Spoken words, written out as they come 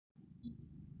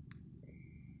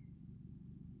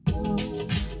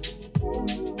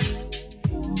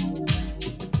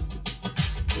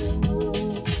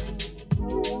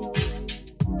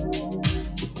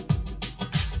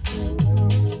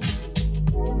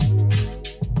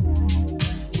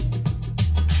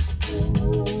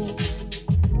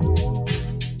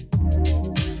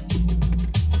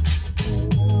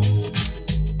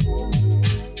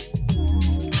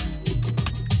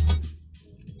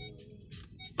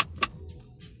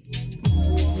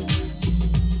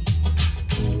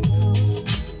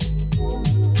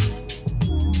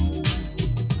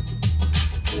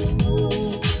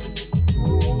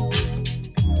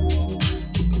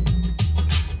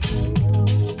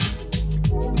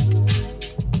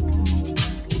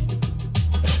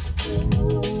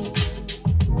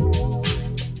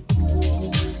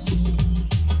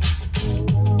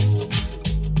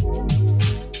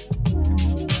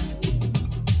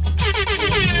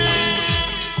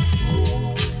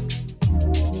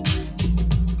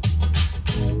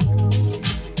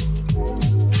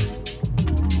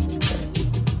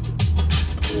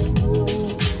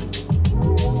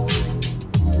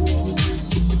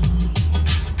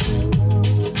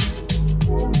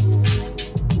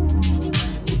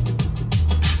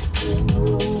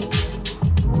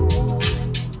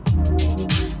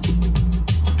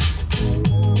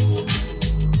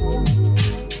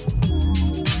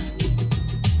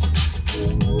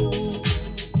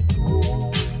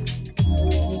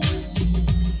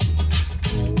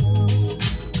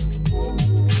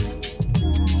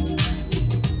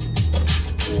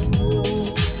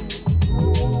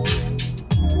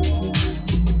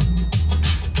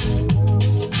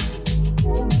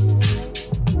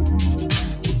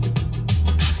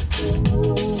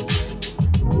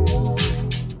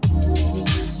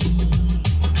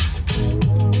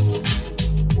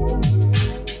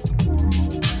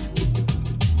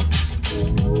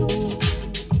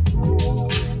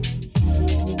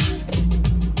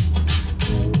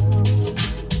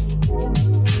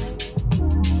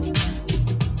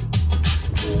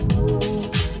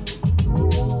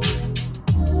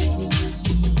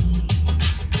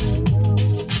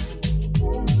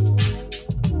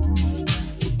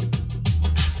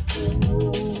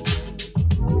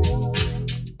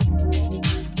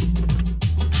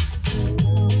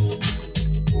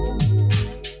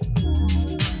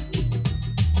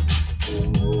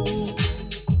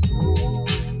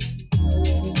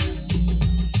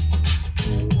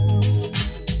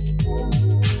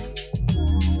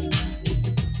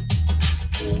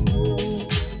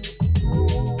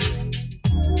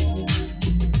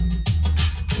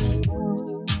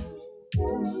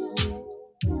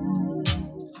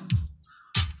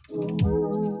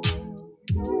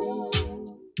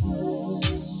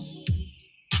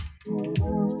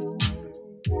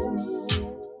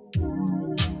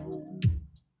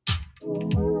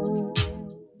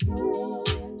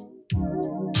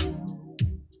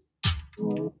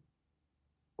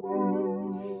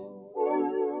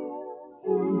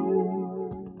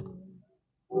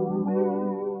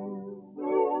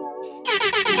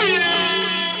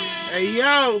Hey,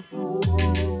 yo.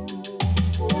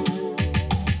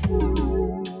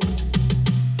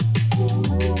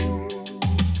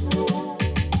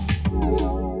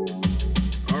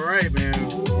 All right, man.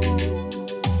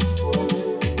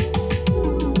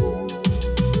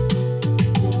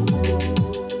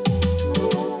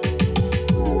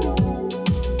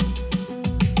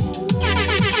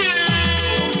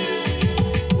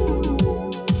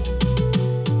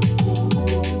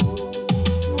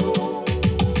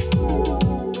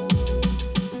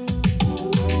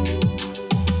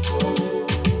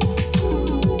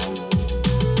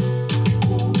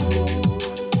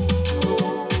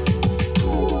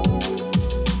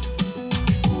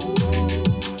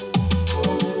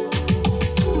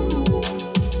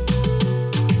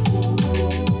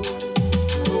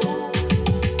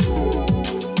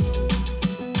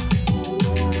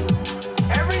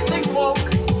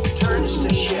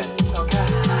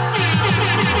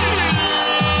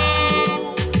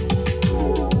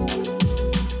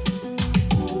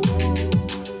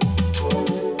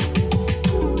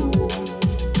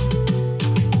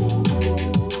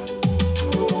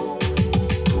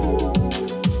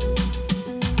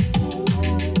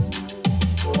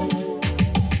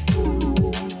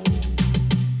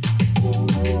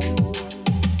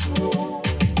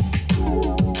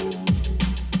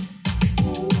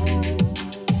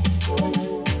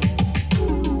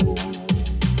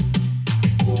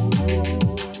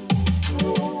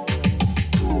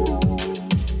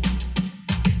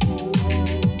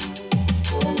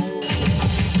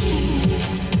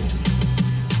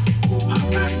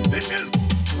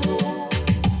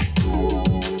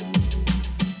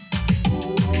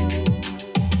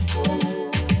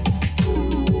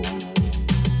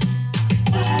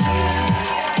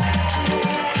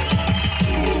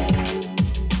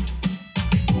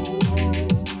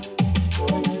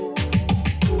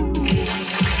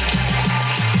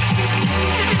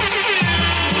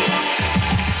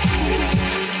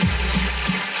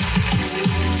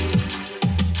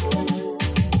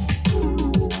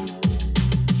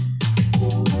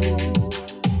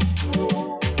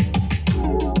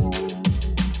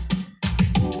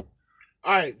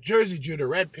 All right, Jersey Jew, the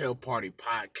Red Pill Party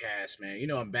podcast, man. You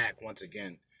know I'm back once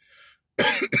again.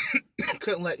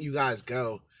 Couldn't let you guys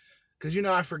go because,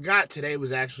 I forgot today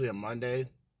was actually a Monday.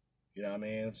 You know what I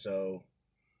mean? So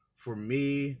for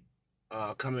me,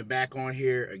 coming back on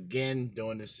here again,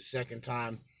 doing this the second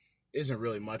time, isn't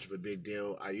really much of a big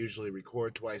deal. I usually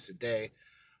record twice a day.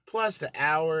 Plus the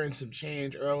hour and some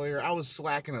change earlier. I was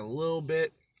slacking a little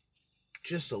bit,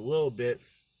 just a little bit.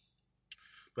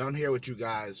 But I'm here with you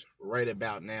guys right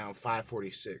about now,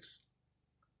 5:46,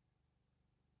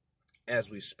 as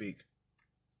we speak.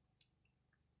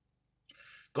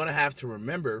 Gonna have to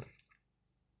remember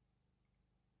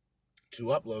to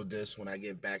upload this when I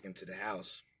get back into the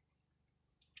house.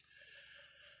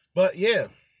 But yeah,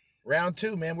 round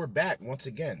two, man, we're back once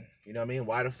again. You know what I mean?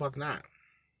 Why the fuck not?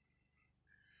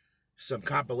 Some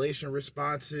compilation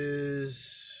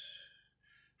responses,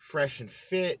 fresh and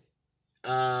fit,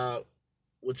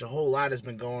 which a whole lot has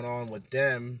been going on with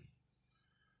them,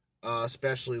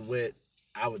 especially with,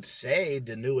 I would say,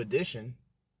 the new addition,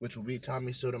 which will be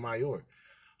Tommy Sotomayor.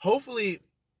 Hopefully,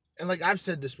 and like I've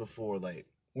said this before, like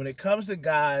when it comes to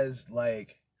guys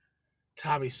like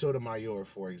Tommy Sotomayor,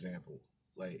 for example,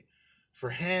 like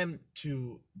for him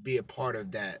to be a part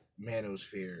of that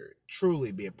manosphere,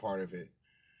 truly be a part of it,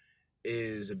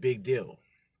 is a big deal.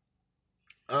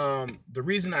 The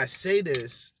reason I say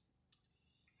this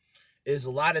is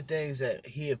a lot of things that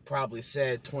he have probably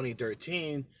said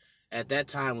 2013 at that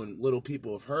time when little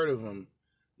people have heard of him.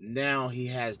 Now he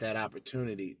has that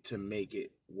opportunity to make it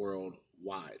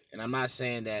worldwide. And I'm not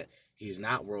saying that he's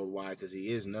not worldwide because he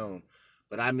is known,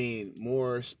 but I mean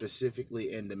more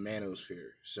specifically in the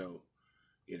manosphere. So,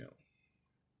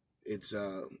 it's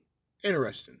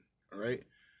interesting, all right?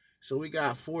 So we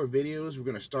got 4 videos. We're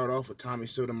going to start off with Tommy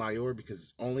Sotomayor because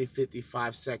it's only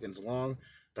 55 seconds long,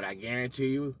 but I guarantee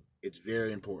you it's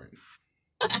very important.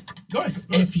 Go ahead.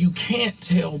 If you can't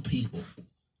tell people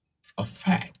a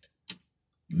fact,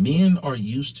 men are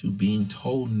used to being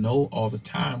told no all the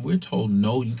time. We're told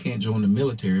no, you can't join the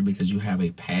military because you have a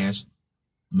past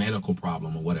medical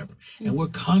problem or whatever. And we're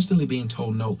constantly being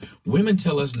told no. Women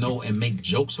tell us no and make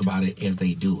jokes about it as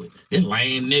they do it. This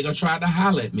lame nigga tried to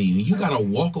holler at me and you got to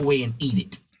walk away and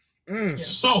eat it.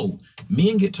 So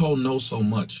men get told no so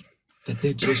much that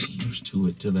they're just used to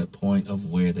it to that point of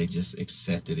where they just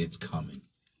accept it, it's coming.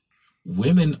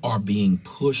 Women are being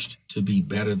pushed to be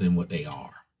better than what they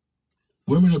are.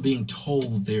 Women are being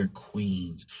told they're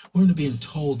queens. Women are being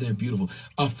told they're beautiful.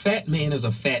 A fat man is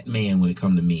a fat man when it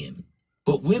comes to men.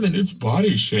 But women, it's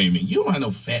body shaming. You don't have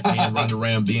no fat man running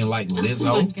around being like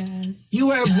Lizzo. Oh my gosh. You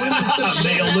have women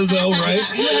male Lizzo, right?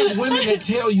 You have women that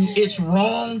tell you it's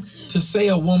wrong to say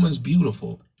a woman's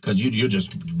beautiful because you're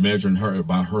just measuring her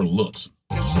by her looks.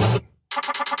 Combo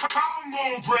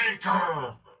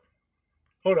breaker.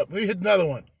 Hold up, let me hit another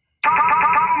one.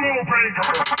 Combo breaker.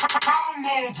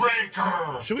 Combo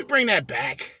breaker. Should we bring that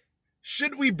back?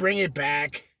 Should we bring it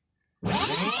back?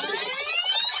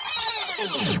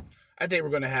 I think we're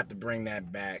going to have to bring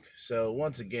that back. So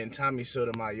once again, Tommy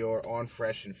Sotomayor on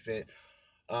Fresh and Fit.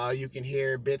 You can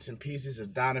hear bits and pieces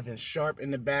of Donovan Sharp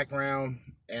in the background.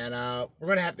 And we're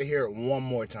going to have to hear it one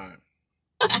more time.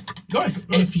 Go ahead.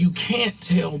 If you can't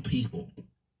tell people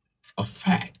a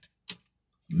fact,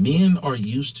 men are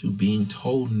used to being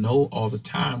told no all the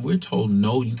time. We're told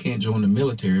no, you can't join the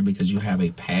military because you have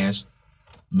a past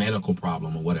medical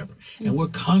problem or whatever. And we're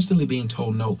constantly being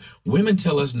told no. Women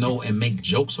tell us no and make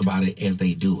jokes about it as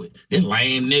they do it. This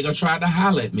lame nigga tried to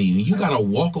holler at me and you got to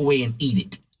walk away and eat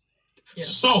it.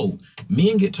 So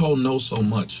men get told no so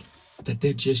much that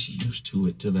they're just used to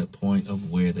it to that point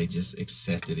of where they just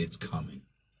accept it, it's coming.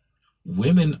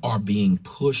 Women are being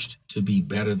pushed to be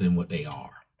better than what they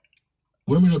are.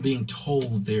 Women are being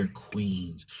told they're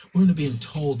queens. Women are being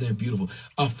told they're beautiful.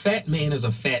 A fat man is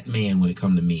a fat man when it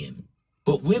comes to men.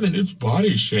 But women, it's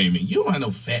body shaming. You don't have no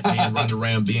fat man running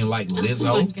around being like Lizzo.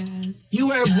 Oh my gosh.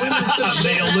 You have women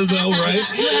male Lizzo, right?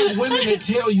 You have women that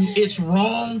tell you it's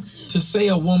wrong to say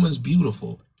a woman's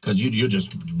beautiful because you're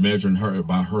just measuring her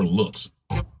by her looks.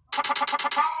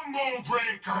 Combo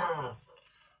breaker.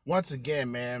 Once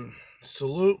again, man,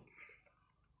 salute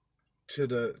to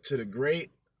the great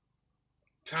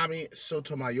Tommy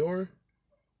Sotomayor.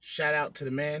 Shout out to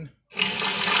the man.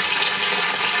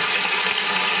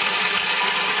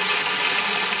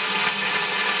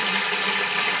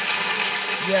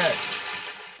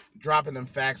 Yes, dropping them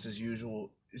facts as usual.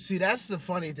 See, that's the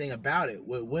funny thing about it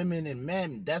with women and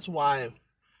men. That's why,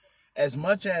 as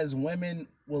much as women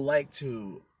would like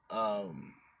to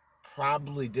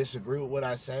probably disagree with what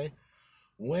I say,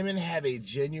 women have a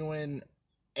genuine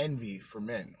envy for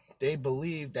men. they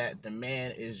believe that the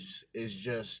man is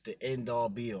just the end all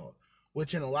be all,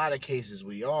 which in a lot of cases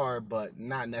we are, but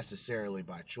not necessarily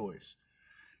by choice.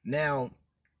 Now,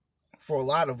 for a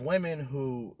lot of women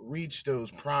who reach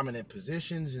those prominent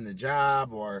positions in the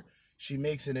job, or she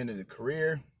makes it into the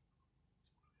career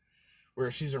where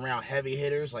she's around heavy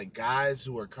hitters like guys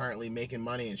who are currently making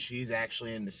money and she's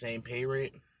actually in the same pay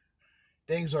rate,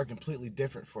 things are completely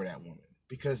different for that woman.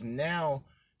 Because now,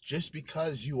 just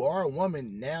because you are a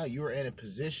woman, now you're in a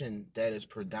position that is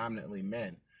predominantly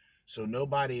men. So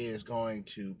nobody is going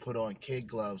to put on kid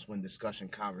gloves when discussing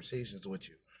conversations with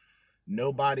you.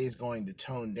 Nobody is going to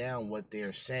tone down what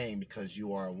they're saying because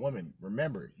you are a woman.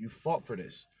 Remember, you fought for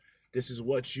this. This is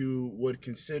what you would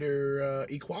consider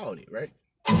equality, right?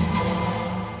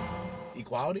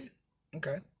 Equality?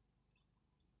 Okay.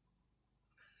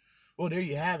 Well, there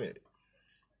you have it.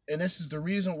 And this is the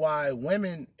reason why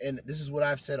women, and this is what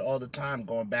I've said all the time,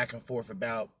 going back and forth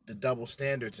about the double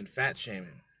standards and fat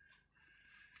shaming.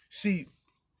 See,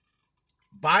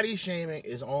 body shaming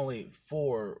is only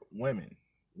for women.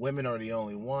 Women are the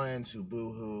only ones who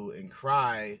boo-hoo and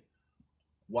cry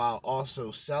while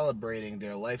also celebrating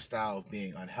their lifestyle of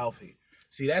being unhealthy.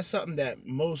 See, that's something that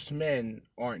most men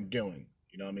aren't doing.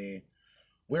 You know what I mean?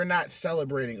 We're not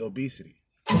celebrating obesity.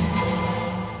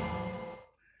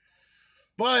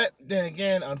 But then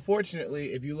again, unfortunately,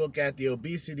 if you look at the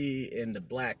obesity in the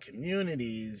black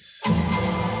communities,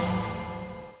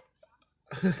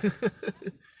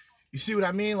 you see what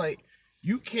I mean? Like,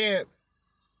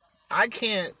 I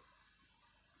can't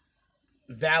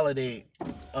validate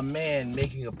a man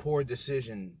making a poor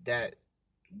decision that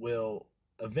will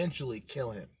eventually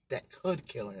kill him, that could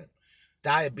kill him.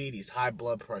 Diabetes, high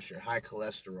blood pressure, high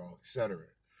cholesterol, etc.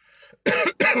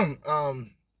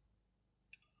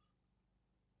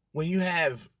 When you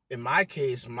have, in my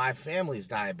case, my family's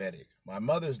diabetic. My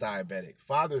mother's diabetic.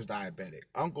 Father's diabetic.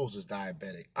 Uncles is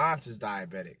diabetic. Aunts is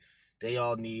diabetic. They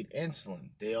all need insulin.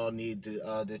 They all need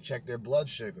to check their blood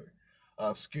sugar.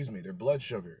 Their blood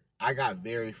sugar. I got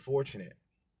very fortunate.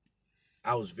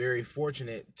 I was very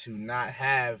fortunate to not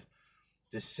have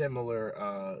the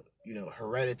similar,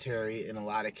 hereditary. In a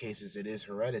lot of cases, it is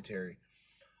hereditary.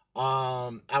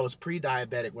 I was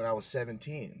pre-diabetic when I was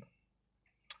 17.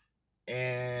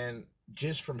 And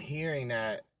just from hearing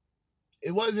that,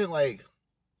 it wasn't like,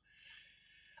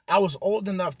 I was old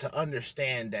enough to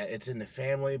understand that it's in the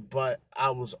family, but I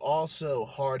was also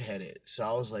hard-headed. So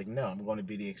I was like, no, I'm going to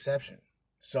be the exception.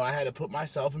 So I had to put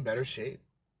myself in better shape.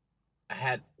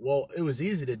 It was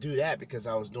easy to do that because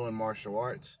I was doing martial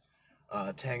arts,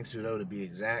 Tang Sudo to be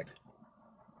exact,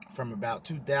 from about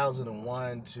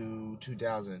 2001 to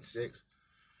 2006.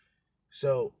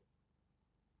 So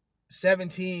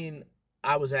 17,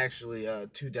 I was actually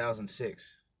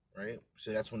 2006, right?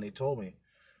 So that's when they told me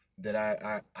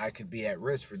that I could be at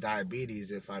risk for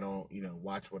diabetes if I don't,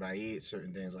 watch what I eat,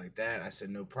 certain things like that. I said,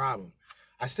 no problem.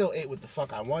 I still ate what the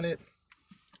fuck I wanted.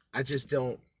 I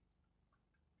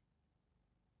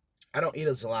don't eat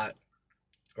as a lot,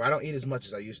 or I don't eat as much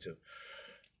as I used to.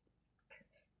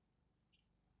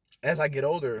 As I get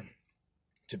older,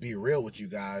 to be real with you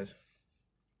guys,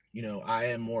 I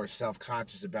am more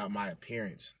self-conscious about my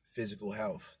appearance, physical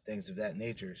health, things of that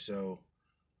nature. So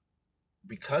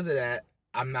because of that,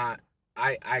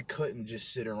 I couldn't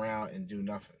just sit around and do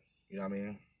nothing. You know what I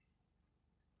mean?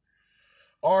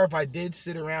 Or if I did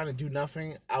sit around and do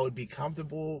nothing, I would be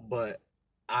comfortable, but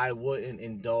I wouldn't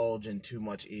indulge in too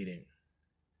much eating.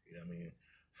 You know what I mean?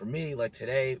 For me, like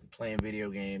today, playing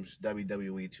video games,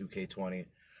 WWE 2K20,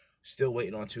 still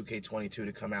waiting on 2K22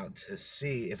 to come out to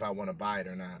see if I want to buy it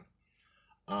or not.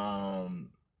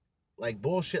 Like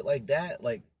bullshit like that,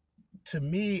 like, to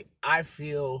me, I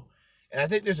feel, and I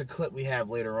think there's a clip we have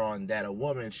later on that a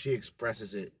woman, she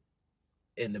expresses it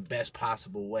in the best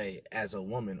possible way as a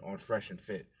woman on Fresh and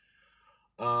Fit.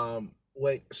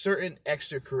 Like certain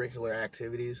extracurricular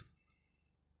activities,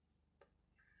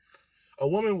 a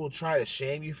woman will try to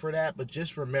shame you for that, but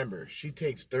just remember, she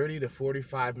takes 30 to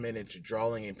 45 minutes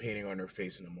drawing and painting on her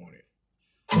face in the morning.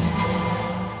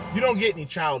 You don't get any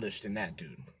childish than that,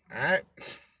 dude. All right?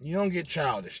 You don't get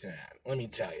childish than that. Let me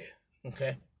tell you.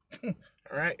 Okay?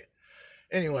 All right?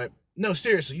 Anyway, no,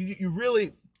 seriously, you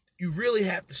really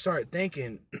have to start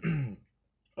thinking,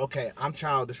 okay, I'm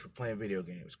childish for playing video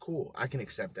games. Cool. I can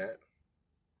accept that.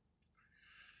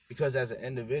 Because as an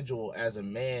individual, as a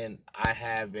man, I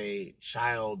have a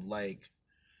childlike,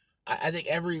 I think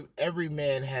every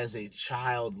man has a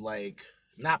childlike,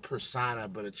 not persona,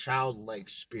 but a childlike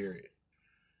spirit.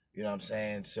 You know what I'm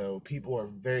saying? So people are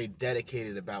very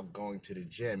dedicated about going to the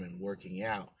gym and working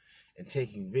out and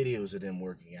taking videos of them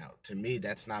working out. To me,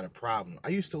 that's not a problem.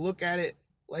 I used to look at it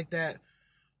like that.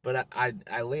 But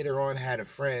I later on had a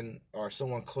friend or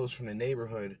someone close from the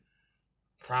neighborhood,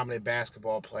 prominent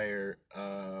basketball player,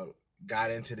 got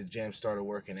into the gym, started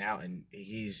working out, and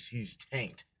he's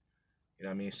tanked. You know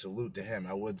what I mean? Salute to him.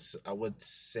 I would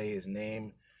say his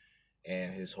name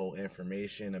and his whole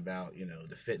information about,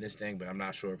 the fitness thing, but I'm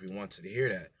not sure if he wants to hear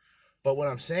that. But what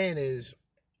I'm saying is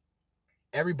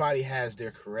everybody has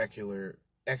their extracurricular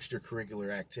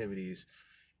activities.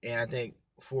 And I think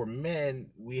for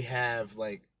men, we have,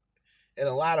 like, in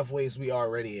a lot of ways, we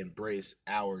already embrace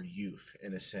our youth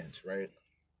in a sense, right?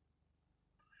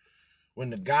 When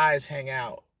the guys hang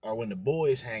out, or when the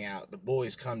boys hang out, the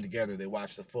boys come together, they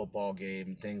watch the football game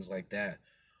and things like that,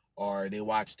 or they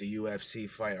watch the UFC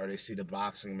fight, or they see the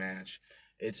boxing match.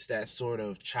 It's that sort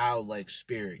of childlike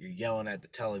spirit. You're yelling at the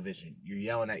television. You're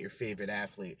yelling at your favorite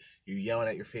athlete. You're yelling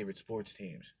at your favorite sports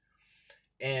teams.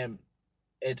 And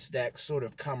it's that sort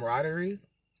of camaraderie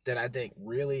that I think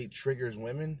really triggers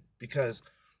women, because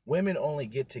women only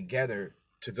get together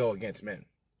to go against men.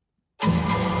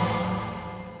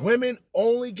 Women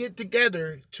only get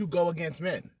together to go against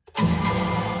men.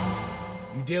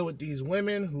 You deal with these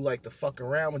women who like to fuck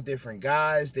around with different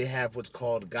guys. They have what's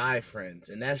called guy friends,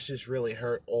 and that's just really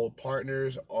hurt old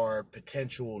partners or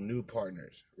potential new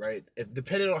partners, right?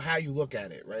 Depending on how you look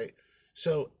at it, right?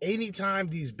 So anytime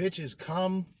these bitches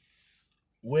come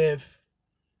with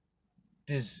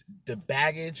the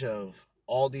baggage of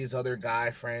all these other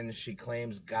guy friends, she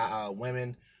claims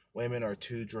women are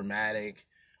too dramatic.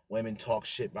 Women talk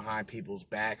shit behind people's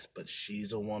backs, but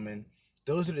she's a woman.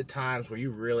 Those are the times where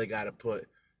you really got to put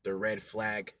the red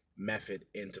flag method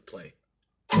into play.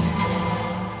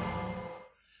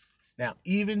 Now,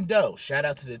 even though, shout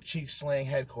out to the Cheek Slang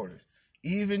headquarters,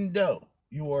 even though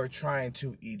you are trying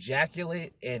to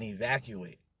ejaculate and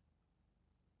evacuate,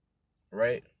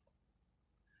 right?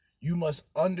 You must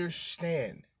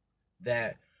understand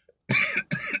that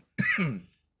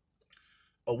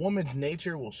a woman's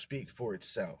nature will speak for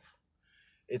itself.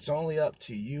 It's only up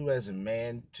to you as a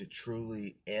man to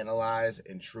truly analyze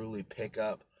and truly pick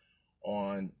up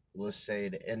on, let's say,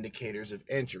 the indicators of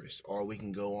interest, or we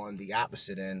can go on the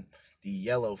opposite end, the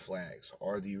yellow flags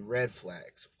or the red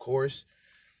flags. Of course,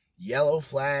 yellow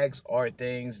flags are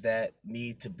things that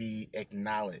need to be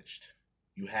acknowledged.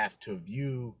 You have to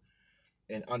view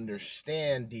and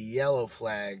understand the yellow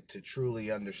flag to truly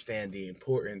understand the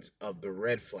importance of the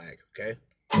red flag, okay?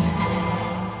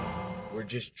 We're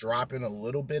just dropping a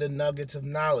little bit of nuggets of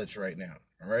knowledge right now,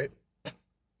 all right?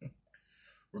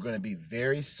 We're going to be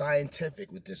very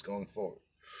scientific with this going forward.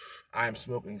 I'm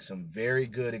smoking some very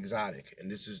good exotic,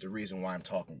 and this is the reason why I'm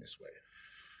talking this way.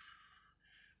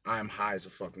 I'm high as a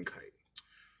fucking kite.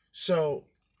 So,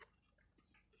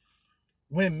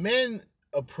 when men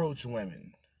approach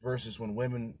women versus when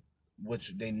women,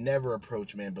 which they never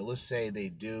approach men, but let's say they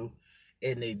do,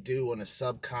 and they do on a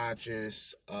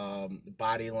subconscious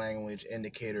body language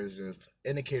indicators of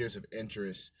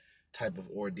interest type of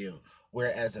ordeal.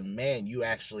 Whereas a man, you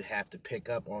actually have to pick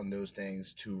up on those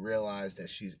things to realize that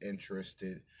she's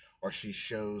interested, or she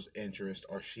shows interest,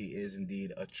 or she is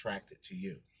indeed attracted to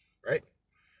you, right?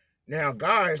 Now,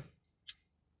 guy,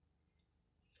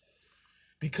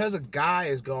 because a guy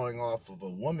is going off of a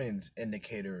woman's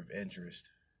indicator of interest,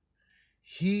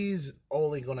 he's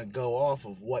only going to go off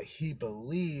of what he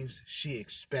believes she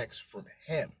expects from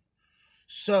him.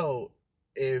 So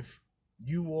if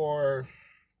you're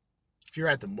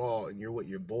at the mall and you're with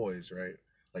your boys, right?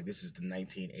 Like, this is the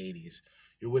 1980s.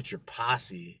 You're with your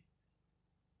posse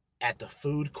at the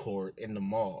food court in the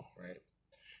mall, right?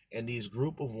 And these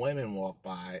group of women walk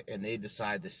by and they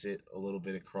decide to sit a little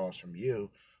bit across from you,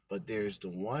 but there's the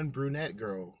one brunette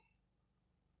girl,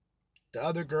 the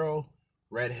other girl,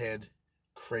 redhead,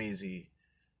 crazy,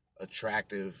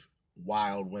 attractive,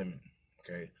 wild women,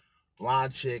 okay?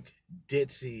 Blonde chick,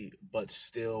 ditzy, but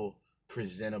still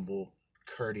presentable,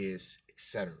 courteous,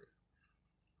 etc.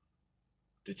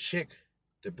 The chick,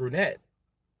 the brunette,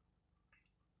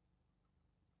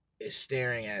 is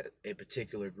staring at a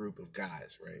particular group of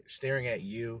guys, right? Staring at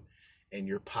you and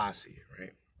your posse,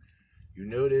 right? You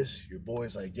notice your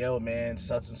boy's like, yo, man,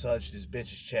 such and such, this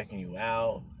bitch is checking you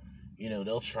out. You know,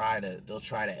 they'll try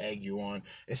to egg you on.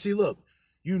 And see, look,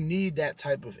 you need that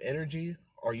type of energy,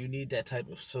 or you need that type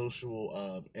of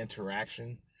social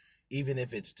interaction, even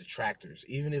if it's detractors,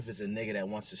 even if it's a nigga that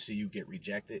wants to see you get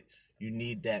rejected. You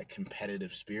need that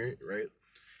competitive spirit, right?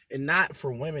 And not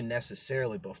for women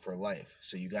necessarily, but for life.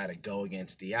 So you got to go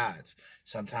against the odds.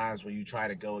 Sometimes when you try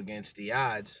to go against the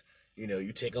odds, you know,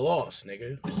 you take a loss,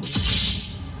 nigga.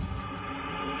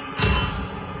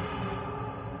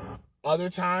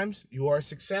 Other times, you are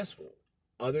successful.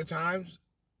 Other times,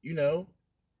 you know,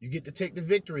 You get to take the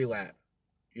victory lap.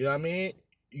 You know what I mean?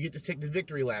 You get to take the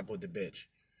victory lap with the bitch.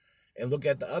 And look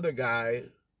at the other guy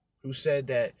who said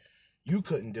that you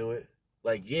couldn't do it.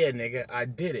 Like, yeah, nigga, I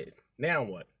did it. Now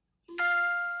what?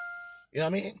 You know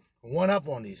what I mean? One up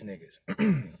on these niggas.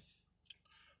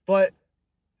 But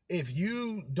if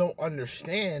you don't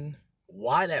understand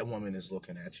why that woman is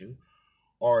looking at you,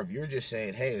 or if you're just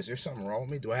saying, hey, is there something wrong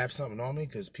with me? Do I have something on me?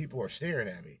 Because people are staring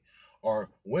at me. Or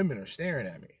women are staring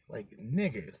at me. Like,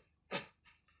 nigga,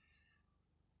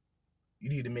 you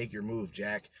need to make your move,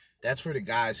 Jack. That's for the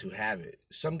guys who have it.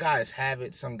 Some guys have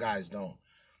it, some guys don't.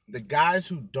 The guys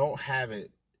who don't have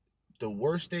it, the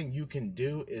worst thing you can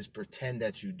do is pretend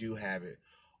that you do have it.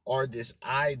 Or this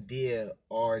idea,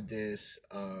 or this,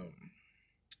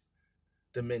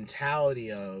 the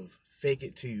mentality of fake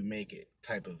it till you make it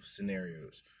type of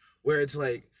scenarios. Where it's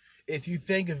like, if you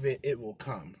think of it, it will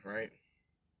come, right?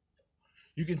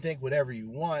 You can think whatever you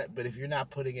want, but if you're not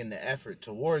putting in the effort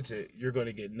towards it, you're going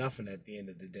to get nothing at the end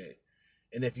of the day.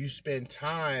 And if you spend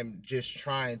time just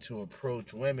trying to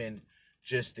approach women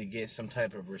just to get some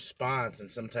type of response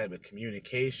and some type of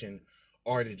communication,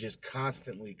 or to just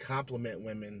constantly compliment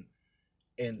women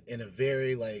in a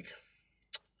very, like,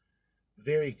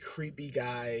 very creepy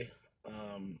guy,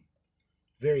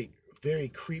 very, very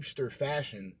creepster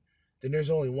fashion, then there's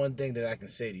only one thing that I can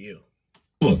say to you.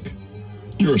 Look,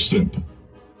 you're a simp.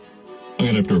 I'm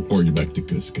gonna have to report you back to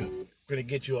Cusco. I'm gonna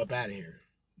get you up out of here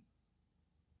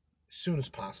as soon as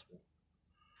possible.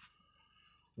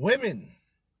 Women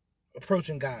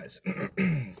approaching guys.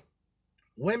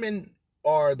 Women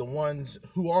are the ones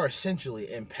who are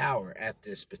essentially in power at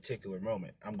this particular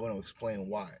moment. I'm going to explain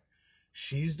why.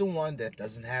 She's the one that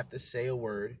doesn't have to say a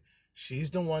word.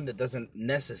 She's the one that doesn't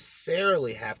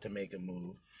necessarily have to make a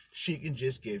move. She can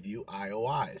just give you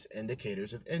IOIs,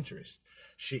 indicators of interest.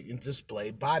 She can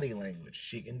display body language.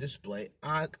 She can display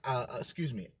eye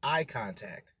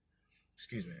contact.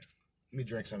 Excuse me. Let me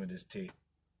drink some of this tea.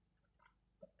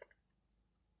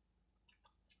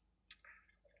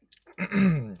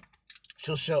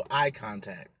 She'll show eye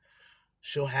contact.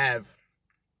 She'll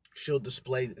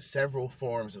display several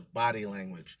forms of body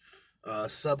language.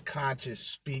 Subconscious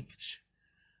speech.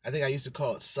 I think I used to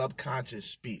call it subconscious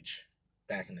speech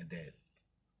back in the day.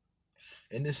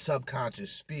 And this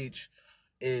subconscious speech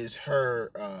is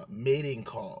her mating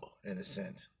call, in a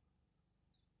sense.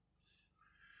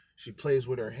 She plays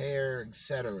with her hair,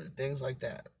 etc. Things like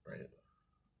that, right?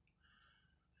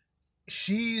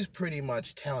 She's pretty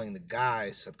much telling the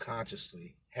guy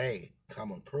subconsciously, hey,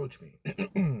 come approach me.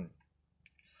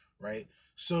 Right?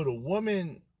 So the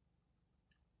woman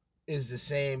is the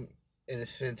same in a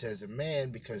sense as a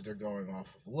man because they're going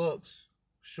off of looks,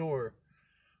 sure.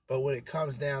 But when it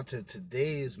comes down to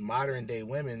today's modern day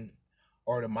women,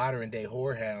 or the modern day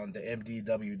whorehound, the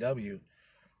MDWW,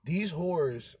 these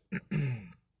whores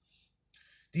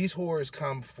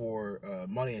come for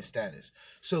money and status.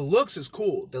 So looks is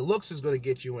cool. The looks is going to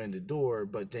get you in the door,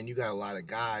 but then you got a lot of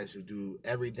guys who do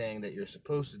everything that you're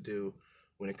supposed to do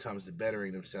when it comes to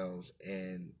bettering themselves,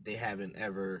 and they haven't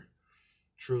ever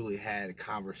truly had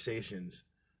conversations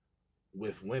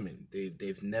with women.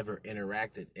 They've never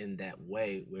interacted in that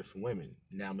way with women.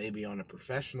 Now, maybe on a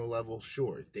professional level,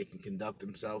 sure, they can conduct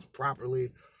themselves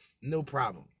properly, no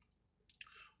problem.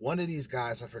 One of these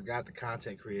guys, I forgot the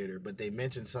content creator, but they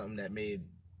mentioned something that made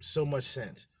so much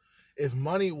sense. If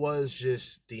money was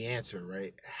just the answer,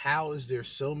 right? How is there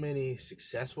so many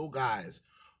successful guys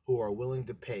who are willing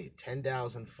to pay $10,000,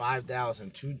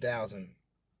 $5,000, $2,000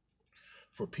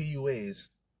 for PUAs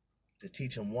to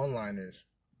teach them one-liners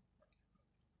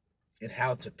and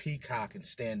how to peacock and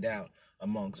stand out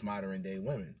amongst modern day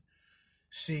women?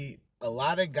 See, a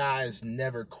lot of guys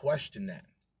never question that.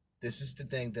 This is the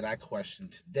thing that I question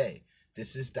today.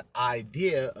 This is the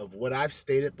idea of what I've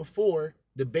stated before,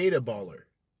 the beta baller.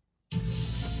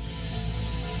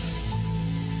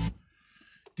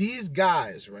 These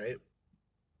guys, right?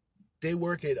 They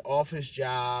work at office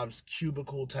jobs,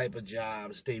 cubicle type of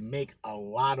jobs. They make a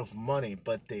lot of money,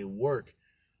 but they work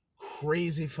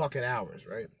crazy fucking hours,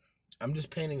 right? I'm just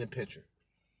painting the picture.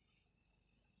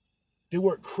 They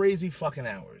work crazy fucking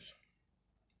hours.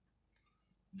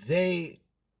 They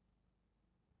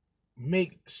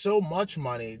make so much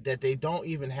money that they don't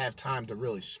even have time to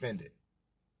really spend it.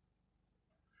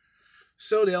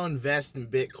 So they'll invest in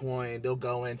Bitcoin. They'll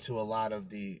go into a lot of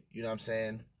the, you know what I'm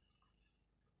saying?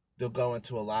 They'll go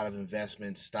into a lot of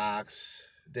investment stocks,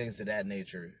 things of that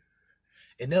nature.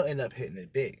 And they'll end up hitting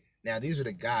it big. Now, these are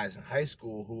the guys in high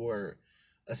school who were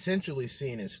essentially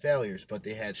seen as failures, but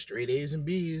they had straight A's and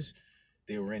B's.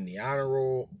 They were in the honor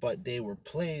roll, but they were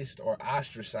placed or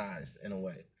ostracized in a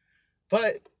way.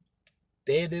 But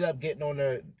they ended up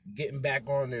getting back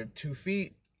on their 2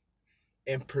 feet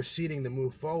and proceeding to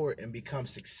move forward and become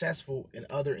successful in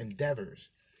other endeavors.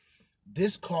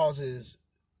 This causes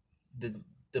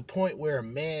the point where a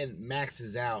man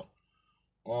maxes out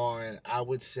on, I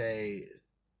would say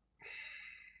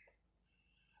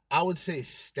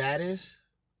status,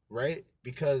 right?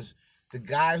 Because the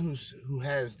guy who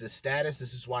has the status,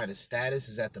 this is why the status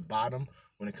is at the bottom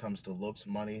when it comes to looks,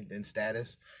 money, then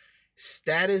status.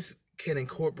 Status can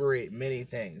incorporate many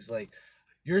things. Like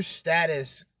your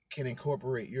status can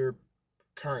incorporate your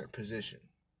current position.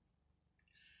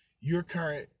 Your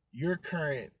current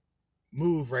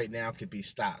move right now could be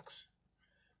stocks.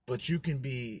 But you can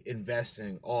be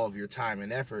investing all of your time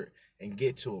and effort and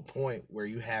get to a point where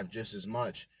you have just as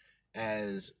much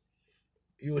as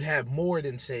you would have more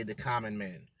than, say, the common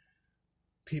man.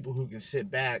 People who can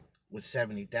sit back with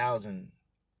 70,000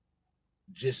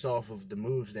 just off of the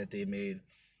moves that they made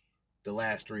the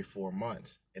last 3-4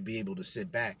 months and be able to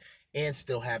sit back and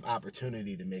still have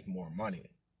opportunity to make more money.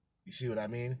 You see what I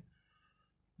mean?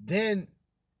 Then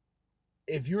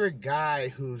if you're a guy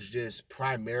who's just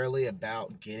primarily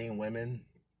about getting women,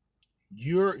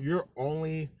 your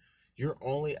only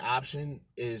option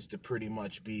is to pretty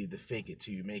much be the fake it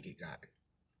till you make it guy.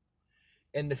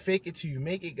 And the fake it till you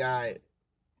make it guy,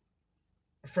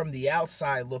 from the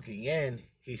outside looking in,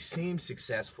 he seems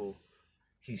successful,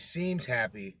 he seems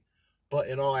happy, but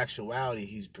in all actuality,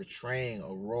 he's portraying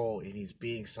a role and he's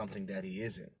being something that he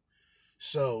isn't.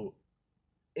 So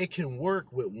it can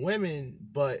work with women,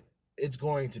 but it's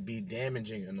going to be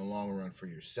damaging in the long run for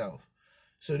yourself.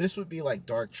 So this would be like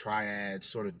dark triad,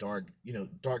 sort of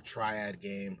dark triad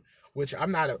game, which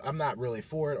I'm not really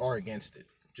for it or against it.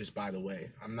 Just by the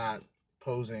way, I'm not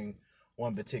posing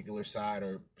one particular side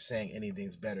or saying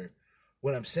anything's better.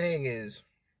 What I'm saying is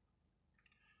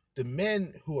the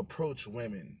men who approach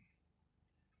women,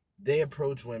 they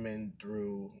approach women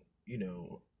through,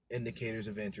 indicators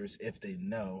of interest if they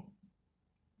know,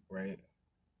 right?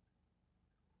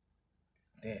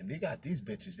 Damn, they got these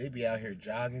bitches. They be out here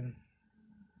jogging.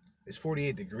 It's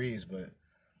 48 degrees, but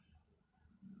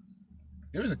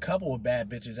there was a couple of bad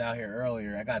bitches out here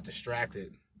earlier. I got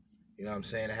distracted. You know what I'm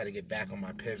saying? I had to get back on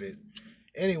my pivot.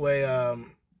 Anyway,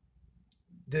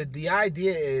 the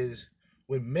idea is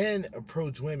when men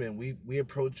approach women, we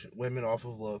approach women off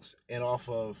of looks and off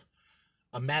of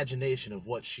imagination of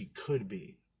what she could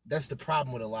be. That's the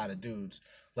problem with a lot of dudes.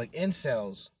 Like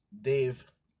incels, they've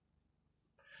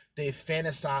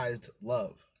fantasized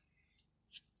love.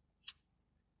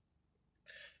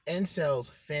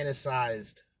 Incels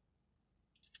fantasized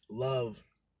love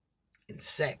and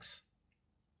sex.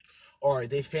 Or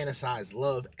they fantasize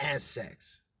love as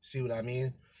sex. See what I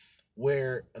mean?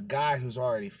 Where a guy who's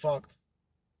already fucked,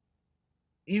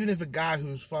 even if a guy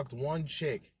who's fucked one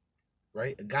chick,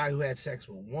 right? A guy who had sex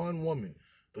with one woman,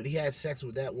 but he had sex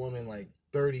with that woman like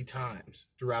 30 times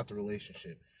throughout the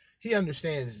relationship. He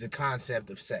understands the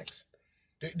concept of sex.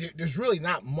 There's really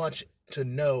not much to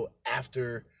know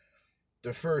after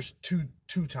the first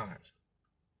two times.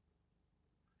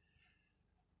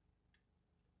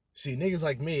 See, niggas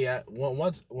like me,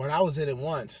 when I was in it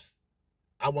once,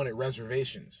 I wanted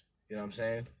reservations. You know what I'm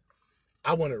saying?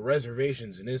 I wanted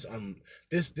reservations in this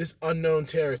unknown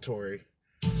territory.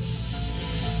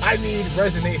 I need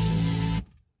reservations.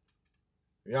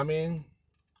 You know what I mean?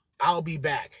 I'll be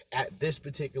back at this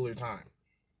particular time.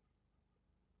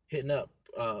 Hitting up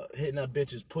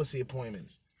bitches' pussy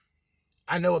appointments.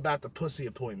 I know about the pussy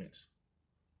appointments.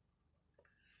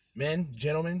 Men,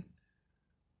 gentlemen,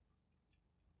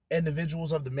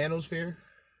 individuals of the manosphere,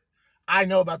 I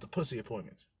know about the pussy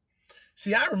appointments.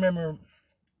 See, I remember,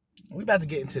 we about to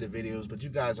get into the videos, but you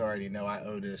guys already know I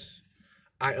owe this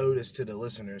to the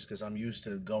listeners because I'm used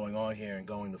to going on here and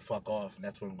going the fuck off, and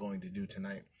that's what I'm going to do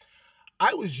tonight.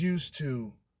 I was used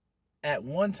to, at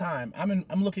one time,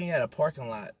 I'm looking at a parking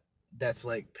lot that's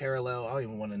like parallel, I don't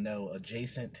even want to know,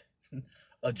 adjacent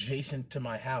to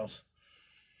my house.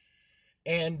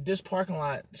 And this parking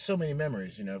lot, so many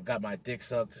memories, I've got my dick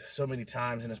sucked so many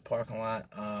times in this parking lot.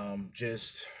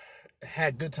 Just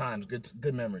had good times,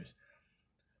 good memories.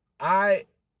 I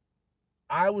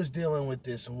was dealing with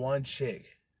this one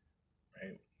chick,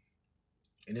 right?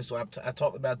 And this, I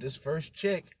talked about this first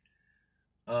chick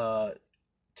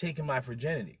taking my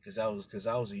virginity because I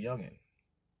was a youngin'.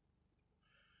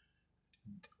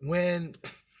 When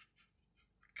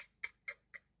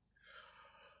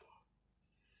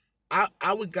I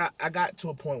got to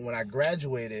a point when I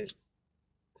graduated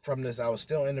from this, I was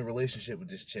still in a relationship with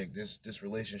this chick. This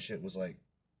relationship was like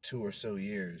 2 or so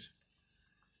years.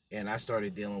 And I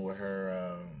started dealing with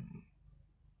her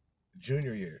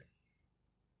junior year.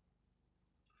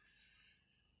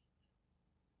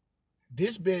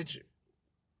 this bitch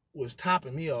was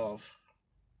topping me off,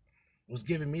 was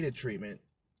giving me the treatment.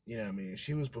 You know what I mean?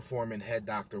 She was performing head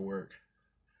doctor work.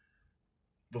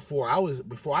 Before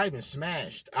I even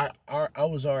smashed, I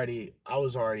was already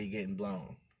getting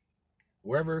blown.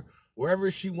 Wherever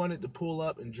she wanted to pull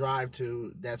up and drive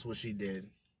to, that's what she did.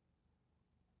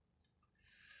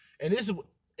 And this,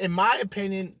 in my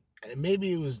opinion,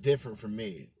 maybe it was different for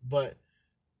me, but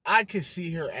I could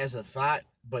see her as a thought,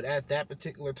 but at that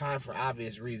particular time, for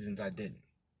obvious reasons, I didn't.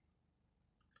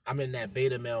 I'm in that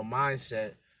beta male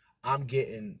mindset. I'm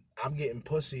getting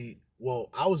pussy. Well,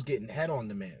 I was getting head on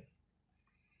demand.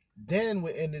 Then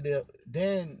what ended up,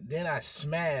 then I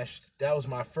smashed. That was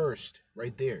my first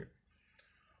right there.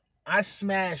 I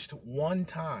smashed one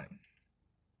time,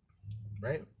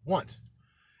 right? Once.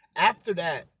 After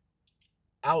that,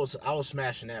 I was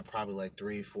smashing that probably like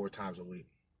 3-4 times a week.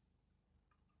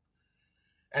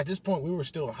 At this point, we were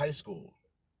still in high school.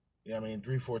 You know what I mean?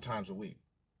 3-4 times a week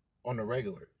on the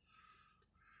regular.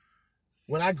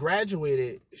 When I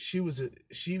graduated, she was a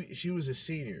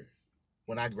senior.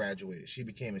 When I graduated, she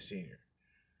became a senior.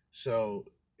 So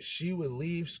she would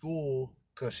leave school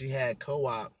because she had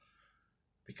co-op,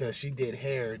 because she did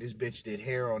hair. This bitch did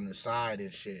hair on the side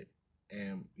and shit.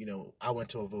 And, you know, I went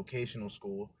to a vocational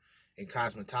school, and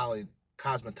cosmetology,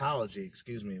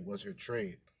 was her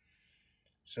trade.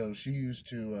 So she used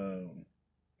to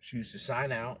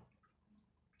sign out,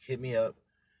 hit me up,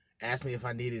 ask me if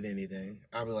I needed anything.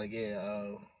 I'd be like, yeah.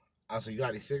 I was like, you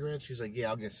got any cigarettes? She's like, yeah,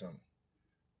 I'll get some.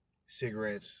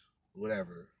 Cigarettes,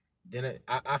 whatever. Then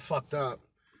I fucked up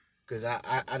because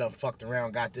I done fucked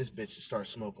around, got this bitch to start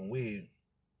smoking weed.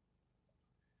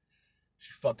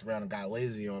 She fucked around and got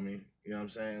lazy on me. You know what I'm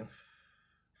saying?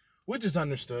 Which is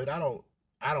understood. I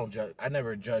don't judge. I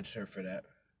never judged her for that.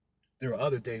 There were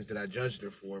other things that I judged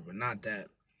her for, but not that.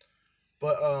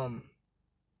 But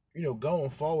you know, going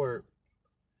forward,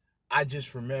 I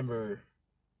just remember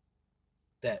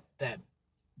that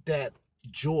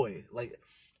joy. Like,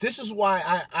 this is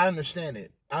why I understand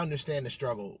it. I understand the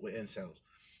struggle with incels,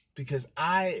 because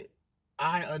I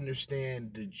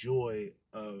understand the joy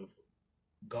of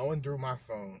going through my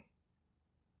phone,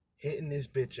 hitting this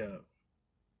bitch up,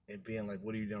 and being like,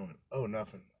 what are you doing? Oh,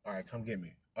 nothing. All right, come get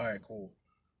me. All right, cool.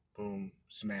 Boom,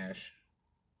 smash.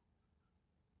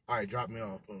 All right, drop me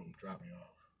off. Boom, drop me off.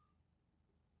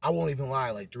 I won't even lie.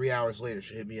 Like 3 hours later,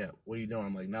 she hit me up. What are you doing?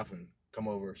 I'm like, nothing. Come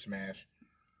over, smash.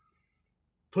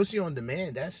 Pussy on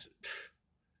demand. There's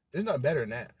nothing better than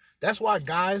that. That's why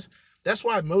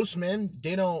most men,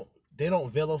 they don't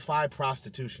vilify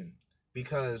prostitution,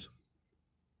 because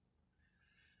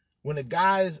when a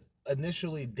guy's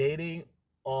initially dating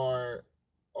or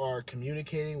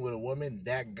communicating with a woman,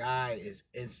 that guy is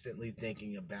instantly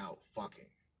thinking about fucking.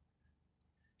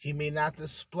 He may not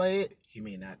display it. He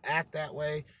may not act that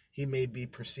way. He may be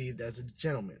perceived as a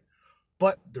gentleman.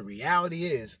 But the reality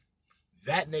is,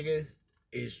 that nigga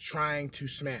is trying to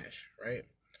smash, right?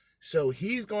 So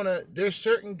there's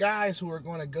certain guys who are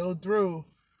gonna go through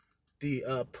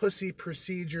the pussy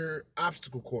procedure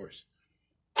obstacle course.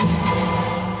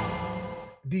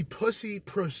 The pussy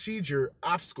procedure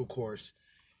obstacle course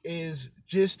is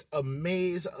just a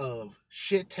maze of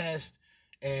shit tests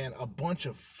and a bunch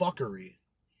of fuckery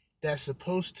that's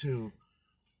supposed to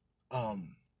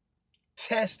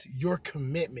test your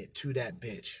commitment to that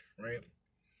bitch, right?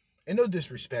 And no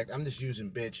disrespect, I'm just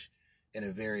using bitch in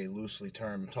a very loosely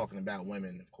term. I'm talking about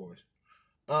women, of course.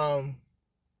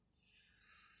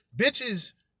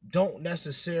 Bitches don't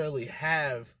necessarily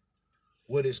have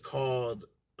what is called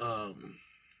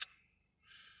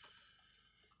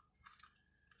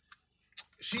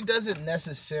she doesn't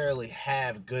necessarily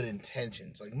have good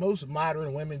intentions. Like, most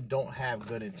modern women don't have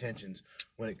good intentions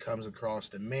when it comes across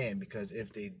the man, because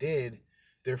if they did,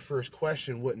 their first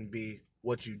question wouldn't be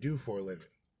what you do for a living.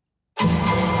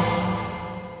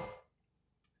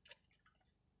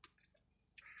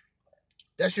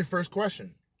 That's your first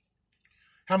question.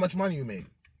 How much money you make?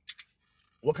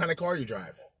 What kind of car you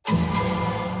drive?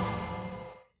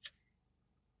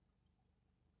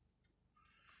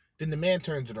 Then the man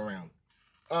turns it around.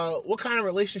 What kind of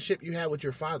relationship you had with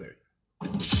your father?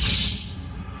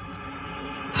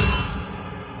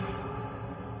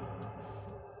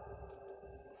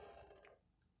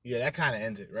 Yeah, that kind of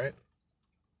ends it, right?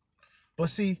 But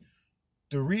see,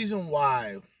 the reason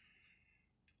why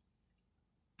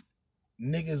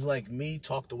niggas like me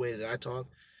talk the way that I talk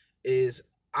is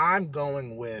I'm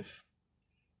going with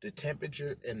the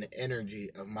temperature and the energy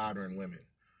of modern women.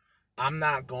 I'm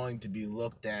not going to be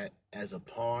looked at as a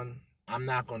pawn. I'm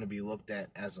not going to be looked at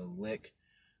as a lick.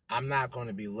 I'm not going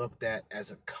to be looked at as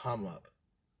a come up.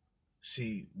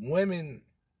 See, women,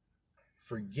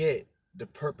 forget the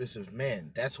purpose of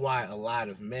men. That's why a lot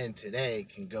of men today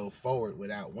can go forward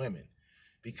without women.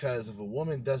 Because if a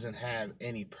woman doesn't have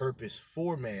any purpose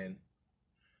for men,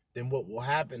 then what will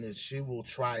happen is she will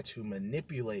try to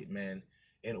manipulate men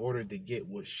in order to get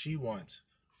what she wants,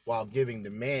 while giving the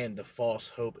man the false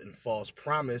hope and false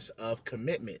promise of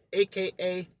commitment,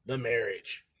 aka the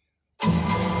marriage.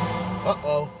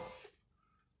 Uh-oh.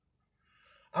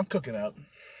 I'm cooking up.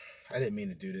 I didn't mean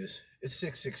to do this. It's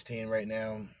 6:16 right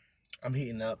now. I'm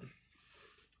heating up.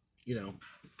 You know,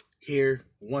 here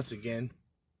once again,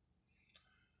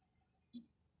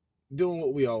 doing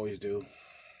what we always do.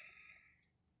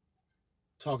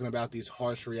 Talking about these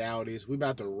harsh realities. We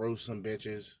about to roast some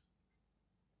bitches.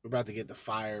 We're about to get the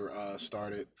fire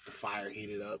started, the fire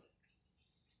heated up.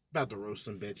 About to roast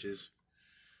some bitches.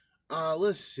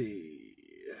 Let's see.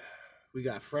 We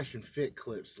got Fresh and Fit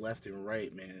clips left and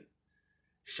right, man.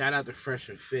 Shout out to Fresh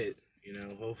and Fit. You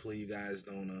know, hopefully you guys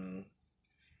don't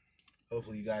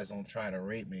try to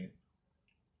rape me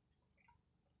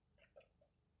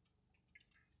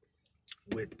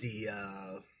with the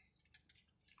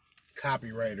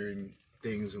copywriter and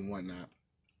things and whatnot.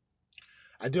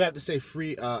 I do have to say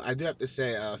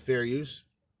fair use.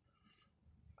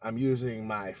 I'm using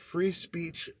my free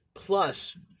speech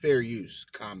plus fair use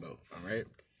combo. All right.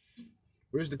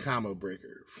 Where's the combo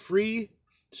breaker? Free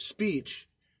speech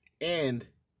and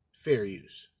fair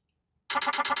use.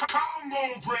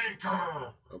 Combo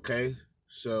breaker. Okay.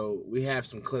 So we have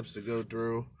some clips to go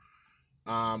through.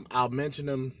 I'll mention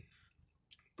them,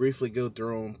 briefly go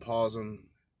through them, pause them,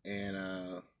 and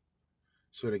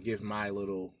sort of give my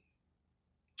little,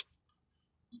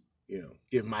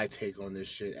 give my take on this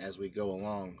shit as we go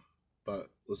along. But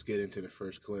let's get into the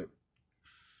first clip.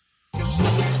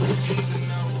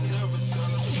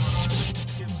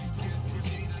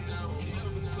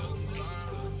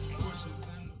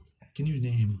 Can you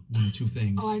name one or two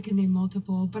things? Oh, I can name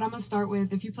multiple, but I'm going to start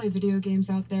with, if you play video games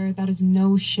out there, that is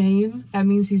no shame. That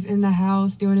means he's in the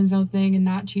house doing his own thing and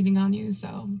not cheating on you.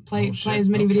 So play as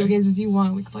many video games as you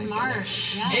want. We can play Smart.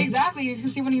 Yes. Exactly. You can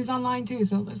see when he's online too,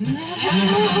 so listen.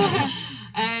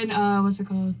 And what's it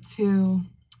called? Two.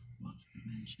 What was I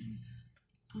mention?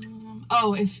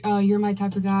 If you're my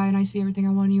type of guy and I see everything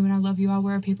I want in you and I love you, I'll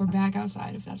wear a paper bag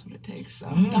outside if that's what it takes. So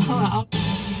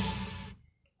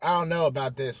I don't know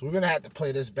about this. We're going to have to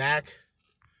play this back.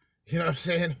 You know what I'm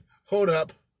saying? Hold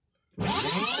up.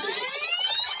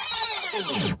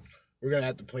 We're going to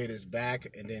have to play this back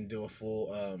and then do a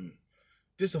full,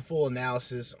 just a full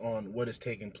analysis on what is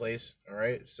taking place. All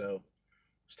right? So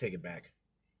let's take it back.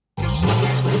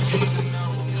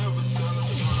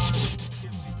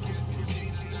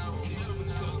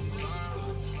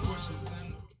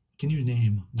 Can you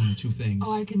name one or two things?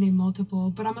 Oh, I can name multiple,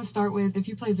 but I'm going to start with, if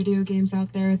you play video games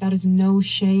out there, that is no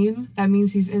shame. That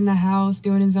means he's in the house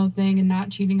doing his own thing and not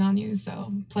cheating on you.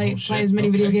 So play as many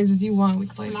video games as you want. We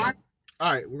can play Smart.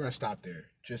 All right, we're going to stop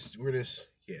there.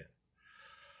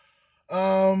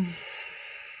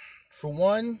 For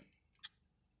one,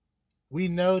 we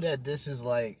know that this is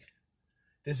like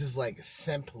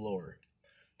simp lore.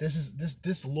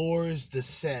 This lures the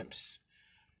simps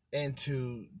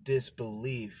into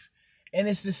disbelief. And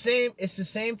it's the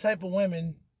same type of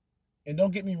women, and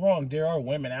don't get me wrong, there are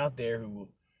women out there who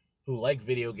like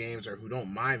video games or who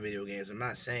don't mind video games. I'm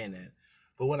not saying that.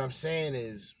 But what I'm saying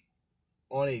is,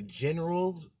 on a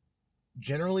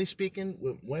generally speaking,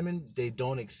 with women, they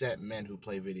don't accept men who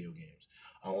play video games.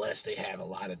 Unless they have a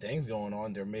lot of things going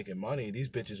on, they're making money. These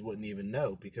bitches wouldn't even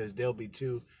know, because they'll be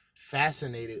too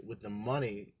fascinated with the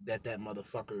money that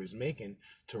motherfucker is making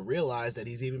to realize that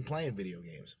he's even playing video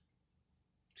games.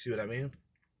 See what I mean?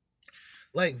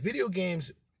 Like, video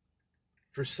games,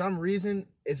 for some reason,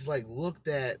 it's like looked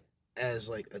at as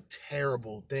like a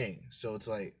terrible thing. So it's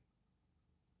like,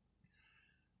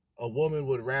 a woman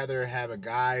would rather have a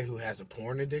guy who has a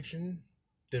porn addiction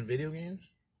than video games,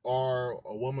 or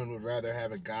a woman would rather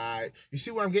have a guy. You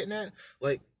see where I'm getting at?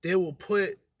 Like, they will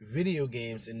put video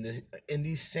games in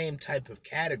these same type of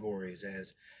categories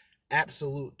as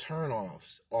absolute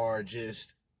turnoffs, or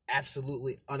just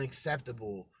absolutely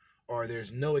unacceptable, or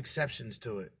there's no exceptions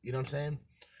to it. You know what I'm saying?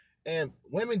 And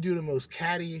women do the most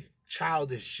catty,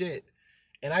 childish shit,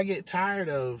 and I get tired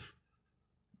of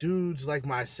dudes like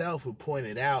myself who point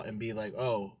it out and be like,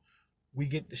 oh, we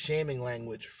get the shaming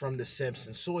language from the simps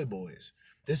and soy boys.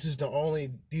 These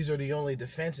are the only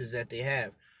defenses that they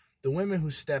have. The women who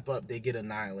step up, they get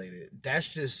annihilated.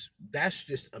 That's just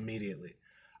immediately.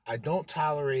 I don't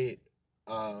tolerate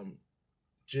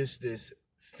just this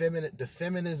the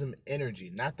feminism energy,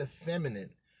 not the feminism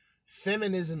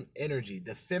energy,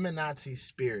 the feminazi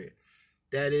spirit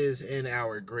that is in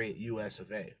our great US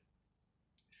of A.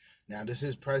 Now, this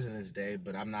is President's Day,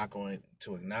 but I'm not going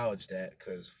to acknowledge that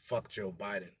because fuck Joe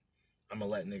Biden. I'm going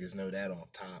to let niggas know that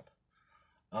off top.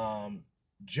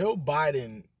 Joe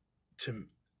Biden,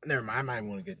 never mind, I might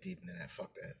want to get deep into that.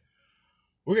 Fuck that.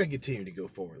 We're going to continue to go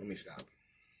forward. Let me stop.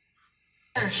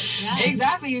 Yes.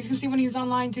 Exactly. You can see when he's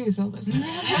online too, so listen.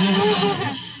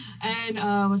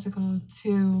 And what's it called?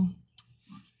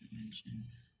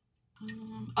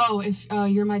 If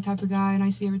you're my type of guy and I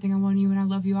see everything I want in you and I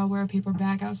love you, I'll wear a paper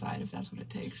bag outside if that's what it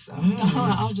takes. So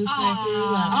I'll just say,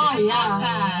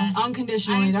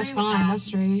 unconditionally. That's fine. That's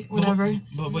straight. Whatever.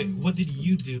 But wait, what did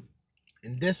you do?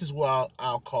 And this is what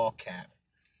I'll call cap.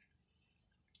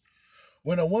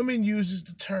 When a woman uses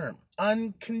the term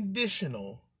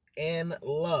unconditional and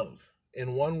love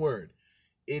in one word,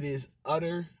 it is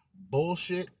utter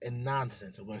bullshit and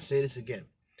nonsense. I'm going to say this again.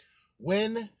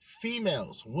 When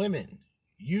women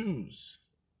use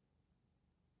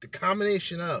the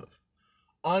combination of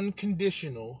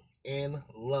unconditional and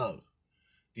love,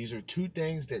 these are two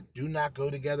things that do not go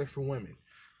together for women.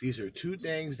 These are two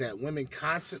things that women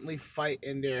constantly fight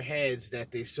in their heads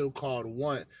that they so-called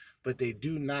want, but they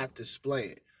do not display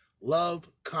it. Love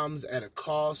comes at a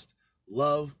cost.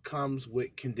 Love comes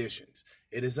with conditions.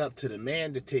 It is up to the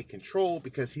man to take control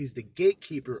because he's the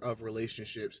gatekeeper of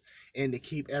relationships and to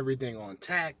keep everything on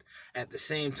tact, at the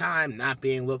same time not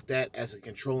being looked at as a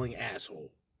controlling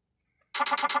asshole.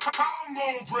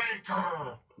 Combo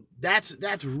breaker.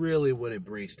 That's really what it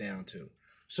breaks down to.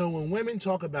 So when women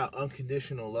talk about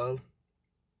unconditional love,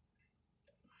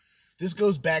 this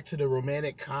goes back to the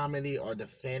romantic comedy or the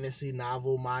fantasy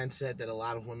novel mindset that a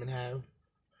lot of women have,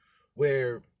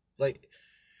 where like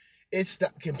it's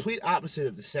the complete opposite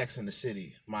of the Sex and the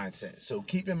City mindset. So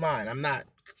keep in mind, I'm not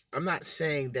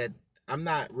saying that, I'm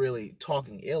not really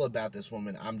talking ill about this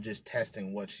woman. I'm just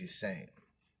testing what she's saying,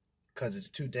 because it's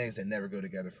two things that never go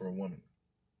together for a woman.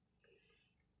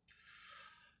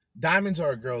 Diamonds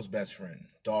are a girl's best friend.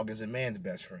 Dog is a man's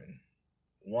best friend.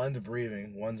 One's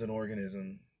breathing, one's an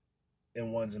organism,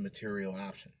 and one's a material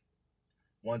option.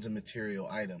 One's a material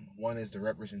item. One is the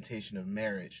representation of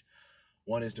marriage.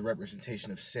 One is the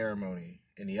representation of ceremony.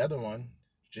 And the other one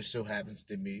just so happens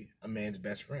to be a man's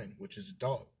best friend, which is a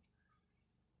dog.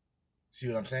 See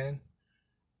what I'm saying?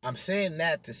 I'm saying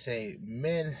that to say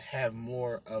men have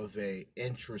more of a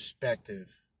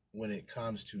introspective when it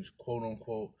comes to quote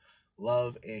unquote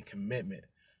love and commitment.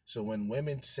 So when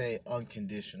women say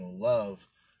unconditional love,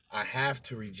 I have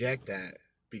to reject that,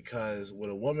 because what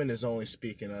a woman is only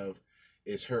speaking of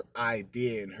is her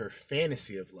idea and her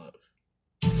fantasy of love.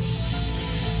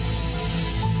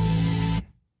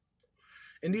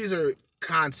 And these are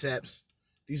concepts.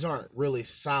 These aren't really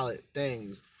solid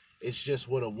things. It's just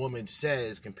what a woman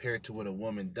says compared to what a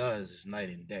woman does is night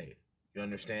and day. You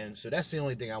understand? So that's the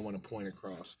only thing I want to point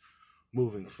across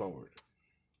moving forward.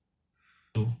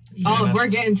 Oh, we're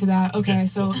getting to that. Okay,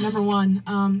 so number one,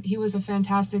 he was a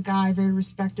fantastic guy, very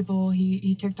respectable.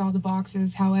 He ticked all the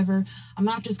boxes. However, I'm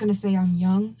not just going to say I'm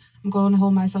young. I'm going to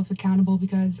hold myself accountable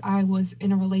because I was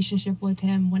in a relationship with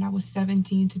him when I was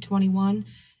 17 to 21,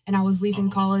 and I was leaving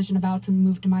college and about to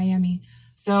move to Miami.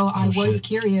 So I was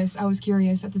curious. I was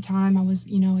curious at the time. I was, a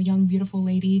young, beautiful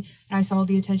lady, and I saw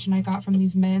the attention I got from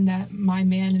these men that my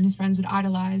man and his friends would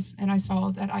idolize, and I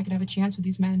saw that I could have a chance with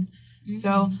these men. Mm-hmm.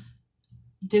 So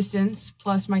distance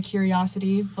plus my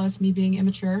curiosity plus me being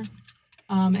immature,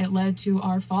 it led to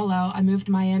our fallout. I moved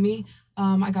to Miami.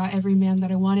 I got every man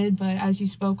that I wanted, but as you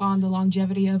spoke on, the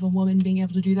longevity of a woman being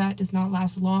able to do that does not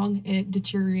last long. It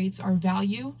deteriorates our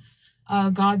value.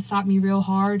 God stopped me real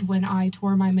hard when I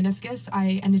tore my meniscus.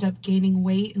 I ended up gaining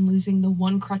weight and losing the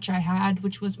one crutch I had,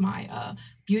 which was my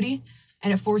beauty,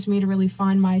 and it forced me to really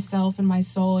find myself and my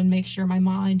soul and make sure my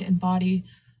mind and body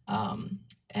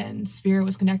and spirit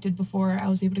was connected before I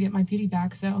was able to get my beauty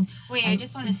back. So wait, I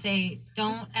just want to say,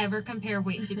 don't ever compare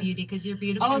weight to beauty, because you're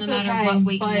beautiful no matter what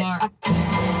weight you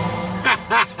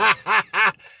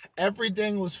are.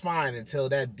 Everything was fine until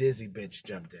that dizzy bitch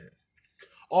jumped in.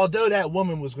 Although that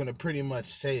woman was going to pretty much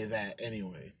say that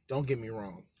anyway. Don't get me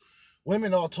wrong.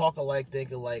 Women all talk alike,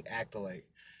 think alike, act alike.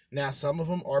 Now, some of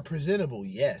them are presentable,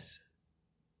 yes.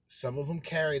 Some of them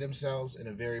carry themselves in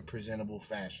a very presentable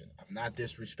fashion. I'm not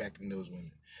disrespecting those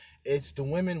women. It's the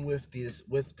women with this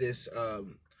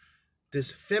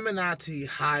feminazi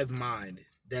hive mind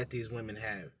that these women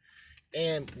have.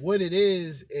 And what it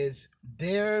is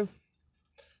their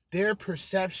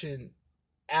perception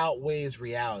outweighs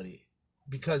reality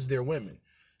because they're women.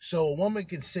 So a woman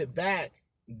can sit back,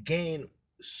 gain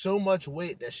so much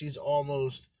weight that she's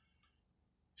almost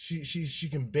she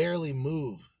can barely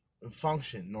move and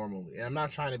function normally. And I'm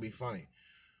not trying to be funny.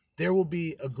 there will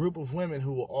be a group of women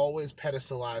who will always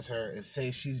pedestalize her and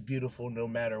say she's beautiful no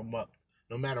matter what.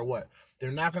 No matter what.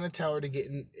 They're not going to tell her to get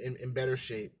in better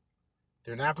shape.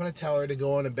 They're not going to tell her to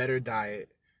go on a better diet.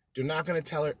 They're not going to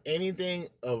tell her anything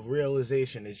of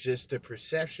realization. It's just the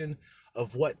perception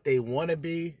of what they want to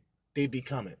be, they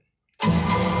become it.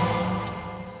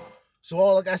 So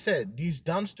all, like I said, these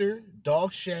dumpster,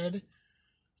 dog shed,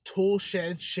 tool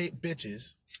shed shaped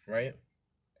bitches, right?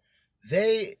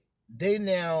 They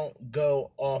now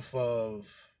go off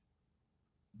of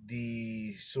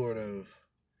the sort of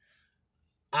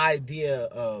idea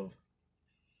of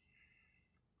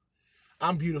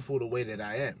I'm beautiful the way that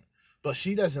I am. But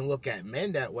she doesn't look at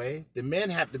men that way. The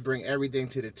men have to bring everything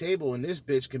to the table, and this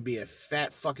bitch can be a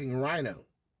fat fucking rhino.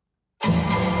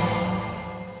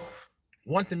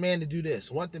 Want the man to do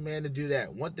this, want the man to do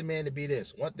that, want the man to be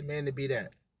this, want the man to be that.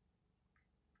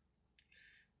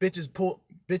 Bitches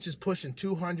pushing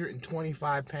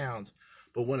 225 pounds,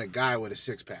 but want a guy with a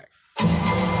six-pack.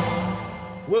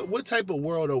 What type of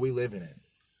world are we living in?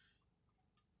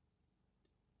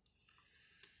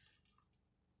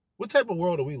 What type of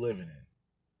world are we living in?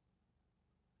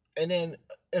 And then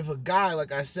if a guy,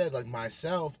 like I said, like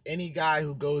myself, any guy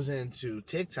who goes into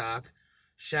TikTok,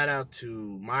 shout out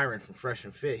to Myron from Fresh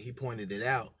and Fit, he pointed it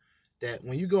out, that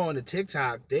when you go into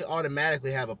TikTok, they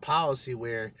automatically have a policy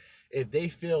where if they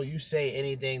feel you say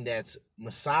anything that's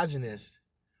misogynist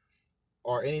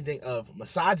or anything of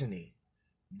misogyny,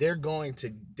 they're going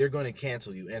to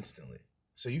cancel you instantly.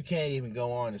 So you can't even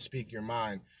go on and speak your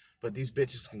mind. But these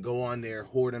bitches can go on there,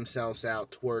 whore themselves out,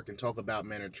 twerk, and talk about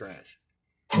men are trash.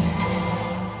 You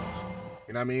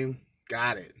know what I mean?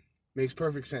 Got it. Makes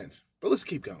perfect sense. But let's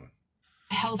keep going.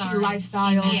 Healthy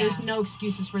lifestyle. Yeah. There's no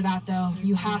excuses for that, though.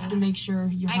 You have to make sure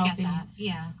you're healthy. I get that.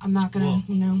 Yeah. I'm not gonna,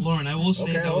 Lauren, I will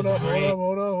say that hold was great.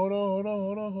 Hold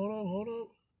up.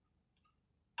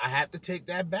 I have to take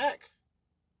that back.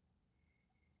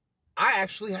 I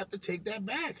actually have to take that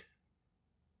back.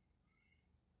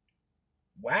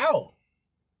 Wow.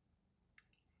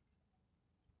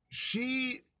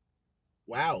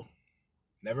 Wow.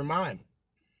 Never mind.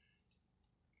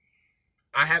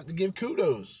 I have to give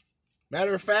kudos.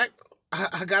 Matter of fact,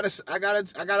 I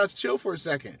gotta chill for a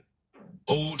second.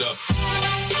 Hold up.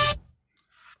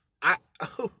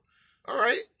 All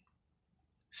right.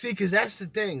 See, because that's the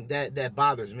thing that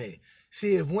bothers me.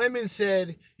 See, if women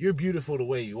said you're beautiful the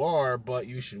way you are, but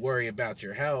you should worry about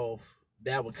your health,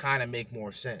 that would kind of make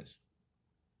more sense.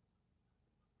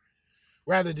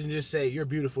 Rather than just say you're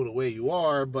beautiful the way you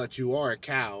are, but you are a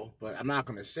cow. But I'm not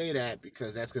going to say that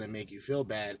because that's going to make you feel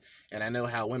bad. And I know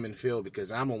how women feel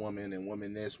because I'm a woman, and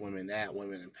women this, women that,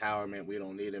 women empowerment. We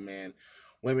don't need a man.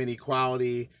 Women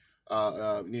equality,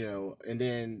 and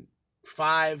then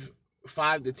 5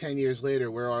 to 10 years later,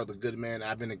 where are the good men?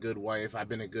 I've been a good wife. I've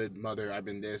been a good mother. I've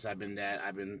been this. I've been that.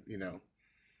 I've been,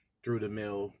 through the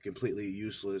mill, completely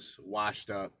useless, washed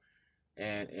up.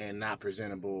 And not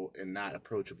presentable and not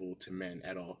approachable to men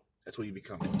at all. That's what you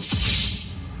become.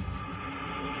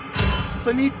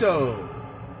 Finito.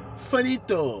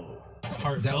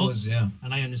 Heartfelt. That was, yeah.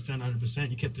 And I understand 100%.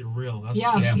 You kept it real. That's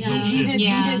He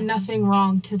did nothing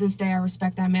wrong. To this day, I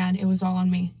respect that man. It was all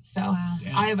on me. So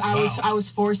I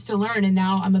was forced to learn, and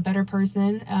now I'm a better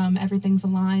person. Everything's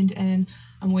aligned, and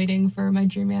I'm waiting for my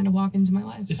dream man to walk into my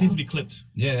life. It needs to be clipped.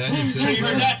 Yeah, that is. You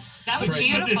heard that? That was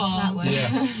beautiful. Yeah.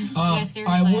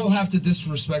 I will have to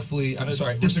respectfully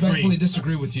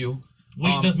disagree with you.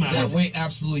 Weight does matter. Yeah, weight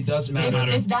absolutely does matter.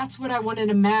 If that's what I want in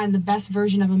a man, the best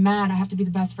version of a man, I have to be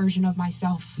the best version of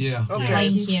myself. Yeah. Okay.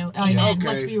 Thank you.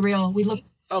 Let's be real. We look.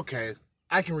 Okay.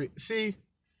 I can see.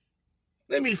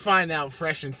 Let me find out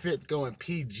Fresh and Fit going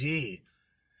PG.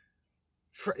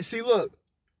 See, look.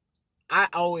 I've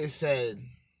always said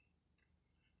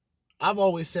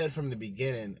from the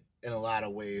beginning, in a lot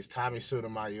of ways, Tommy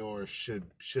Sotomayor should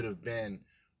have been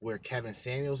where Kevin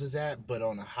Samuels is at, but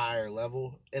on a higher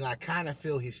level. And I kind of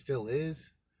feel he still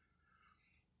is.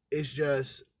 It's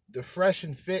just the Fresh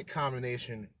and Fit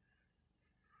combination,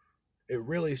 it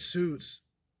really suits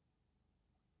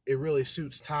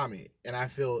Tommy. And I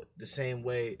feel the same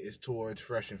way is towards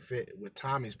Fresh and Fit with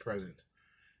Tommy's presence.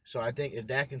 So I think if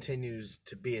that continues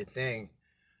to be a thing,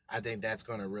 I think that's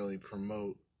going to really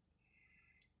promote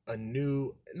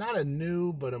not a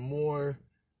new, but a more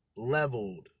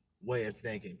leveled way of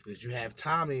thinking. Because you have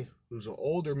Tommy, who's an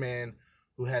older man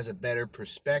who has a better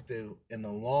perspective in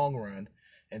the long run.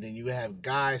 And then you have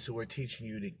guys who are teaching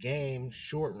you the game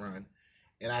short run.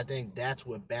 And I think that's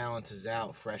what balances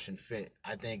out Fresh and Fit.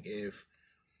 I think if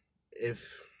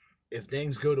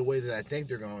things go the way that I think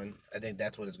they're going, I think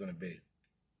that's what it's going to be.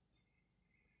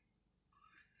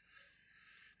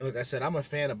 Like I said, I'm a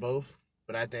fan of both,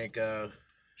 but I think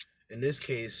in this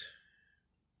case,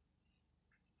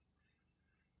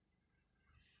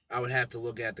 I would have to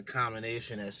look at the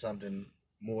combination as something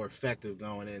more effective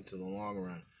going into the long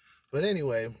run. But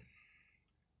anyway,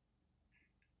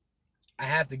 I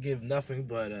have to give nothing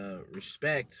but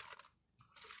respect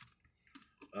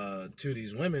to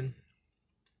these women,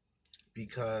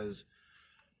 because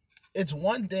it's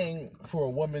one thing for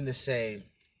a woman to say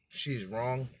she's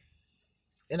wrong,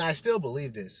 and I still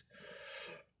believe this.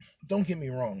 Don't get me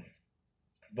wrong,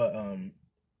 but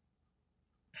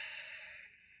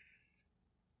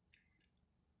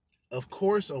of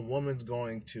course a woman's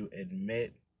going to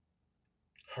admit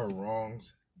her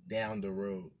wrongs down the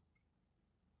road.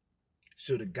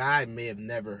 So the guy may have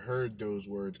never heard those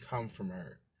words come from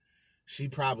her. She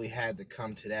probably had to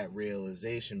come to that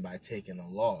realization by taking a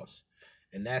loss.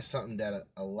 And that's something that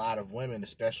a lot of women,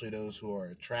 especially those who are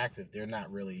attractive, they're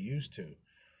not really used to.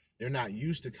 They're not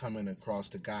used to coming across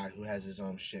the guy who has his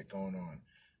own shit going on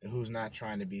and who's not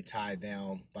trying to be tied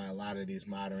down by a lot of these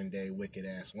modern day wicked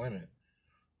ass women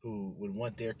who would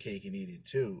want their cake and eat it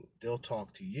too. They'll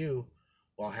talk to you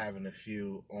while having a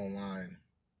few online,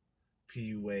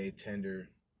 PUA, Tinder,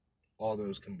 all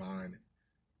those combined.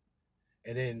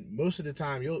 And then most of the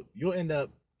time you'll end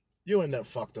up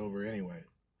fucked over anyway.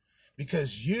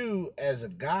 Because you as a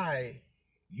guy,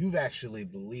 you've actually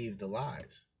believed the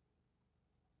lies.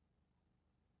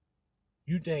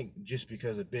 You think just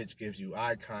because a bitch gives you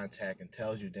eye contact and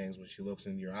tells you things when she looks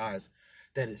into your eyes,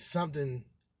 that it's something,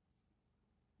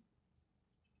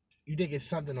 you think it's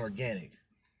something organic.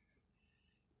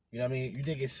 You know what I mean? You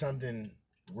think it's something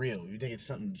real. You think it's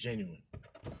something genuine.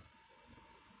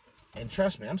 And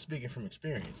trust me, I'm speaking from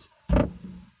experience.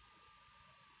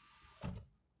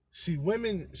 See,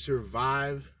 women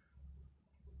survive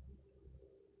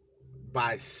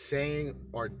by saying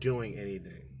or doing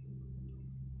anything.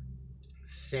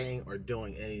 Saying or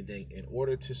doing anything. In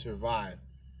order to survive,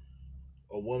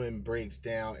 a woman breaks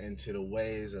down into the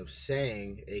ways of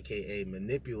saying, aka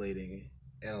manipulating,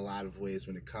 in a lot of ways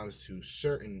when it comes to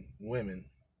certain women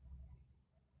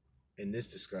in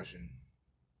this discussion.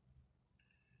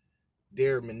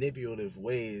 Their manipulative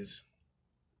ways,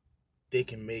 they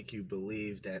can make you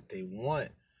believe that they want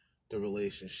the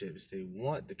relationships, they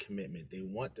want the commitment, they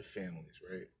want the families,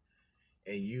 right?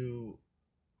 And you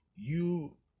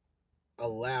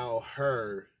allow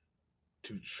her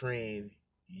to train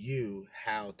you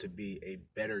how to be a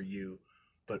better you,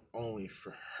 but only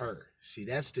for her. See,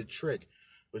 that's the trick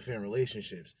within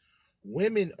relationships.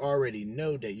 Women already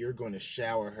know that you're going to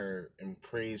shower her and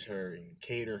praise her and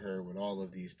cater her with all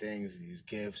of these things, these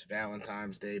gifts,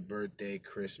 Valentine's Day, birthday,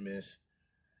 Christmas,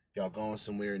 y'all going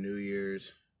somewhere, New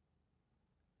Year's,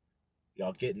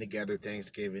 y'all getting together,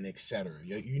 Thanksgiving, etc.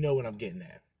 You know what I'm getting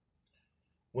at.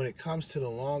 When it comes to the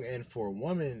long end for a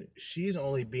woman, she's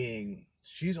only being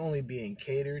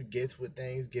catered, gifts with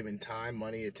things, given time,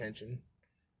 money, attention.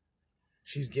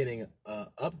 She's getting an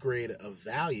upgrade of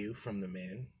value from the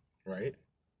man, right?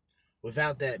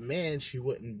 Without that man, she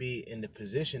wouldn't be in the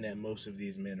position that most of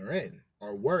these men are in,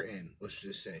 or were in, let's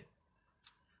just say.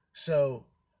 So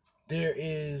there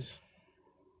is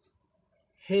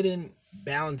hidden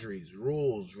boundaries,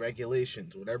 rules,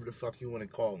 regulations, whatever the fuck you want to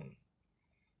call them,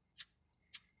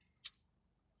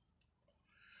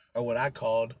 or what I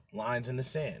called lines in the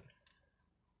sand.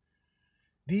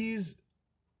 These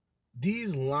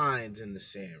lines in the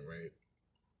sand, right,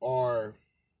 are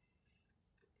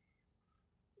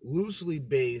loosely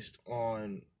based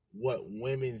on what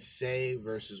women say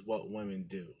versus what women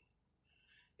do.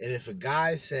 And if a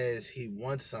guy says he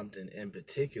wants something in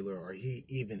particular, or he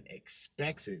even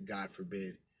expects it, God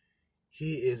forbid,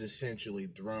 he is essentially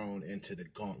thrown into the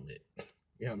gauntlet.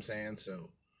 You know what I'm saying? So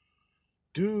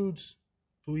dudes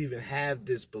who even have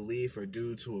this belief, or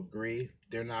dudes who agree,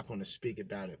 they're not going to speak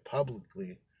about it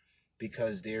publicly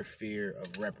because their fear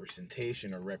of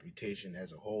representation or reputation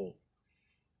as a whole.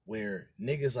 Where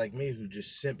niggas like me who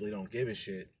just simply don't give a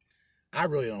shit, I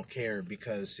really don't care,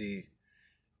 because see,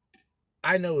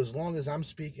 I know as long as I'm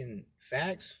speaking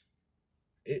facts,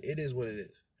 it is what it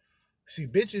is. See,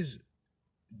 bitches,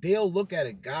 they'll look at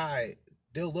a guy,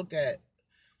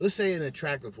 let's say an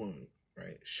attractive woman,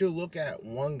 right? She'll look at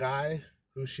one guy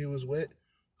who she was with,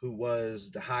 who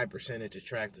was the high percentage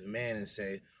attractive man, and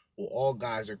say, well, all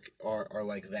guys are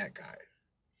like that guy.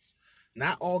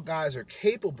 Not all guys are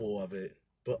capable of it,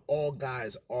 but all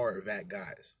guys are that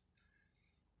guys.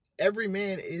 Every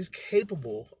man is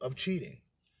capable of cheating.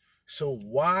 So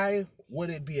why would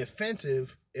it be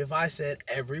offensive if I said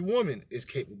every woman is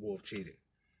capable of cheating?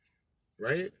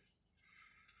 Right?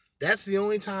 That's the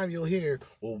only time you'll hear,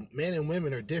 well, men and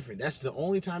women are different. That's the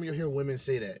only time you'll hear women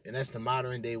say that. And that's the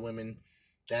modern day women.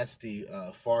 That's the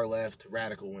far left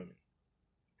radical women.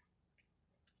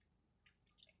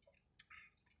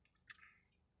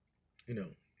 You know,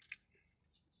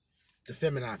 the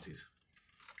feminazis.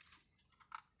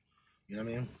 You know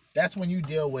what I mean? That's when you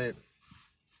deal with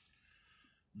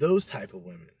those type of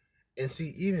women. And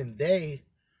see, even they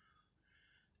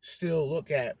still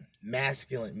look at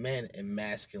masculine men and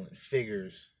masculine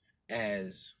figures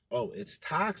as, oh, it's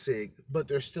toxic, but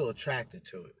they're still attracted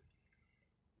to it.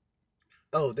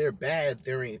 Oh, they're bad,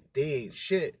 they ain't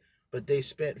shit, but they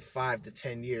spent 5 to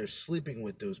 10 years sleeping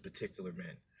with those particular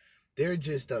men. They're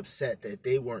just upset that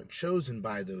they weren't chosen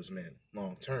by those men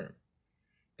long term.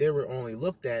 They were only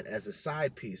looked at as a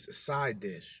side piece, a side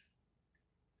dish,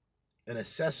 an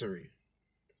accessory.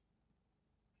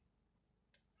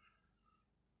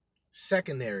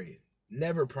 Secondary,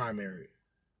 never primary,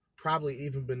 probably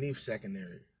even beneath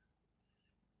secondary.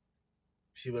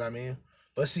 See what I mean?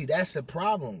 But see, that's the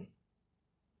problem.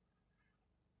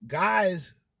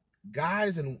 Guys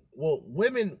and what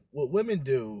women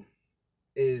do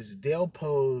is they'll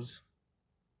pose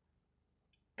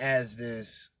as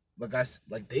this,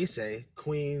 like they say,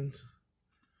 queens,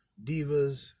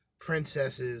 divas,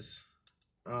 princesses,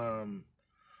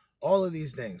 all of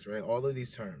these things, right? All of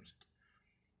these terms.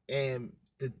 And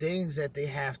the things that they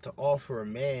have to offer a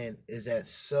man is at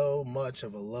so much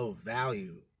of a low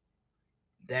value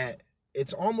that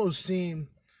it's almost seen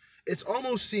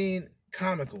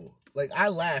comical. Like, I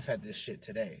laugh at this shit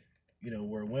today, you know,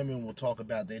 where women will talk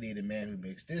about they need a man who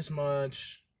makes this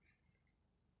much,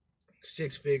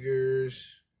 6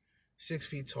 figures, 6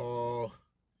 feet tall,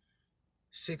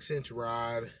 6-inch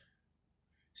rod,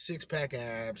 6-pack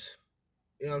abs,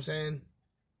 you know what I'm saying?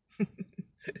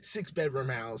 6-bedroom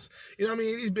house. You know what I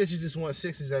mean? These bitches just want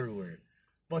 6s everywhere.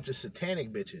 Bunch of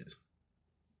satanic bitches.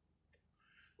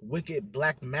 Wicked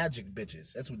black magic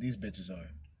bitches. That's what these bitches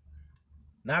are.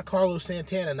 Not Carlos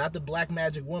Santana, not the black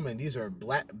magic woman. These are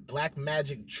black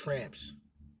magic tramps.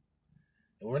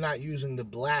 And we're not using the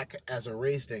black as a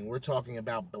race thing. We're talking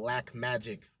about black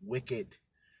magic, wicked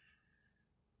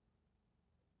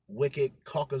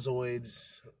Caucasoid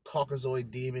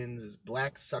demons,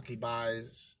 black succubi,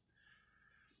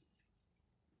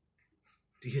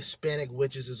 the Hispanic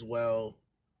witches as well.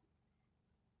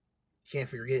 Can't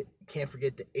forget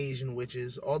the Asian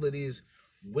witches. All of these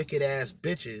wicked ass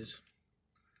bitches.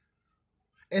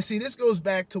 And see, this goes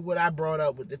back to what I brought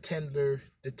up with the tender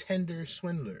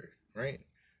swindler, right?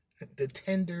 The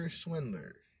tender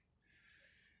swindler.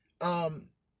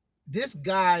 This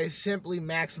guy simply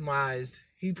maximized.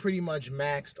 He pretty much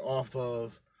maxed off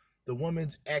of the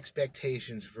woman's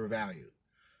expectations for value.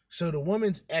 So the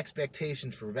woman's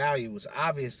expectations for value was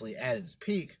obviously at its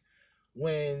peak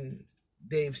when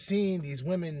these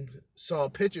women saw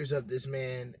pictures of this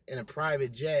man in a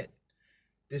private jet,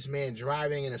 this man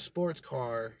driving in a sports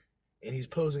car, and he's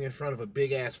posing in front of a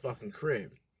big ass fucking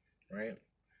crib, right?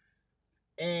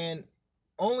 And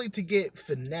only to get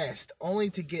finessed, only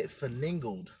to get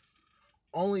finagled,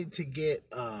 only to get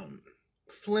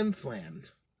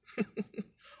flim-flammed,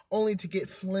 only to get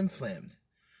flim-flammed.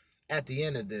 At the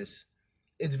end of this,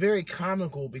 it's very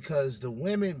comical because the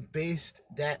women based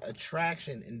that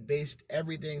attraction and based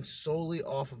everything solely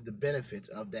off of the benefits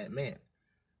of that man.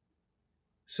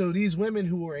 So these women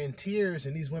who are in tears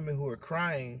and these women who are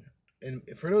crying, and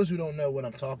for those who don't know what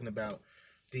I'm talking about,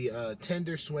 the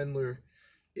Tender Swindler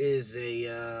is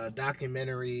a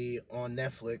documentary on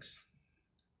Netflix,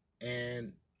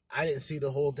 and I didn't see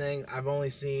the whole thing. I've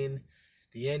only seen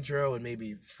the intro and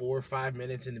maybe 4 or 5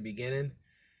 minutes in the beginning.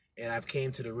 And I've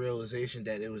came to the realization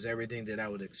that it was everything that I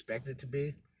would expect it to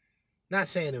be. Not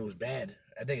saying it was bad.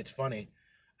 I think it's funny.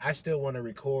 I still want to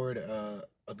record a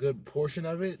good portion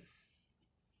of it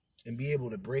and be able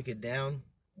to break it down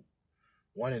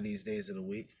one of these days of the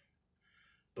week.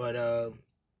 But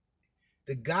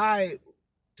the guy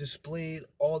displayed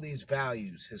all these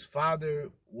values. His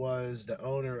father was the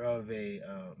owner of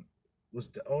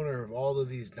all of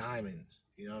these diamonds.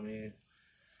 You know what I mean?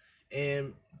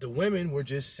 And the women were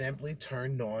just simply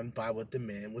turned on by what the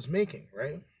man was making,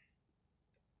 right?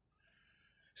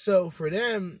 So for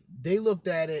them, they looked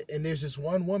at it, and there's this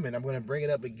one woman. I'm going to bring it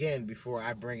up again before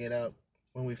I bring it up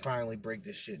when we finally break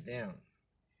this shit down.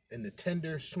 In the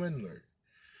Tender Swindler,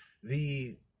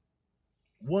 the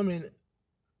woman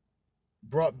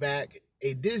brought back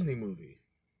a Disney movie.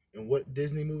 And what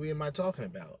Disney movie am I talking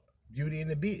about? Beauty and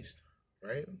the Beast,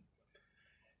 right?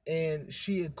 And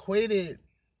she equated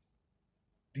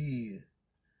the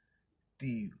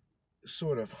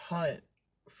sort of hunt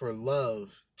for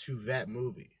love to that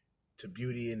movie, to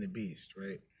Beauty and the Beast,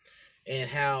 right? And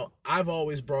how I've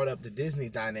always brought up the Disney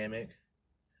dynamic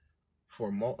for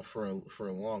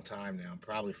a long time now,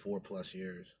 probably 4+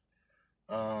 years.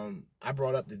 I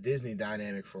brought up the Disney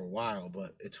dynamic for a while,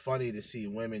 but it's funny to see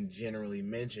women generally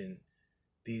mention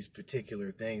these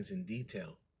particular things in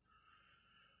detail.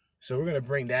 So we're going to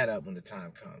bring that up when the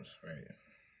time comes, right?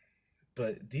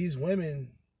 But these women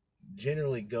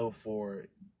generally go for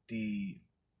the,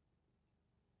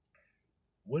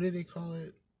 what do they call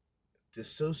it? The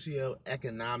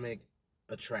socioeconomic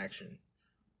attraction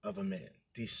of a man.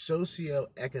 The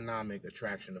socioeconomic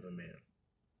attraction of a man.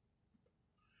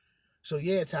 So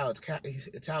yeah, it's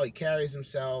how he carries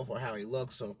himself or how he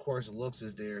looks. So of course, looks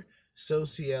is there.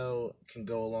 Socio can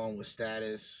go along with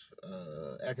status.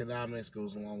 Economics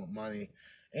goes along with money,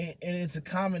 and it's a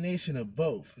combination of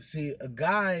both. See, a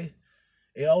guy,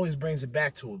 it always brings it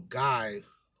back to a guy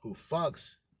who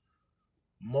fucks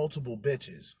multiple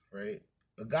bitches, right?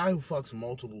 A guy who fucks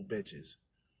multiple bitches.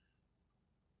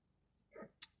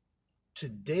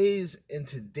 In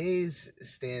today's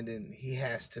standing, he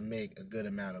has to make a good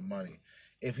amount of money.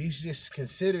 If he's just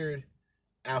considered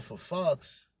alpha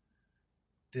fucks,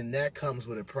 then that comes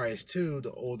with a price too.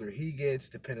 The older he gets,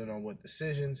 depending on what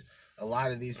decisions. A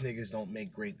lot of these niggas don't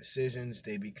make great decisions.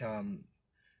 They become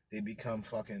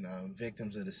fucking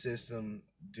victims of the system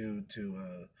due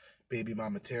to baby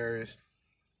mama terrorists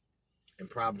and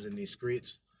problems in these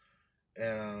streets.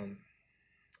 And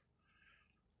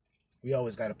we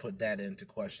always got to put that into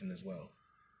question as well.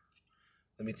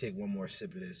 Let me take one more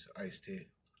sip of this iced tea.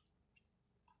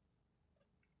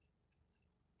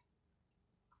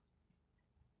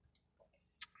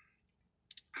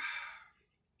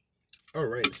 All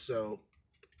right, so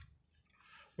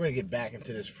we're going to get back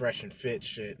into this fresh and fit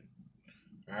shit.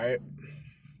 All right?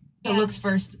 It looks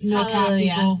first. No cap, people.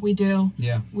 Yeah. We do.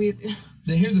 Yeah.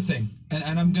 Here's the thing,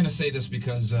 and I'm going to say this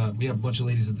because we have a bunch of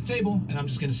ladies at the table, and I'm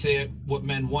just going to say it, what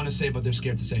men want to say, but they're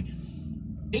scared to say.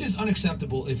 It is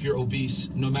unacceptable if you're obese,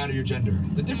 no matter your gender.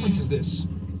 The difference is this.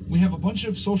 We have a bunch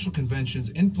of social conventions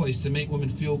in place to make women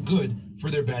feel good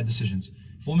for their bad decisions.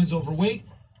 If a woman's overweight,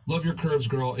 love your curves,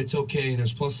 girl. It's okay.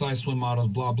 There's plus-size swim models,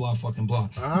 blah, blah, fucking blah.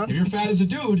 If you're fat as a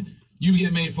dude, you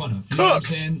get made fun of. You know what I'm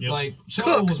saying? Yep. Like,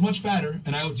 Solo was much fatter,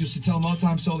 and I used to tell him all the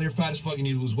time, Solo, you're fat as fuck, you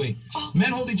need to lose weight.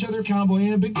 Men hold each other accountable,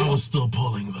 ain't a big deal. I was still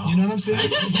pulling, though. You know what I'm saying?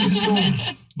 So,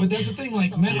 but that's the thing,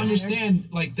 like, men understand,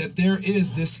 like, that there is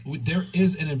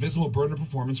an invisible burden of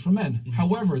performance for men. Mm-hmm.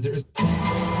 However, there is...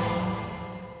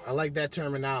 I like that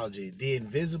terminology, the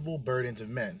invisible burdens of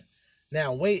men.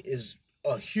 Now, weight is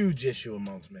a huge issue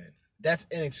amongst men. That's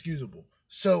inexcusable.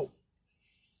 So,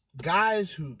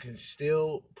 guys who can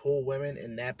still pull women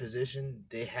in that position,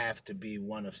 they have to be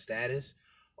one of status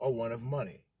or one of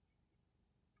money.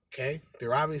 Okay?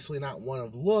 They're obviously not one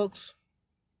of looks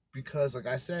because, like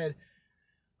I said,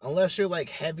 unless you're like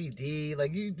heavy D,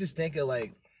 like you just think of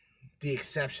like the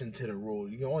exception to the rule.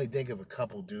 You can only think of a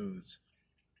couple dudes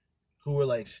who were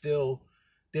like still,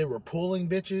 they were pulling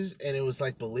bitches and it was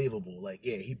like believable. Like,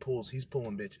 yeah, he's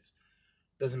pulling bitches.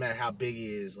 Doesn't matter how big he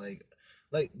is. Like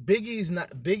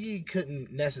Biggie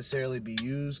couldn't necessarily be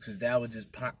used because that would just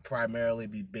primarily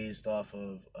be based off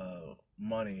of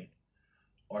money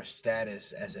or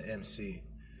status as an MC.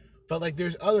 But like,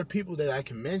 there's other people that I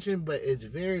can mention, but it's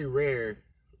very rare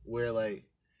where like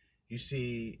you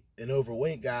see an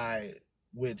overweight guy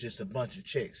with just a bunch of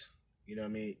chicks. You know what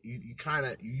I mean? You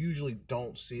usually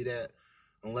don't see that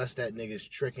unless that nigga's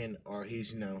tricking or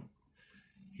he's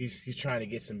he's trying to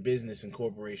get some business and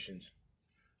corporations.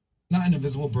 Not an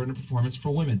invisible burden of performance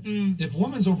for women. If a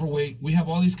woman's overweight, we have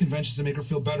all these conventions to make her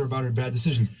feel better about her bad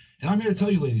decisions. And I'm here to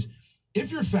tell you, ladies, if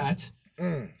you're fat,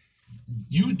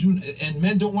 you do, and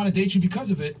men don't want to date you because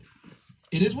of it,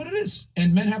 it is what it is.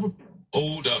 And men have a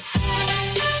hold up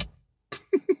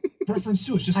preference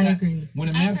too. It's just that agree. When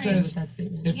a man says,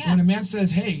 when a man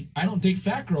says, hey, I don't date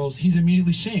fat girls, he's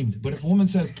immediately shamed. But if a woman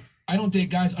says, I don't date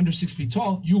guys under 6 feet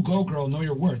tall, you go, girl, know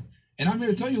your worth. And I'm here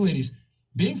to tell you, ladies,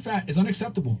 being fat is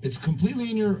unacceptable. It's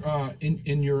completely in your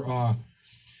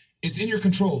it's in your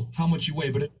control how much you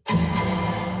weigh, but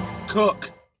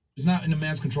it's not in a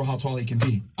man's control how tall he can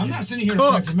be. I'm not sitting here to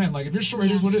fight for men. Like, if you're short,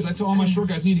 it is what it is. I tell all my short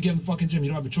guys, you need to get in the fucking gym. You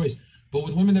don't have a choice. But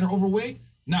with women that are overweight,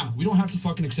 nah, we don't have to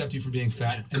fucking accept you for being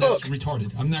fat, and that's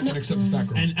retarded. I'm not gonna accept a fat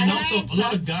girl. And also, a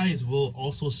lot of guys will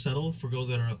also settle for girls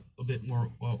that are a bit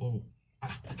more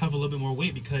have a little bit more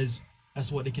weight because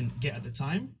that's what they can get at the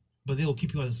time. but they will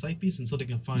keep you as a side piece until they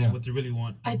can find what they really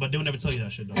want. But they'll never tell you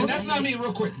that shit, though. And that's not me,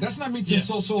 real quick. That's not me to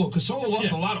Solo, because Solo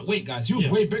lost a lot of weight, guys. He was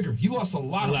way bigger. He lost a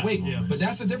lot of weight. Yeah. But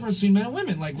that's the difference between men and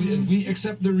women. Like, we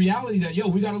accept the reality that, yo,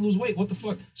 we got to lose weight. What the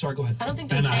fuck? Sorry, go ahead. I don't think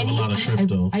there's any...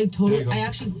 I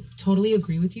actually totally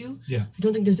agree with you. Yeah. I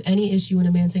don't think there's any issue in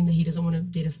a man saying that he doesn't want to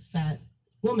date a fat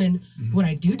woman. What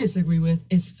I do disagree with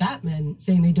is fat men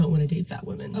saying they don't want to date fat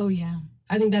women. Oh, yeah.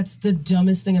 I think that's the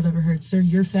dumbest thing I've ever heard. Sir,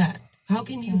 you're fat. How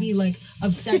can you be like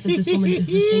upset that this woman is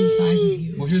the same size as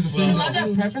you? Well, here's the thing. You're allowed to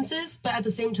have preferences, but at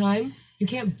the same time, you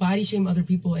can't body shame other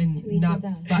people and not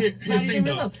body shame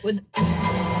yourself.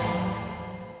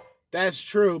 That's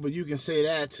true, but you can say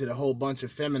that to the whole bunch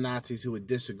of feminazis who would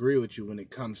disagree with you when it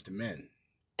comes to men.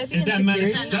 If that man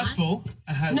is successful,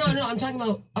 no, I'm talking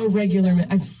about a regular man.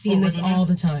 I've seen this all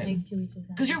the time.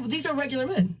 Because these are regular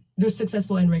men. They're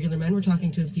successful and regular men. We're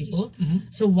talking to people.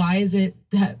 So why is it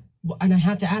that? And I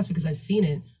have to ask because I've seen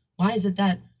it. Why is it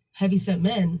that heavyset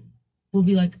men will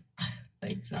be like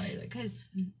sorry, like because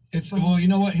it's well, you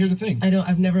know what? Here's the thing.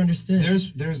 I've never understood.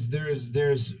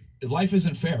 There's life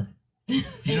isn't fair. You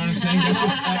know what I'm saying? That's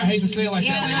just, I hate to say it like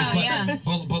that, ladies,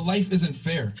 but life isn't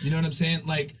fair. You know what I'm saying?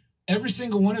 Like every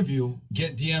single one of you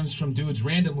get DMs from dudes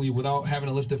randomly without having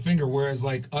to lift a finger, whereas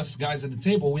like us guys at the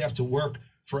table, we have to work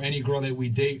for any girl that we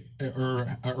date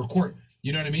or court.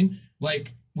 You know what I mean?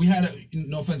 Like. We had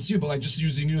no offense to you, but like just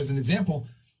using you as an example,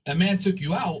 a man took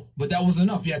you out, but that wasn't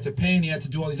enough. You had to pay and you had to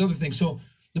do all these other things. So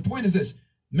the point is this: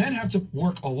 men have to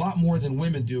work a lot more than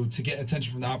women do to get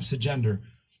attention from the opposite gender.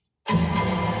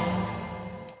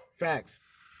 Facts.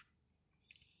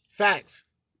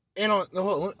 And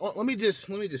let me just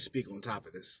speak on top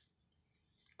of this.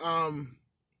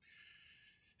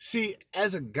 See,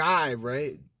 as a guy,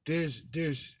 right? There's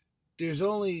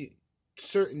only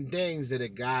certain things that a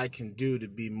guy can do to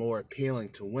be more appealing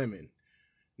to women.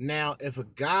 Now, if a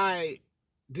guy,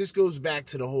 this goes back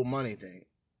to the whole money thing,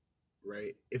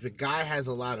 right? If a guy has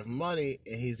a lot of money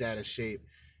and he's out of shape,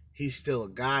 he's still a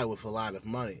guy with a lot of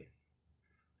money.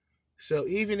 So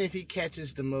even if he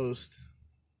catches the most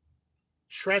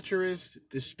treacherous,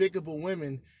 despicable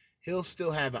women, he'll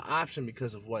still have an option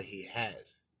because of what he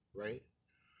has, right?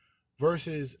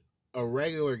 Versus a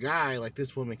regular guy, like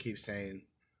this woman keeps saying,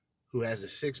 who has a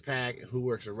six-pack and who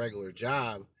works a regular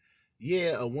job,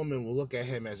 yeah, a woman will look at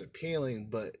him as appealing,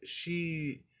 but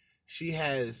she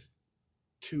has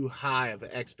too high of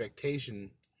an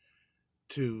expectation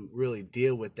to really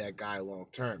deal with that guy long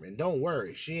term. And don't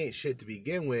worry, she ain't shit to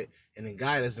begin with, and the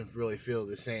guy doesn't really feel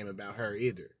the same about her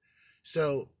either.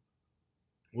 So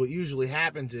what usually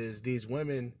happens is these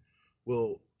women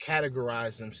will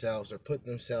categorize themselves or put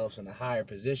themselves in a higher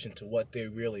position to what they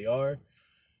really are.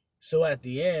 So at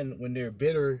the end, when they're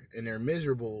bitter and they're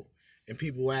miserable and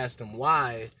people ask them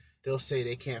why, they'll say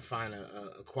they can't find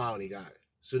a quality guy.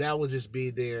 So that will just be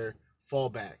their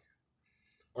fallback.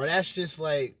 Or that's just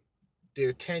like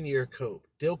their 10-year cope.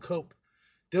 They'll cope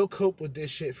with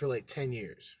this shit for like 10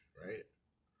 years, right?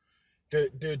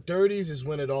 Their 30s is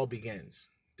when it all begins.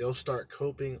 They'll start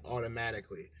coping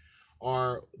automatically.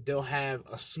 Or they'll have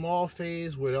a small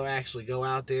phase where they'll actually go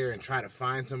out there and try to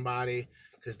find somebody,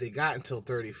 because they got until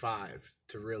 35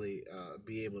 to really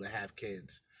be able to have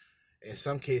kids. In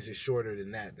some cases, shorter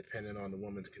than that, depending on the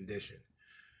woman's condition.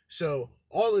 So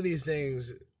all of these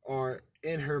things are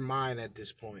in her mind at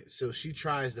this point. So she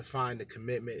tries to find the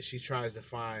commitment. She tries to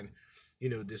find,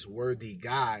 this worthy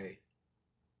guy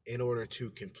in order to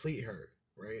complete her,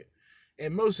 right?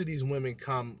 And most of these women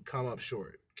come up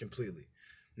short completely.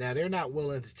 Now, they're not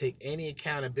willing to take any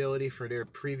accountability for their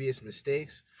previous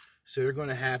mistakes. So they're going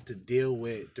to have to deal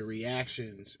with the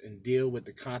reactions and deal with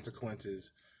the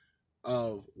consequences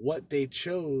of what they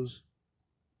chose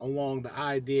along the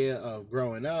idea of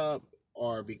growing up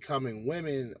or becoming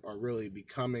women, or really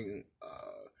becoming,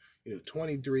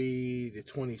 23 to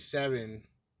 27,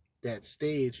 that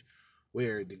stage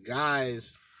where the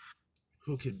guys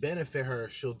who could benefit her,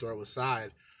 she'll throw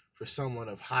aside for someone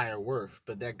of higher worth.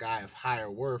 But that guy of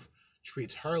higher worth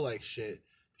treats her like shit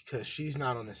because she's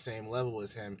not on the same level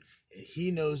as him, and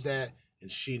he knows that,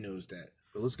 and she knows that.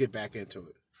 But let's get back into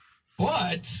it.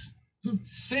 But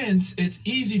since it's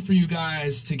easy for you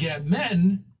guys to get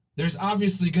men, there's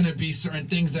obviously going to be certain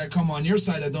things that come on your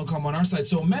side that don't come on our side.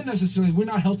 So men necessarily, we're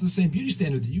not held to the same beauty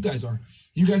standard that you guys are.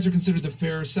 You guys are considered the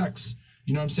fairer sex.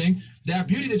 You know what I'm saying? That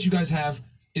beauty that you guys have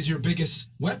is your biggest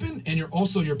weapon, and you're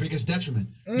also your biggest detriment.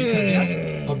 Because yes,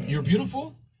 you're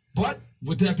beautiful, but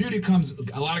with that beauty comes,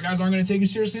 a lot of guys aren't going to take you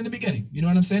seriously in the beginning. You know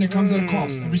what I'm saying? It comes at a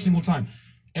cost every single time.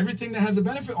 Everything that has a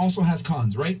benefit also has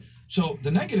cons, right? So the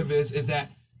negative is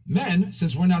that men,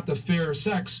 since we're not the fairer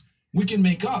sex, we can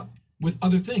make up with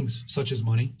other things, such as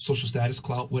money, social status,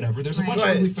 clout, whatever. There's a bunch of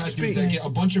Right. ugly fat dudes that get a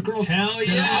bunch of girls Hell that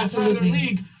yeah. are outside of their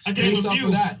league based off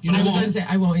of that. You know I was what going to say,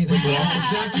 I won't either.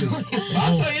 Exactly. But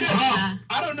I'll tell you this. I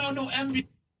don't know no NBA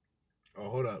Oh,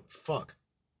 hold up. Fuck.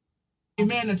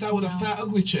 man that's out with a fat,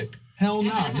 ugly chick. Hell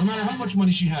nah. No matter how much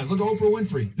money she has. Look at Oprah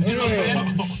Winfrey. You know what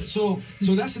I'm saying?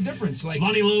 So that's the difference. Like,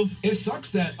 Money Love. it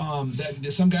sucks that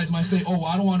that some guys might say, oh, well,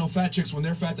 I don't want no fat chicks when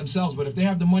they're fat themselves. But if they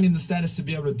have the money and the status to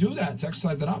be able to do that, to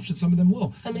exercise that option, some of them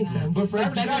will. That makes sense. But for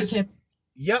average guys,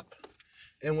 Yep.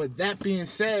 And with that being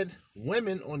said,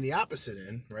 women on the opposite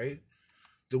end, right?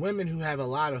 The women who have a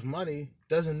lot of money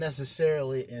doesn't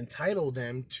necessarily entitle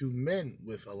them to men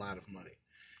with a lot of money.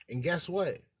 And guess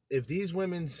what? If these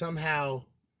women somehow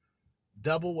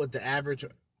double what the average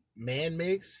man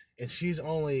makes, and she's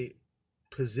only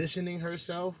positioning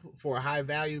herself for a high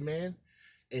value man,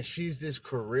 and she's this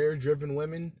career driven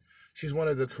woman, she's one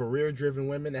of the career driven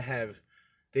women that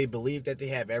they believe that they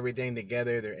have everything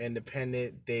together, they're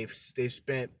independent, they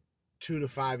spent 2 to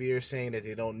 5 years saying that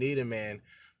they don't need a man,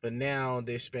 but now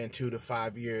they spend 2 to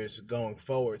 5 years going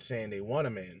forward saying they want a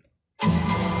man.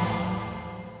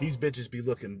 These bitches be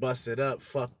looking busted up,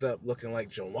 fucked up, looking like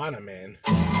Joanna, man.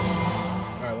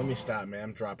 All right, let me stop, man.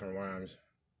 I'm dropping rhymes.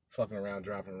 Fucking around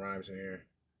dropping rhymes in here.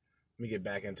 Let me get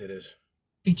back into this.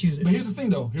 Be choosers. but here's the thing,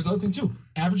 though. Here's the other thing, too.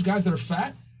 Average guys that are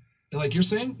fat, like you're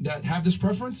saying, that have this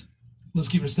preference, let's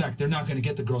keep it a stack. They're not going to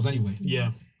get the girls anyway.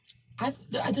 Yeah.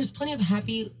 There's plenty of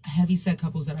heavy set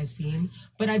couples that I've seen,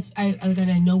 but I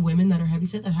know women that are heavy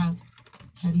set that have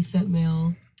heavy set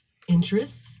male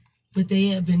interests, but they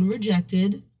have been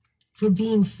rejected for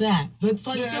being fat. That's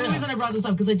like the only reason I brought this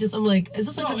up, because I'm like, is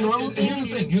this like a normal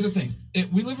thing? Here's the thing.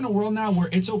 We live in a world now where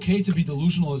it's okay to be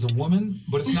delusional as a woman,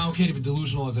 but it's not okay to be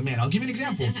delusional as a man. I'll give you an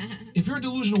example. If you're a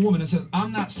delusional woman that says,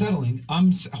 I'm not settling,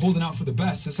 I'm holding out for the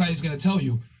best, society's going to tell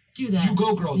you, do that. You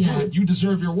go, girl, do it. You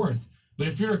deserve your worth. But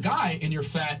if you're a guy and you're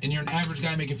fat and you're an average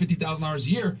guy making $50,000 a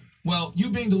year, well, you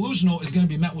being delusional is going to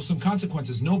be met with some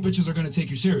consequences. No bitches are going to take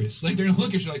you serious. Like, they're going to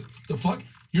look at you like, the fuck?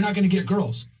 You're not going to get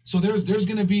girls. So there's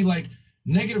going to be, like,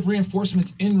 negative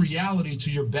reinforcements in reality to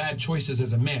your bad choices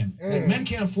as a man. Like, men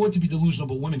can't afford to be delusional,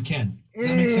 but women can. Does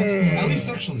that make sense? At least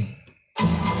sexually.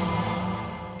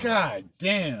 God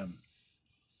damn.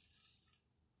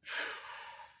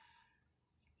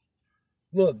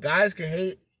 Look, guys can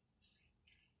hate.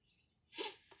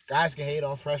 Guys can hate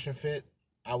on Fresh and Fit.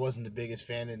 I wasn't the biggest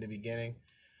fan in the beginning.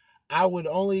 I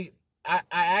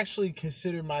actually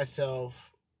consider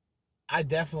myself, I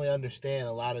definitely understand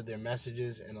a lot of their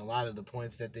messages, and a lot of the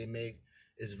points that they make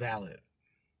is valid,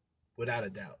 without a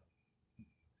doubt.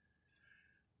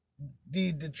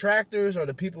 The detractors or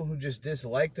the people who just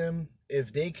dislike them,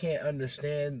 if they can't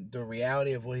understand the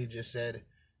reality of what he just said,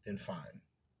 then fine.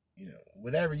 You know,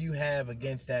 whatever you have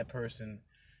against that person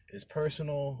is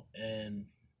personal, and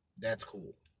that's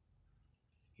cool.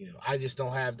 You know, I just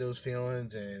don't have those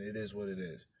feelings, and it is what it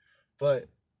is. But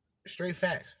straight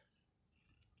facts.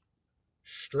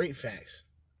 Straight facts.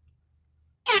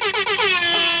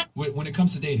 When it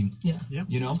comes to dating,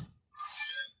 you know?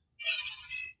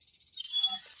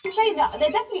 Say that there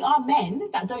definitely are men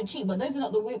that don't cheat, but those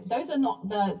are not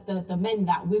the men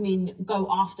that women go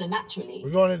after naturally.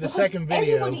 We're going to the second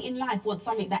video. Everybody in life wants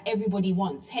something that everybody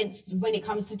wants. Hence, when it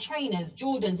comes to trainers,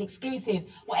 Jordans, exclusives,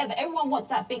 whatever, everyone wants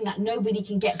that thing that nobody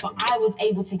can get, but I was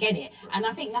able to get it. And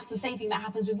I think that's the same thing that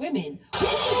happens with women.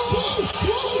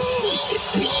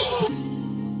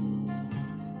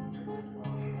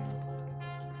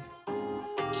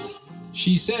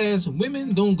 She says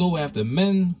women don't go after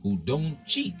men who don't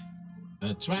cheat.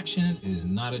 Attraction is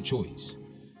not a choice.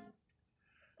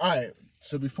 All right,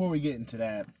 so before we get into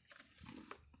that,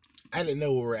 I didn't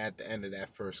know we were at the end of that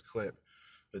first clip,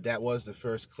 but that was the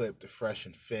first clip, the Fresh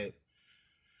and Fit.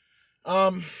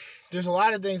 There's a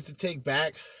lot of things to take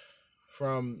back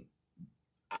from.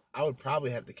 I would probably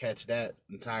have to catch that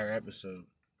entire episode.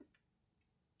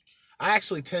 I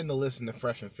actually tend to listen to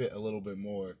Fresh and Fit a little bit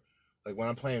more. Like, when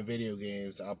I'm playing video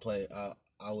games, I'll play an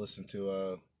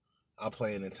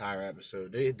entire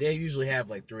episode. They usually have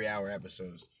like 3-hour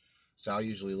episodes, so I'll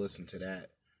usually listen to that.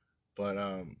 But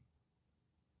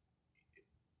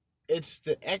it's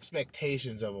the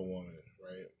expectations of a woman,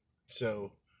 right?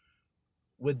 So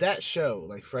with that show,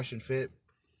 like Fresh and Fit,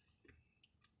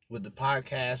 with the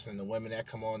podcast and the women that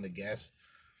come on, the guests,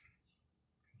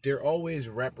 they're always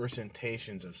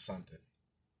representations of something,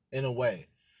 in a way.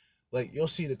 Like, you'll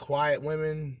see the quiet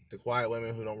women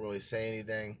who don't really say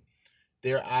anything.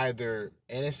 They're either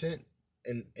innocent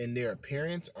in their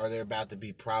appearance, or they're about to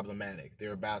be problematic.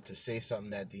 They're about to say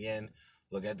something at the end.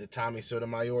 Look at the Tommy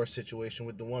Sotomayor situation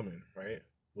with the woman, right?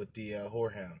 With the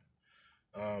whorehound.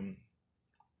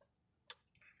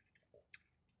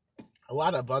 a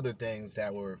lot of other things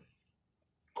that were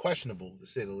questionable, to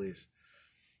say the least.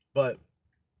 But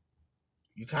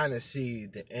you kind of see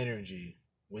the energy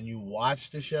when you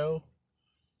watch the show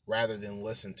rather than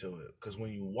listen to it. Because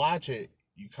when you watch it,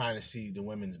 you kind of see the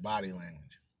women's body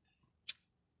language.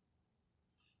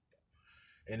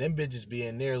 And them bitches be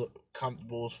in there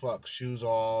comfortable as fuck, shoes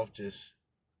off, just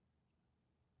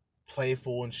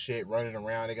playful and shit, running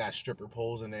around. They got stripper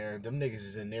poles in there. Them niggas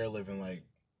is in there living like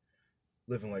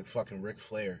fucking Ric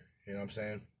Flair. You know what I'm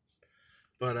saying?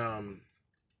 But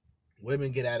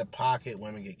women get out of pocket,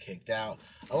 women get kicked out.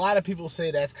 A lot of people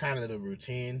say that's kind of the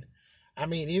routine. I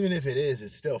mean, even if it is,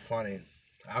 it's still funny.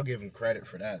 I'll give them credit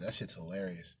for that. That shit's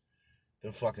hilarious.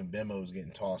 Them fucking bimbos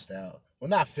getting tossed out. Well,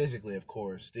 not physically, of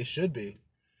course. They should be.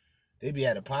 They be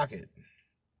out of pocket.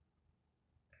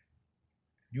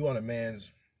 You in a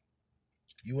man's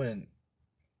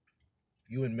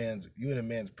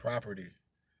property,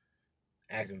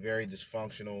 acting very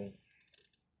dysfunctional,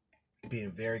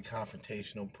 being very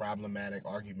confrontational, problematic,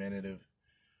 argumentative,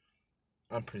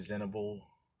 unpresentable,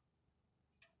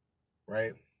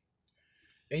 right?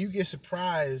 And you get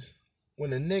surprised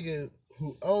when a nigga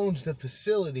who owns the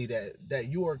facility that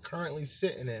you are currently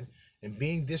sitting in and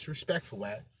being disrespectful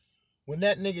at, when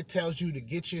that nigga tells you to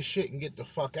get your shit and get the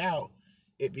fuck out,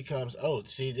 it becomes, oh,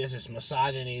 see, this is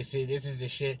misogyny, see, this is the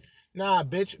shit. Nah,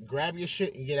 bitch, grab your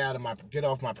shit and get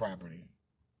off my property.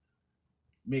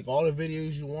 Make all the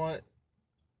videos you want.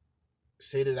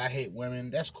 Say that I hate women.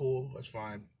 That's cool. That's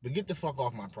fine. But get the fuck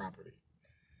off my property.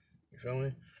 You feel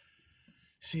me?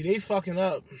 See, they fucking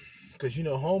up because, you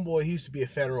know, homeboy, he used to be a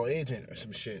federal agent or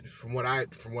some shit. From what I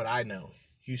know,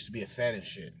 he used to be a Fed and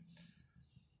shit.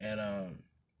 And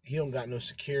he don't got no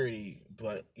security,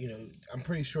 but, you know, I'm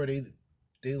pretty sure they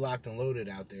locked and loaded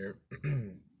out there.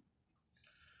 You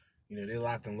know, they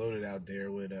locked and loaded out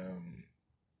there with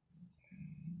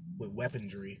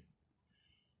weaponry.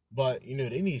 But, you know,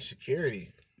 they need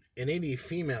security. And they need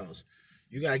females.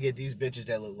 You gotta get these bitches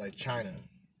that look like China.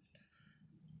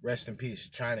 Rest in peace,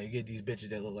 China. You get these bitches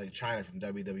that look like China from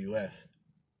WWF.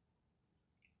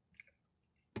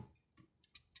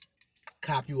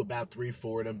 Cop you about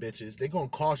 3-4 of them bitches. They gonna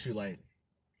cost you like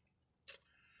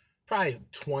probably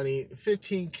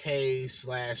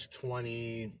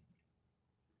 15K/20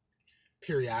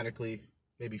 periodically,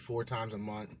 maybe 4 times a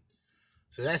month.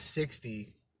 So that's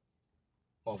 60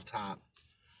 off top.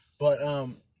 But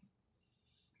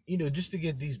you know, just to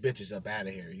get these bitches up out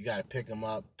of here, you gotta pick them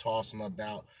up, toss them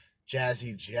about,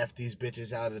 Jazzy Jeff these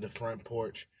bitches out of the front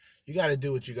porch. You gotta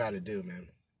do what you gotta do, man.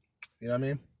 You know what I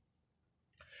mean?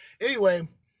 Anyway,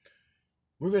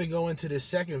 we're going to go into this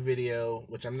second video,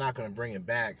 which I'm not going to bring it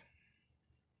back.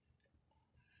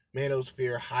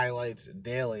 Manosphere Highlights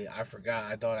Daily. I forgot.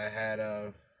 I thought I had,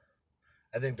 I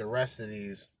think the rest of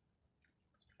these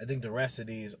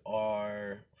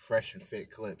are fresh and fit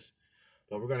clips.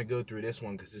 But we're going to go through this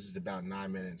one because this is about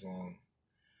 9 minutes long.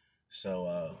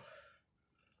 So,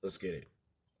 let's get it.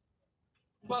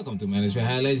 Welcome to Manosphere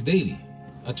Highlights Daily.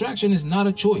 Attraction is not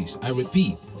a choice. I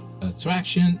repeat.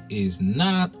 Attraction is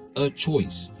not a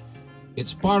choice.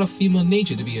 It's part of female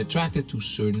nature to be attracted to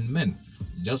certain men,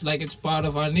 just like it's part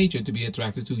of our nature to be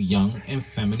attracted to young and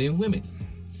feminine women.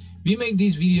 We make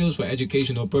these videos for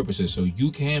educational purposes so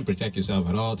you can protect yourself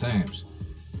at all times,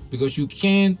 because you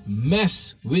can't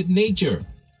mess with nature.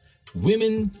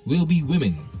 Women will be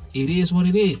women. It is what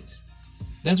it is.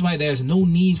 That's why there's no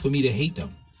need for me to hate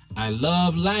them. I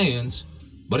love lions,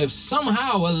 but if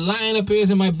somehow a lion appears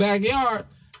in my backyard,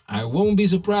 I won't be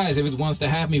surprised if it wants to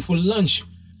have me for lunch.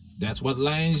 That's what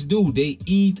lions do. They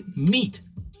eat meat.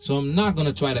 So I'm not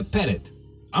gonna try to pet it.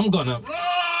 I'm gonna run!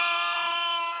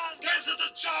 Get to the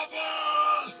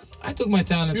chopper! I took my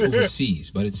talents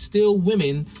overseas, but it's still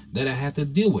women that I had to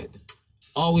deal with.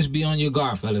 Always be on your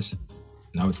guard, fellas.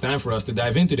 Now it's time for us to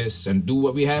dive into this and do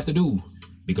what we have to do.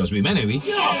 Because we men, we.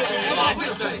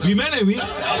 We men, we.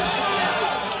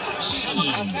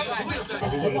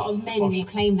 A lot of men will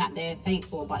claim that they're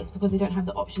faithful, but it's because they don't have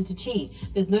the option to cheat.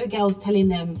 There's no girls telling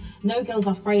them, no girls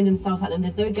are throwing themselves at them,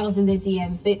 there's no girls in their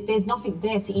DMs, there's nothing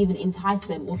there to even entice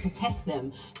them or to test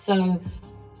them. So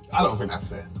I don't think that's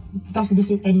fair.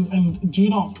 And do you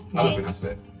not? I don't think that's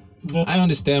fair. I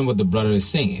understand what the brother is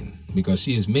saying because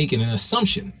she is making an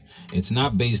assumption. It's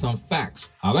not based on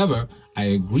facts. However, I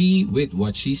agree with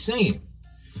what she's saying.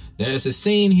 There's a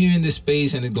saying here in this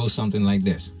space and it goes something like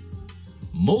this.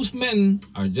 Most men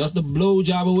are just a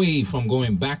blowjob away from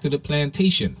going back to the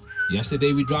plantation.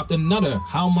 Yesterday we dropped another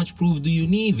 "How much proof do you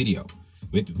need" video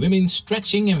with women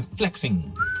stretching and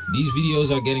flexing. These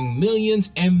videos are getting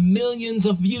millions and millions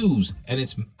of views, and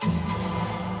it's...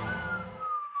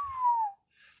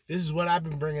 This is what I've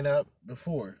been bringing up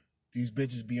before. These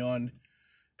bitches be on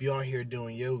here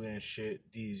doing yoga and shit.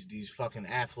 These fucking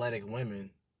athletic women.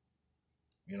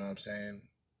 You know what I'm saying?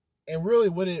 And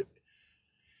really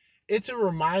it's a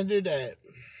reminder that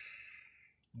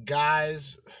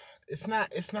guys, it's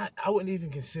not, I wouldn't even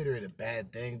consider it a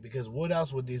bad thing, because what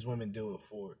else would these women do it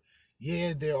for?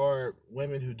 Yeah, there are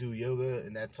women who do yoga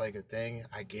and that's like a thing.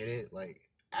 I get it. Like,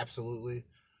 absolutely.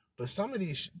 But some of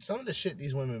the shit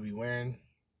these women be wearing,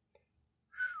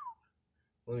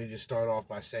 let me just start off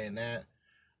by saying that.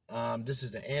 This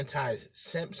is the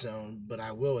anti-simp zone, but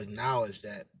I will acknowledge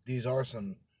that these are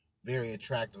some very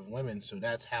attractive women, so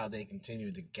that's how they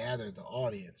continue to gather the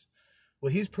audience.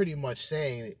 What he's pretty much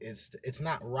saying is it's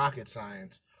not rocket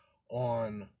science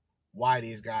on why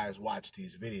these guys watch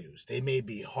these videos. They may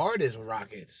be hard as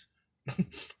rockets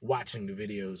watching the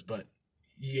videos, but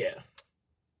yeah.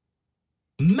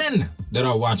 Men that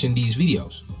are watching these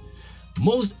videos.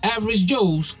 Most average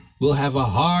Joes will have a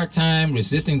hard time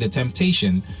resisting the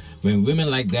temptation when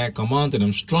women like that come on to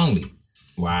them strongly.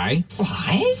 Why?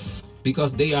 Why?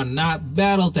 Because they are not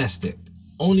battle tested.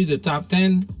 Only the top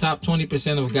 10, top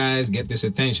 20% of guys get this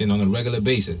attention on a regular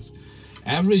basis.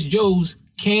 Average Joes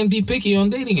can be picky on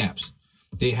dating apps.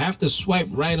 They have to swipe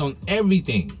right on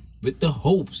everything with the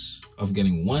hopes of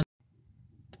getting one.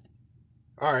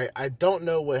 All right, I don't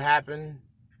know what happened,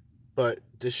 but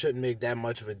this shouldn't make that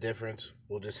much of a difference.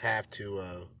 We'll just have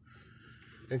to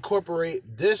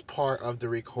incorporate this part of the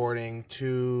recording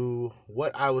to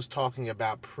what I was talking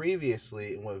about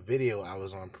previously and what video I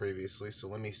was on previously. So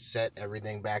let me set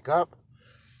everything back up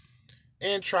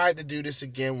and try to do this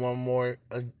again one more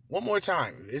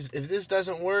time. If this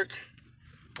doesn't work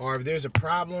or if there's a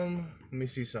problem, let me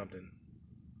see something.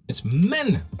 It's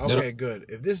men. Okay, good.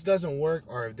 If this doesn't work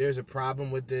or if there's a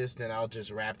problem with this, then I'll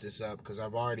just wrap this up, because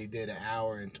I've already did an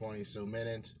hour and 20 so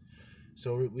minutes.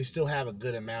 So we still have a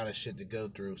good amount of shit to go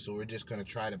through. So we're just going to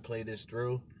try to play this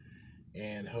through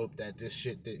and hope that this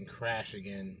shit didn't crash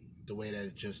again the way that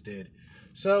it just did.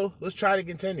 So let's try to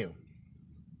continue.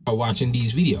 Watching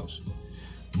these videos.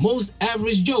 Most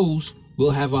average Joes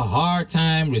will have a hard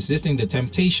time resisting the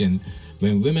temptation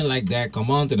when women like that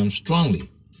come on to them strongly.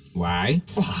 Why?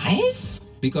 Why?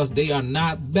 Because they are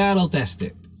not battle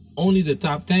tested. Only the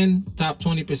top 10, top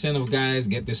 20% of guys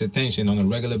get this attention on a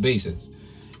regular basis.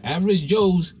 Average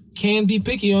Joes can be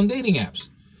picky on dating apps.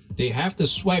 They have to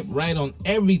swipe right on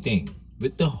everything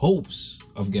with the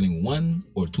hopes of getting one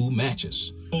or two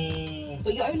matches.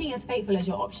 But you're only as faithful as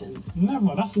your options.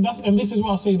 Never. That's and this is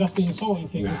why I say that's the insulting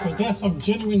thing, because there's some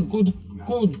genuine good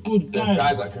guys. There's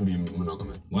guys that can be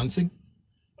monogamous. Once again,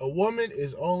 a woman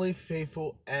is only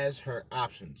faithful as her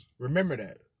options. Remember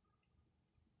that.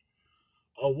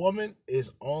 A woman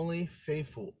is only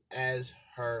faithful as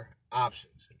her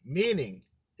options. Meaning,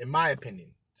 in my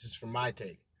opinion, this is from my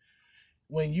take,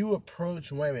 when you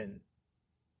approach women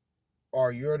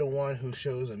or you're the one who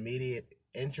shows immediate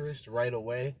interest right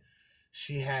away,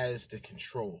 she has the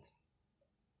control.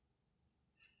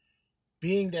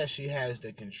 Being that she has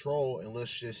the control, and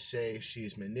let's just say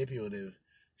she's manipulative,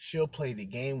 she'll play the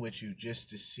game with you just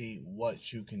to see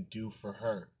what you can do for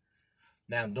her.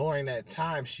 Now, during that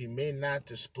time, she may not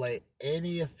display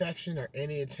any affection or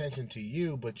any attention to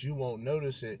you, but you won't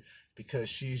notice it because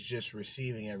she's just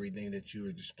receiving everything that you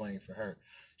are displaying for her.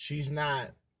 She's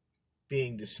not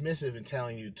being dismissive and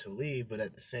telling you to leave, but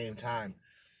at the same time,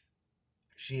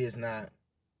 she doesn't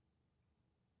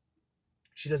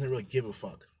really give a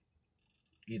fuck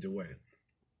either way.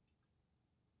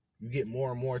 You get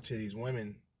more and more to these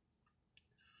women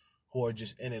who are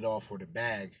just in it all for the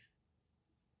bag.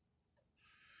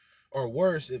 Or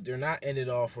worse, if they're not in it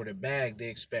all for the bag, they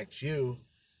expect you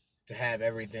to have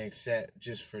everything set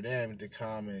just for them to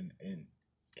come and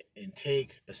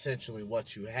take essentially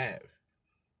what you have.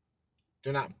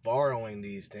 They're not borrowing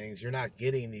these things. You're not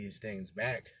getting these things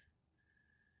back.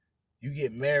 You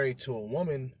get married to a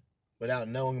woman without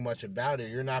knowing much about her,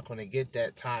 you're not going to get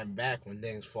that time back when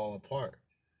things fall apart.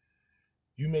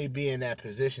 You may be in that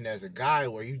position as a guy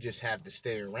where you just have to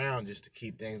stay around just to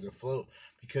keep things afloat,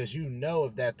 because you know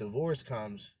if that divorce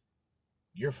comes,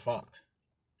 you're fucked,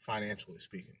 financially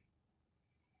speaking.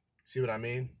 See what I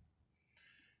mean?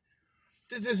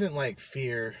 This isn't like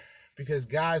fear, because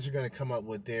guys are going to come up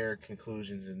with their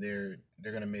conclusions and they're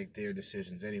going to make their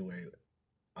decisions anyway,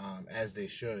 as they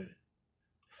should,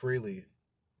 freely,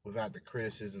 without the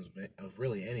criticisms of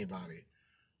really anybody.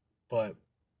 But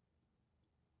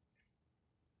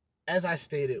as I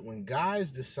stated, when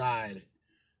guys decide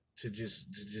to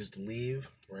just leave,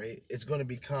 right, it's going to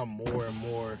become more and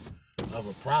more of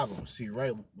a problem. See,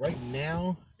 right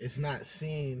now, it's not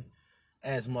seen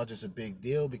as much as a big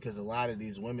deal because a lot of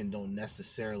these women don't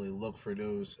necessarily look for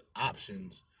those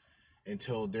options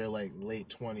until they're like late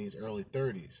 20s, early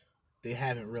 30s. They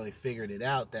haven't really figured it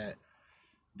out that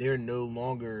they're no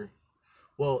longer,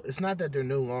 well, it's not that they're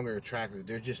no longer attractive.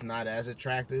 They're just not as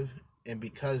attractive. And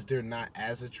because they're not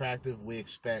as attractive, we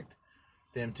expect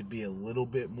them to be a little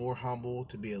bit more humble,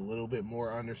 to be a little bit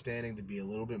more understanding, to be a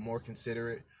little bit more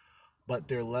considerate. But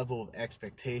their level of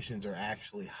expectations are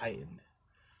actually heightened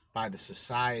by the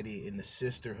society and the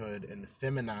sisterhood and the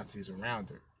feminazis around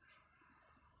her.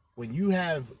 When you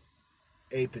have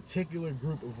a particular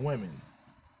group of women,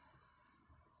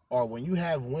 or when you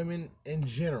have women in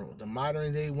general, the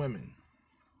modern day women,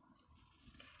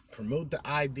 promote the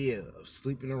idea of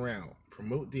sleeping around,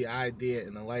 promote the idea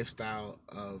and the lifestyle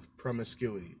of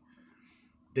promiscuity,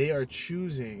 they are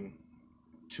choosing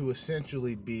to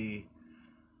essentially be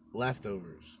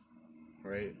leftovers,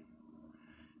 right?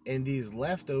 And these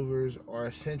leftovers are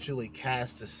essentially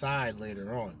cast aside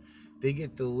later on. They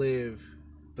get to live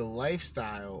the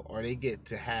lifestyle, or they get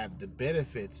to have the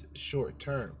benefits short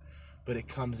term, but it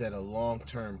comes at a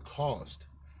long-term cost.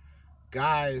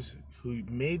 Guys who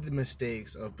made the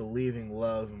mistakes of believing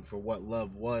love and for what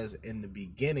love was in the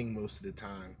beginning most of the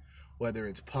time, whether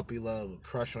it's puppy love, a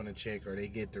crush on a chick, or they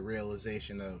get the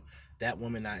realization of that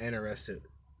woman not interested,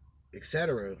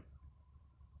 etc.,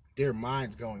 their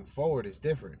minds going forward is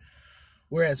different.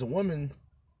 Whereas a woman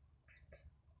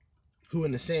who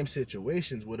in the same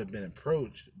situations would have been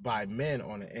approached by men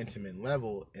on an intimate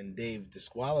level and they've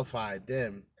disqualified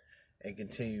them and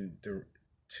continued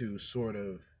to sort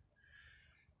of,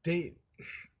 I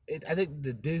think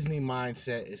the Disney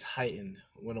mindset is heightened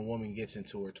when a woman gets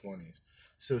into her 20s.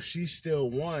 So she still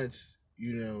wants,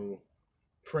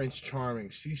 Prince Charming.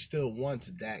 She still wants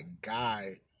that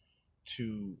guy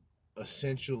to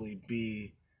essentially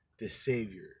be the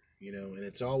savior, and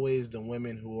it's always the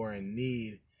women who are in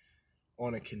need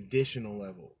on a conditional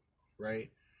level,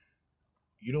 right?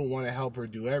 You don't want to help her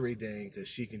do everything because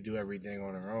she can do everything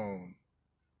on her own,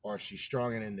 or she's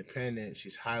strong and independent,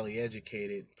 she's highly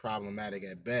educated, problematic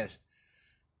at best,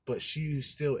 but she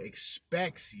still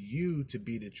expects you to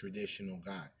be the traditional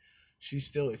guy. She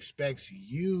still expects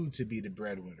you to be the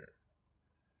breadwinner.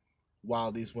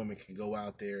 While these women can go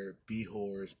out there, be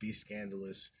whores, be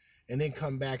scandalous, and then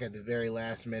come back at the very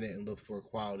last minute and look for a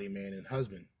quality man and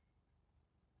husband.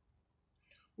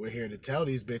 We're here to tell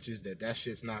these bitches that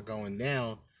shit's not going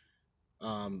down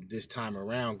this time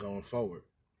around going forward.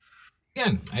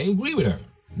 Again, I agree with her.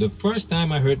 The first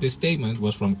time I heard this statement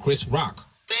was from Chris Rock.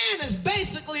 Man is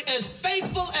basically as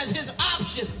faithful as his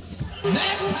options.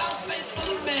 That's how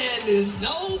faithful a man is.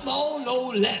 No more,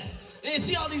 no less. And you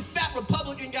see all these fat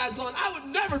Republican guys going, I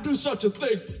would never do such a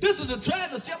thing. This is a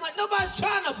travesty. I'm like, nobody's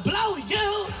trying to blow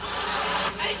you.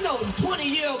 Ain't no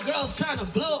 20-year-old girls trying to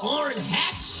blow Orrin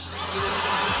Hatch.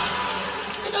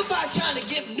 Ain't nobody trying to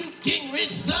give Newt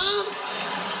Gingrich some.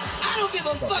 I don't give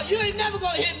a fuck. You ain't never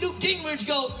gonna hear Newt Gingrich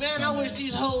go, man, I wish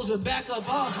these hoes would back up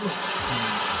off me.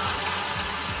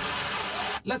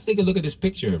 Let's take a look at this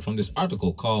picture from this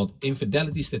article called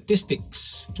Infidelity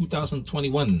Statistics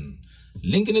 2021.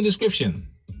 Link in the description.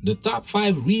 The top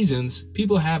 5 reasons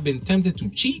people have been tempted to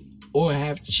cheat or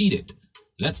have cheated.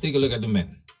 Let's take a look at the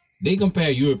men. They compare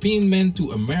European men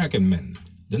to American men.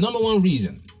 The number 1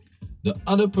 reason, the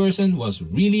other person was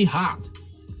really hot.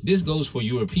 This goes for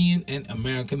European and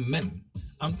American men.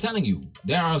 I'm telling you,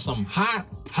 there are some hot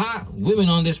women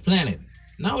on this planet.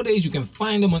 Nowadays, you can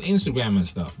find them on Instagram and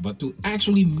stuff, but to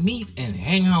actually meet and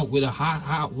hang out with a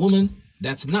hot woman,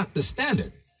 that's not the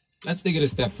standard. Let's take it a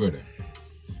step further.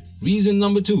 Reason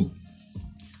number 2.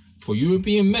 For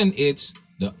European men, it's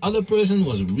the other person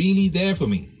was really there for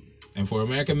me. And for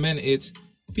American men, it's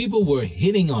people were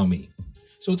hitting on me.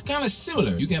 So it's kind of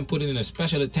similar. You can put it in a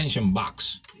special attention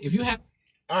box. If you have...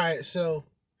 All right, so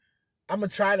I'm going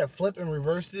to try to flip and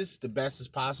reverse this the best as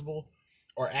possible,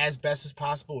 or as best as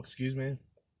possible, excuse me.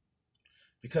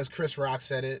 Because Chris Rock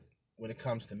said it, when it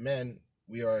comes to men,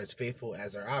 we are as faithful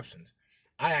as our options.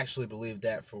 I actually believe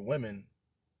that for women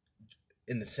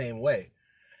in the same way.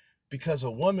 Because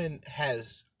a woman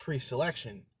has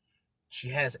pre-selection, she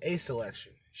has a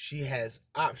selection, she has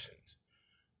options.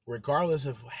 Regardless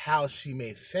of how she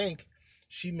may think,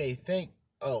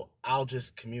 oh, I'll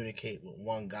just communicate with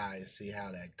one guy and see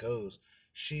how that goes.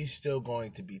 She's still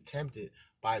going to be tempted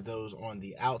by those on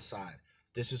the outside.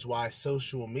 This is why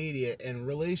social media and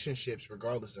relationships,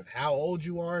 regardless of how old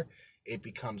you are, it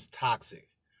becomes toxic.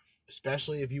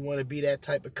 Especially if you want to be that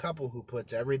type of couple who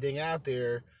puts everything out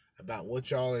there about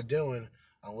what y'all are doing,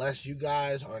 unless you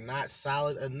guys are not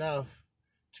solid enough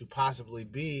to possibly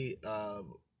be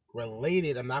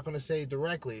related, I'm not going to say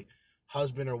directly,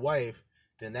 husband or wife,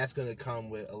 then that's going to come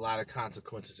with a lot of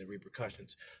consequences and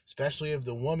repercussions, especially if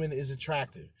the woman is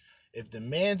attractive. If the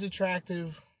man's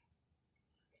attractive,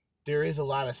 there is a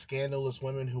lot of scandalous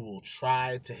women who will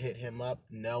try to hit him up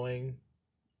knowing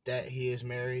that he is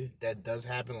married. That does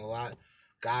happen a lot.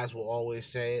 Guys will always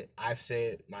say it. I've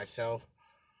said it myself.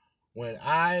 When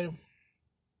I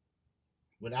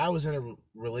was in a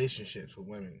relationships with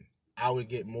women, I would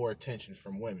get more attention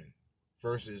from women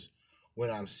versus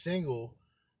when I'm single,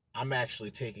 I'm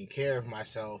actually taking care of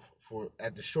myself for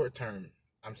at the short term.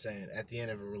 I'm saying at the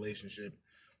end of a relationship,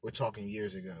 we're talking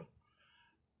years ago.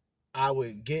 I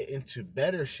would get into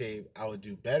better shape, I would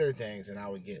do better things, and I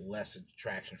would get less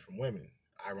attraction from women,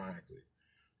 ironically.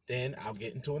 Then I'll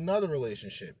get into another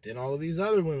relationship. Then all of these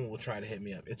other women will try to hit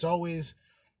me up. It's always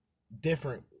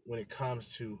different when it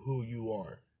comes to who you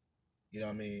are. You know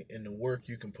what I mean? And the work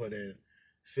you can put in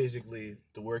physically,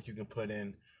 the work you can put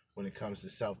in when it comes to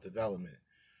self-development.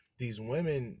 These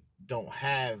women don't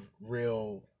have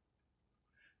real...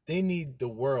 They need the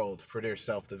world for their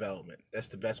self-development. That's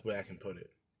the best way I can put it.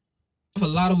 If a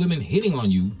lot of women hitting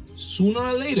on you, sooner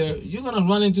or later, you're going to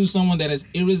run into someone that is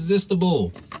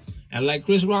irresistible. And like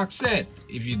Chris Rock said,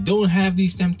 if you don't have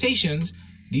these temptations,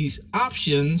 these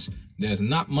options, there's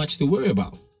not much to worry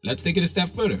about. Let's take it a step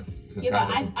further. Yeah,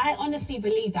 but I honestly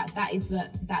believe that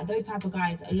that those type of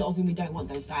guys, a lot of women don't want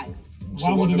those guys.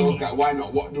 So what do those guys? Why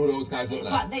not? What do those guys look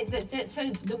like? But so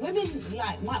the women,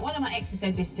 like one of my exes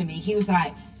said this to me. He was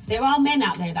like, there are men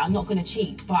out there that are not going to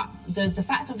cheat, but the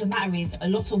fact of the matter is, a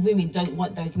lot of women don't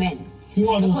want those men.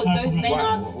 Because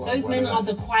those men are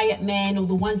the quiet men, or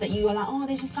the ones that you are like, oh,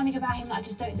 there's just something about him that I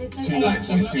just don't. There's no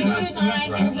He's too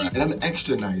nice. And I'm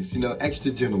extra nice,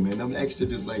 extra gentleman. I'm extra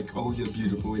just like, oh, you're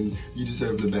beautiful and you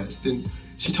deserve the best. And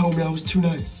she told me I was too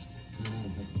nice.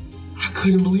 I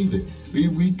couldn't believe it.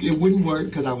 It wouldn't work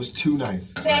because I was too nice.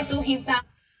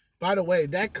 By the way,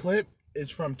 that clip is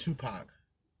from Tupac.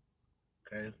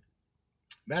 Okay.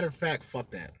 Matter of fact,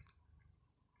 fuck that.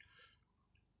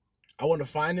 I want to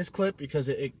find this clip because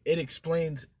it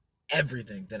explains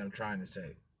everything that I'm trying to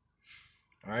say.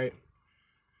 All right?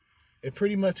 It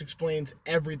pretty much explains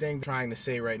everything I'm trying to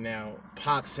say right now.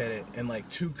 Pac said it in like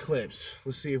 2 clips.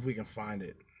 Let's see if we can find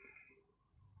it.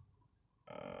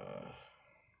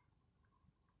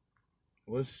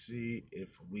 Let's see if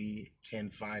we can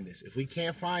find this. If we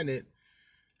can't find it,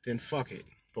 then fuck it.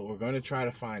 But we're going to try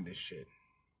to find this shit.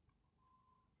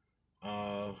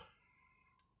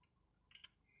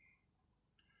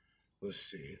 Let's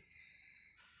see.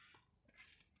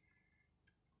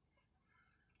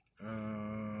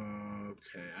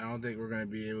 Okay, I don't think we're going to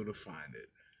be able to find it.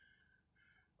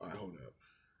 All right, hold up.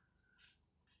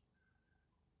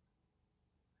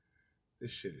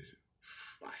 This shit is...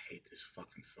 I hate this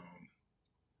fucking phone.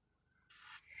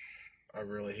 I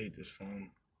really hate this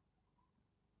phone.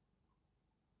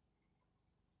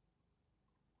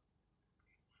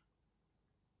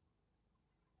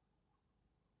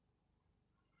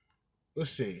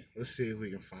 Let's see. Let's see if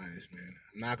we can find this, man.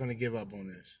 I'm not going to give up on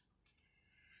this.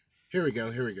 Here we go.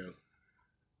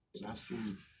 I've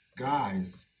seen guys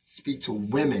speak to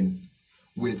women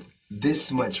with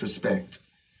this much respect,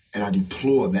 and I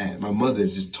deplore that. My mother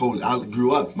is just totally... I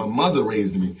grew up. My mother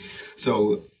raised me.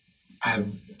 So I have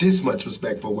this much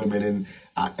respect for women, and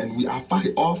I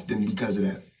fight often because of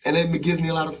that. And it gives me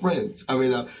a lot of friends. I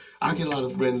mean, I get a lot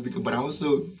of friends, but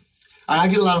I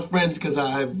get a lot of friends because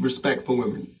I have respect for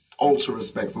women. Ultra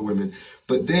respect for women.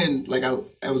 But then, like, I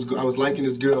was liking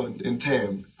this girl in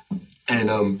Tam,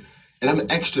 and I'm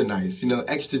extra nice,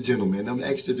 extra gentleman. I'm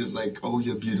extra just like, oh,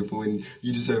 you're beautiful and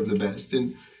you deserve the best.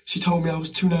 And she told me I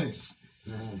was too nice.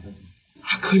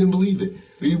 I couldn't believe it.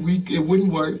 It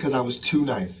wouldn't work because I was too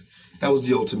nice. That was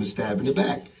the ultimate stab in the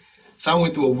back. So I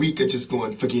went through a week of just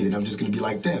going, forget it, I'm just gonna be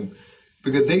like them,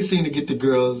 because they seem to get the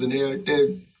girls and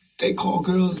they call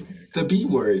girls the B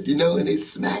word, and they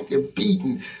smack and beat,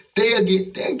 and they're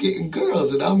getting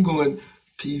girls, and I'm going,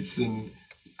 peace, and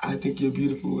I think you're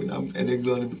beautiful, and they're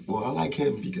going, well, I like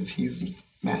him because he's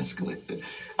masculine.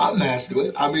 I'm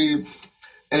masculine. I mean,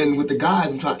 and with the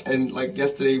guys, and like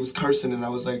yesterday he was cursing, and I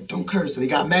was like, don't curse, and he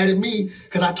got mad at me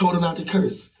because I told him not to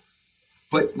curse.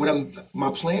 But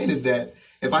my plan is that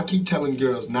if I keep telling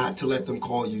girls not to let them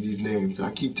call you these names, and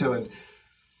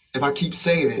if I keep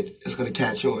saying it, it's going to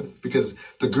catch on, because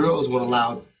the girls won't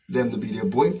allow them to be their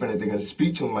boyfriend, and they're going to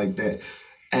speak to them like that,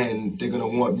 and they're going to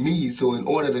want me. So in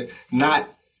order to not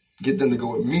get them to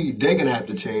go with me, they're going to have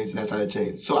to change, and that's how they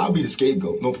change. So I'll be the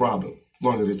scapegoat, no problem, as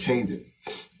long as they change it.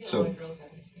 So,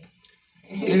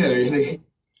 yeah.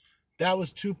 That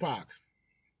was Tupac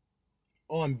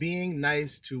on being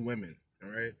nice to women, all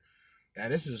right? Now,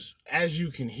 this is, as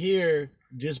you can hear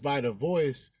just by the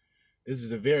voice, this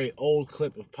is a very old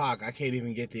clip of Pac. I can't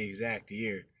even get the exact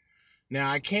year. Now,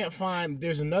 I can't find,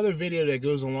 there's another video that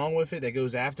goes along with it, that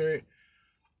goes after it.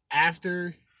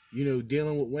 After, you know,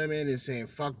 dealing with women and saying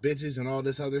fuck bitches and all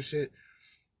this other shit.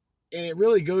 And it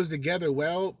really goes together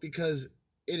well because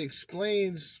it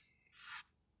explains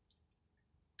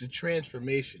the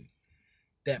transformation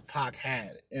that Pac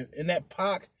had. And that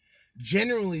Pac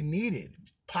generally needed.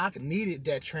 Pac needed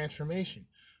that transformation.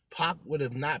 Pac would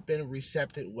have not been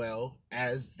recepted well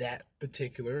as that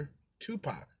particular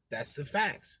Tupac. That's the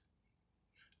facts.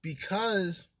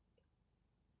 Because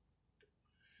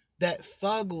that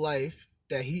thug life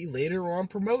that he later on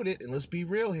promoted, and let's be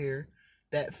real here,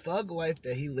 that thug life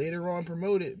that he later on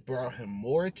promoted brought him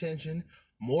more attention,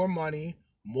 more money,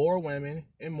 more women,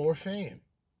 and more fame.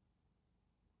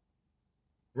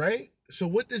 Right? So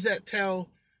what does that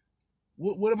tell?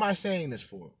 What am I saying this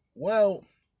for? Well,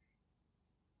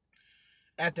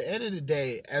 at the end of the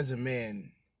day, as a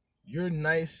man, you're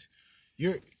nice.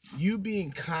 You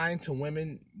being kind to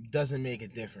women doesn't make a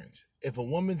difference. If a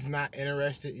woman's not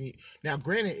interested in you, now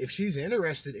granted, if she's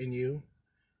interested in you,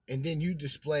 and then you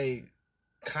display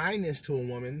kindness to a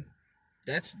woman,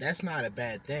 that's not a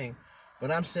bad thing. But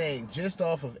I'm saying just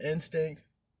off of instinct,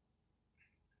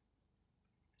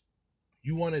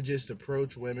 you want to just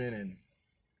approach women and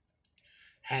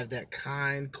have that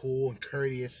kind, cool, and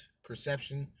courteous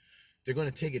perception, they're going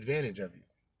to take advantage of you.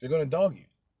 They're going to dog you.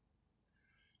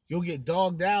 You'll get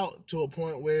dogged out to a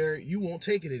point where you won't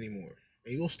take it anymore.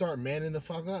 And you'll start manning the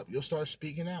fuck up. You'll start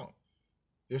speaking out.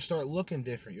 You'll start looking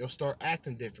different. You'll start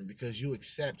acting different because you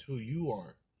accept who you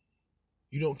are.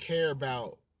 You don't care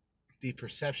about the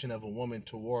perception of a woman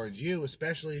towards you,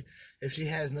 especially if she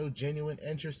has no genuine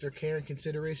interest or care and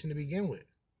consideration to begin with.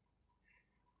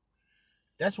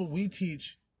 That's what we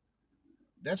teach.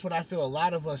 That's what I feel a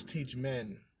lot of us teach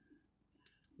men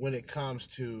when it comes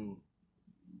to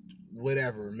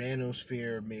whatever,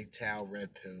 Manosphere, MGTOW,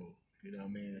 Red Pill, you know what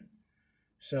I mean?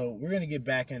 So we're going to get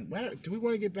back in. Do we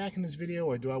want to get back in this video,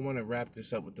 or do I want to wrap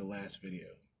this up with the last video?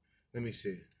 Let me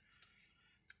see.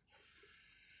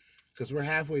 Because we're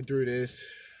halfway through this.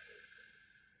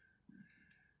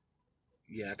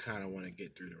 Yeah, I kind of want to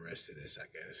get through the rest of this, I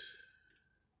guess.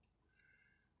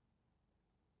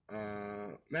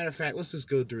 Matter of fact, let's just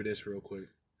go through this real quick.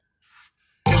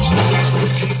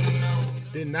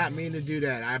 Did not mean to do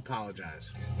that. I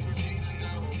apologize.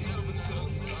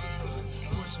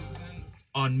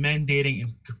 On men dating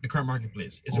in the current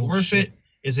marketplace, is it worth it?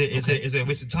 Is it a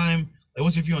waste of time? Like,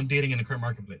 what's your view on dating in the current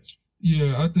marketplace?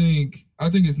 Yeah, I think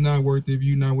it's not worth it if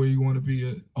you're not where you want to be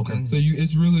at. Okay. So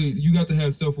you got to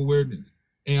have self-awareness.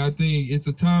 And I think it's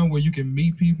a time where you can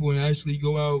meet people and actually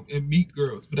go out and meet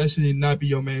girls, but that should not be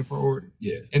your main priority.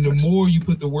 Yeah. And the more you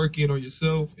put the work in on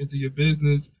yourself, into your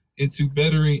business, into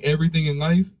bettering everything in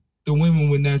life, the women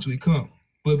will naturally come.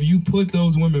 But if you put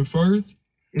those women first,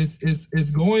 it's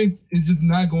just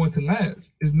not going to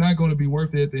last. It's not going to be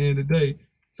worth it at the end of the day.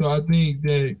 So I think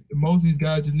that most of these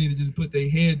guys just need to just put their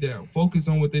head down, focus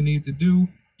on what they need to do,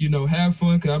 have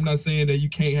fun. Cause I'm not saying that you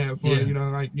can't have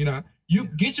fun, you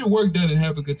get your work done and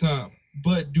have a good time,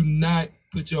 but do not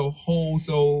put your whole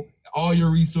soul, all your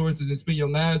resources, and spend your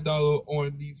last dollar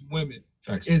on these women.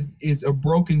 Facts. It's a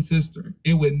broken system.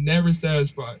 It would never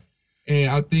satisfy. And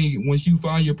I think once you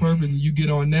find your purpose and you get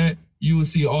on that, you will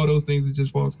see all those things that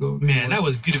just false goals. Man, that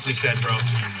was beautifully said, bro.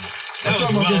 That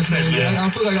was well said, man. I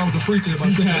feel like I was a preacher if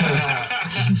I said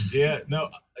that. Yeah, no.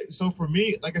 So for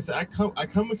me, like I said, I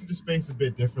come into the space a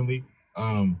bit differently.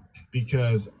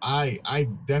 Because I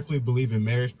definitely believe in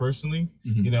marriage personally.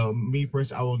 Mm-hmm. Me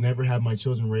personally, I will never have my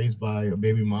children raised by a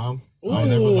baby mom. I'll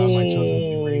never allow my children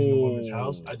to be raised in a woman's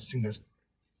house. I just think that's...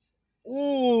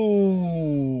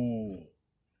 Ooh.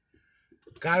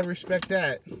 Gotta respect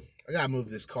that. I gotta move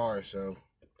this car, so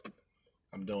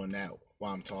I'm doing that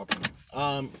while I'm talking.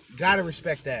 Gotta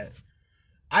respect that.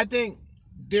 I think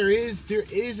there is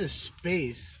a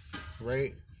space,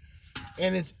 right?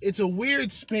 And it's a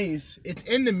weird space. It's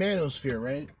in the manosphere,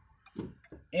 right?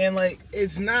 And like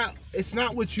it's not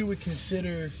what you would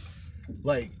consider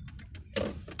like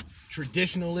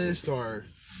traditionalist or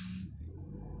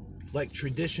like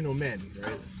traditional men,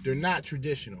 right? They're not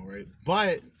traditional, right?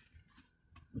 But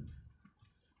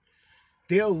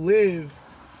they'll live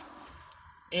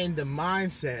in the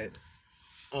mindset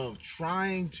of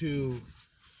trying to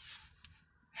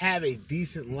have a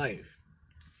decent life.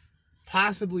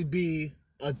 Possibly be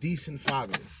a decent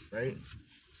father, right?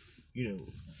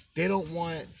 They don't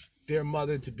want their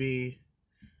mother to be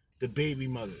the baby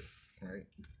mother, right?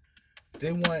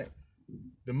 They want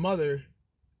the mother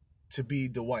to be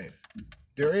the wife.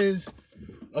 there is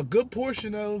a good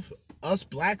portion of us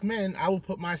black men, I will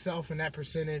put myself in that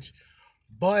percentage,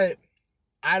 but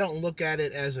I don't look at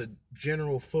it as a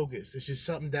general focus. It's just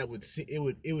something that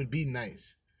it would be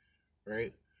nice,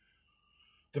 right?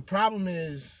 The problem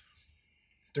is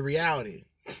the reality.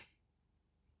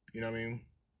 You know what I mean?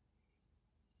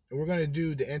 And we're going to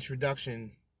do the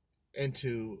introduction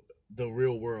into the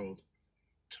real world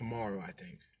tomorrow, I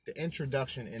think. The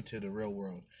introduction into the real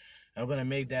world. I'm going to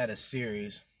make that a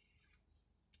series.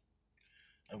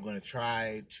 I'm going to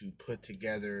try to put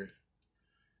together,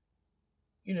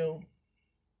 you know,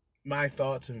 my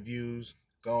thoughts and views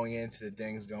going into the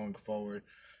things going forward.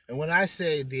 And when I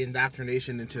say the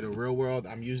indoctrination into the real world,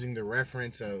 I'm using the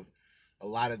reference of a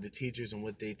lot of the teachers and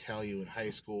what they tell you in high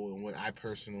school and what I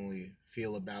personally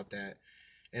feel about that,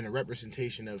 and a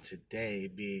representation of today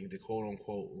being the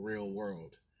quote-unquote real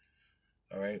world.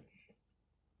 All right?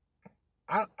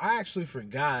 I actually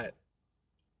forgot.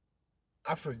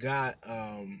 I'm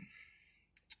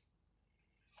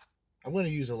going to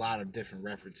use a lot of different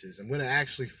references. I'm going to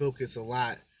actually focus a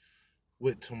lot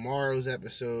with tomorrow's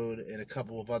episode and a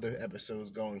couple of other episodes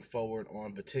going forward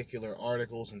on particular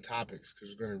articles and topics,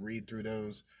 because we're going to read through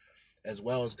those as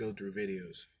well as go through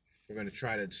videos. We're going to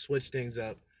try to switch things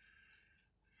up,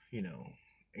 you know,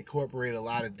 incorporate a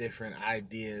lot of different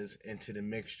ideas into the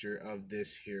mixture of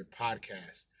this here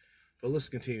podcast. But let's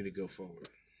continue to go forward.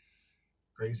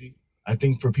 Crazy. I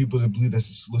think for people to believe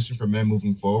that's a solution for men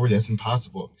moving forward, that's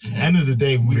impossible. At the end of the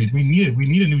day, we need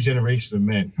a new generation of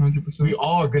men. 100%. We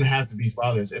all are going to have to be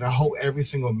fathers. And I hope every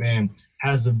single man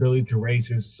has the ability to raise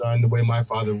his son the way my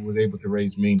father was able to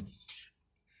raise me.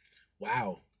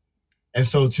 Wow. And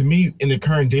so to me, in the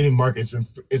current dating market,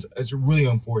 it's really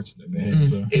unfortunate, man.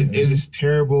 Mm-hmm. It is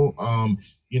terrible,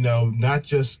 you know, not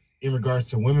just in regards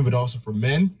to women, but also for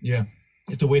men. Yeah.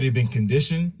 It's the way they've been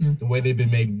conditioned, the way they've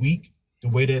been made weak, the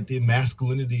way that the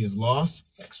masculinity is lost.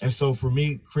 And so for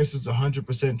me, Chris, is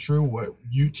 100% true. What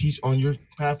you teach on your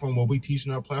platform, what we teach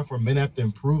on our platform, men have to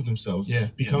improve themselves. Yeah.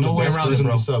 Become the best version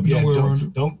of themselves. Yeah.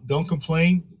 Don't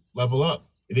complain, level up.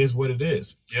 It is what it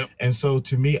is. Yep. And so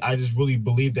to me, I just really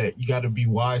believe that you got to be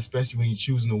wise, especially when you're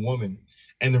choosing a woman.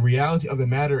 And the reality of the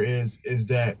matter is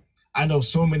that I know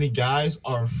so many guys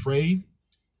are afraid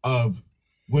of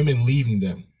women leaving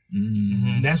them. Mm-hmm.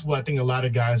 And that's what I think a lot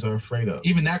of guys are afraid of.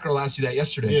 Even that girl asked you that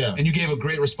yesterday. Yeah. And you gave a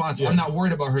great response. Yeah. I'm not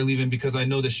worried about her leaving because I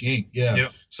know that she ain't. Yeah.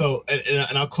 Yep. So,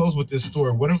 and I'll close with this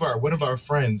story. One of our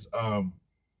friends,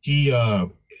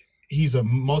 he's a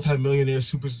multi-millionaire,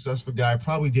 super successful guy,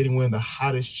 probably dating one of the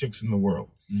hottest chicks in the world.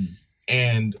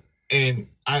 And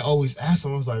I always ask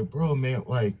him, I was like, bro, man,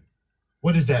 like,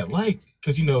 what is that like?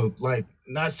 Because, you know, like,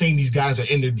 not saying these guys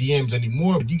are in their DMs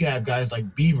anymore, but you have guys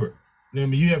like Bieber. You know what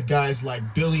I mean? You have guys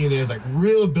like billionaires, like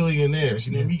real billionaires.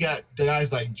 You know, we got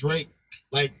guys like Drake.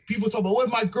 Like, people talk about, what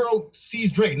if my girl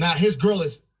sees Drake? Nah, his girl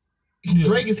is,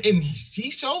 Drake is in, he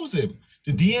shows him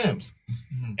the DMs.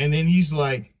 Mm-hmm. And then he's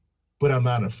like, but I'm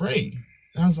not afraid.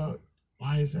 And I was like,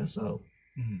 why is that so?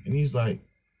 Mm-hmm. And he's like,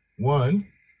 one,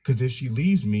 because if she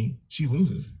leaves me, she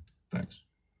loses. Thanks.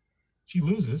 She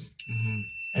loses. Mm-hmm.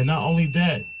 And not only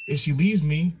that, if she leaves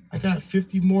me, I got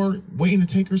 50 more waiting to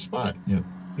take her spot. Yeah.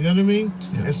 You know what I mean?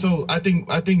 Yeah. And so I think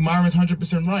Myron's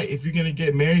 100% right. If you're gonna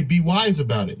get married, be wise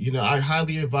about it. You know, I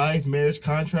highly advise marriage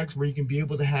contracts where you can be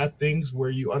able to have things where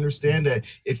you understand that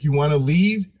if you want to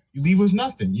leave, you leave with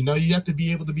nothing. You know, you have to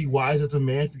be able to be wise as a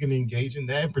man if you're gonna engage in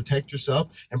that and protect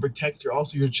yourself and protect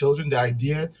also your children. The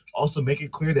idea, also make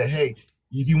it clear that, hey,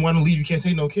 if you want to leave, you can't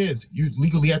take no kids. You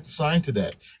legally have to sign to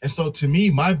that. And so to me,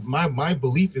 my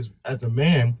belief is, as a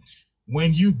man,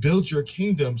 when you build your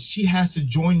kingdom, she has to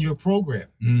join your program.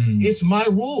 It's my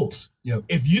rules. Yep.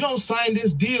 If you don't sign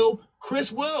this deal,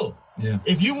 Chris will. Yeah.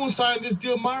 If you won't sign this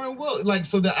deal, Myron will. Like,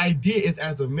 so the idea is,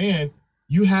 as a man,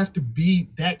 you have to be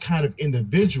that kind of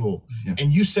individual,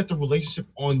 and you set the relationship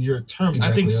on your terms.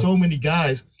 Exactly. I think so many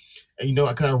guys, and you know,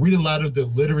 because I read a lot of the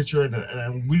literature and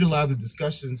I read a lot of the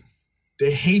discussions,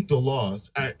 they hate the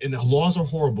laws, and the laws are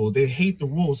horrible. They hate the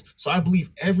rules. So I believe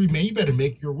every man, you better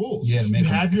make your rules. Yeah, you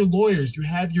have your lawyers, you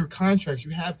have your contracts, you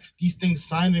have these things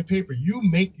signed in paper. You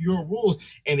make your rules.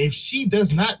 And if she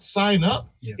does not sign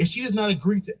up, if she does not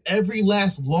agree to every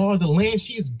last law of the land,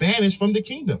 she is banished from the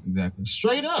kingdom. Exactly.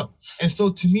 Straight up. And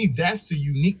so to me, that's the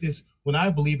uniqueness when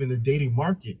I believe in the dating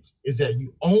market, is that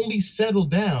you only settle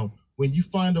down when you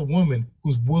find a woman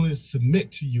who's willing to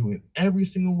submit to you in every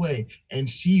single way, and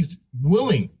she's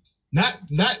willing, not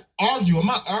argue. I'm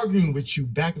not arguing with you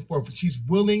back and forth, but she's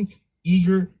willing,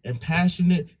 eager, and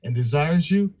passionate, and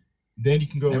desires you, then you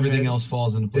can go Everything ahead. else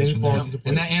falls into place.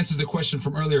 And that answers the question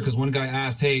from earlier, because one guy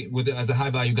asked, hey, as a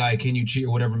high value guy, can you cheat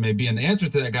or whatever it may be? And the answer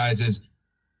to that, guys, is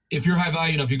if you're high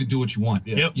value enough, you can do what you want.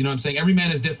 Yep. You know what I'm saying? Every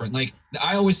man is different. Like,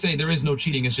 I always say there is no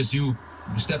cheating. It's just you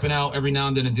stepping out every now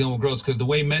and then and dealing with girls, because the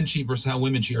way men cheat versus how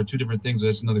women cheat are two different things.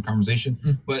 That's another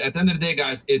conversation. But at the end of the day,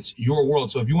 guys, it's your world.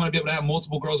 So if you want to be able to have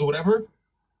multiple girls or whatever,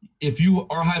 if you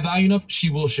are high value enough, she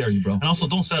will share you, bro. And also,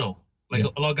 don't settle. Like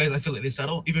a lot of guys, I feel like they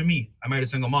settle. Even me, I married a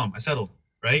single mom. I settled,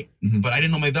 right? But I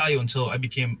didn't know my value until I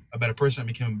became a better person.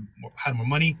 Had more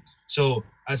money. So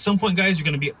at some point, guys, you're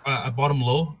gonna be at bottom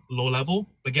low level.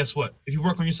 But guess what? If you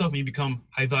work on yourself and you become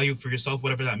high value for yourself,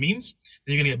 whatever that means,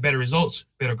 then you're gonna get better results,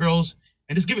 better girls,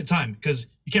 and just give it time, because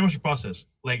you can't rush your process.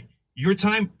 Like, your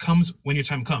time comes when your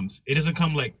time comes. It doesn't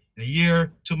come like in a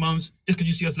year, 2 months. Just because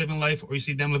you see us living life or you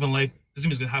see them living life doesn't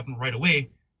mean it's gonna happen right away.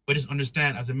 But just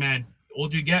understand, as a man, the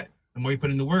older you get, the more you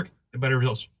put in the work, the better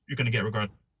results you're gonna get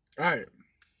regardless. All right.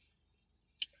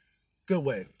 Good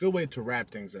way to wrap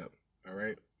things up. All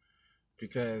right.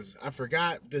 Because I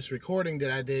forgot this recording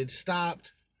that I did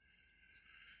stopped,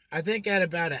 I think, at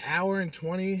about 1 hour and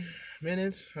 20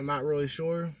 minutes. I'm not really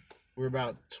sure. We're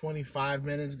about 25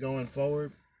 minutes going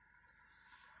forward.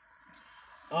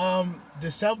 The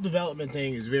self-development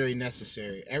thing is very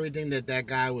necessary. Everything that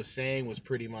guy was saying was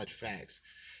pretty much facts.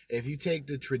 If you take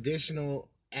the traditional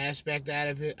aspect out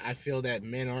of it, I feel that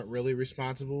men aren't really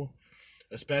responsible,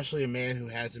 especially a man who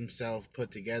has himself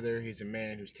put together. He's a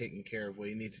man who's taking care of what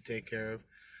he needs to take care of.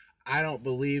 I don't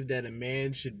believe that a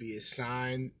man should be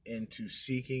assigned into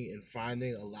seeking and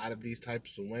finding a lot of these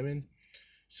types of women.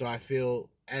 So I feel,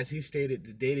 as he stated,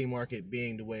 the dating market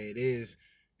being the way it is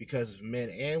because of men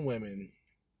and women,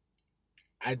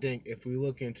 I think if we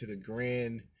look into the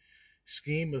grand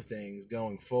scheme of things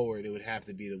going forward, it would have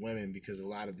to be the women, because a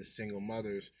lot of the single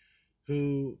mothers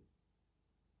who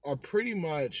are pretty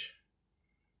much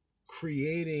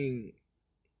creating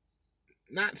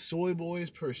not soy boys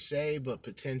per se, but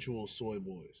potential soy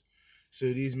boys. So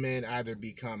these men either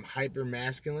become hyper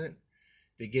masculine,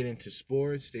 they get into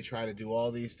sports, they try to do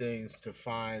all these things to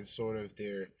find sort of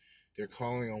their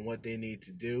calling on what they need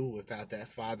to do without that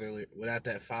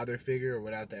father figure or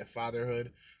without that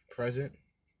fatherhood present.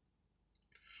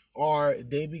 Or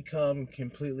they become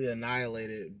completely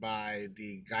annihilated by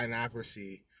the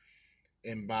gynocracy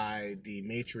and by the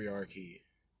matriarchy,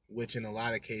 which in a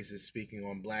lot of cases, speaking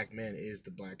on black men, is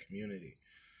the black community.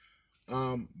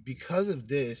 Because of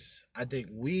this, I think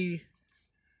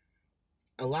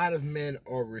a lot of men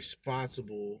are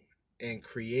responsible in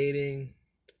creating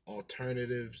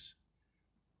alternatives,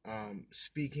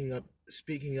 speaking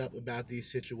up about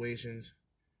these situations,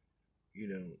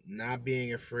 not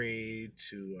being afraid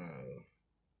to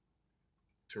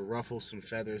ruffle some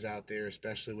feathers out there,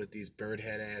 especially with these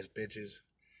birdhead ass bitches,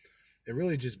 and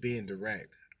really just being direct.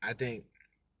 I think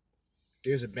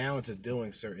there's a balance of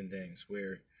doing certain things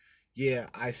where, yeah,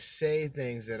 I say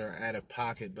things that are out of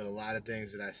pocket, but a lot of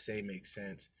things that I say make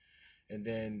sense. And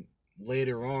then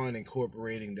later on,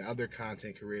 incorporating the other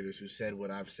content creators who said what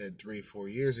I've said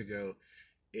 3-4 years ago,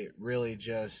 it really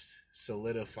just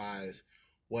solidifies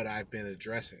what I've been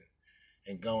addressing.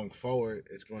 And going forward,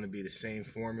 it's going to be the same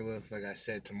formula. Like I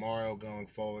said, tomorrow going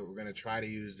forward, we're going to try to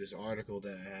use this article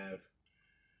that I have.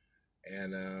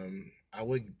 And I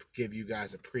would give you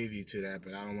guys a preview to that,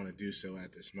 but I don't want to do so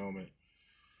at this moment.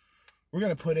 We're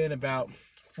going to put in about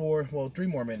 3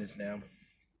 more minutes now,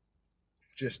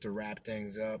 just to wrap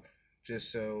things up,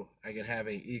 just so I can have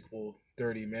an equal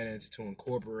 30 minutes to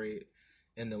incorporate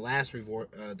in the last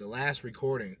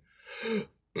recording.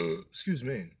 Excuse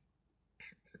me.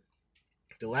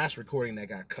 The last recording that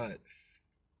got cut,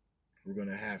 we're going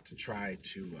to have to try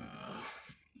to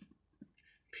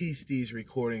piece these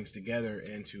recordings together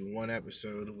into one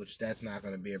episode, which that's not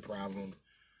going to be a problem.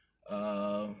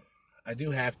 I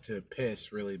do have to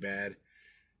piss really bad,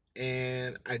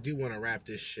 and I do want to wrap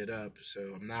this shit up, so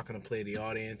I'm not going to play the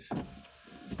audience.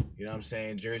 You know what I'm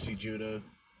saying? Jersey Judah.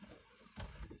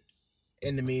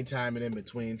 In the meantime and in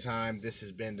between time, this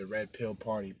has been the Red Pill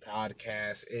Party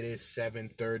podcast. It is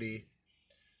 7:30.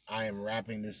 I am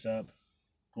wrapping this up.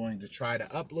 Going to try to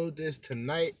upload this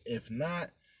tonight. If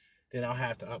not, then I'll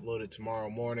have to upload it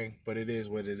tomorrow morning. But it is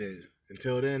what it is.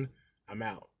 Until then, I'm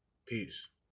out. Peace.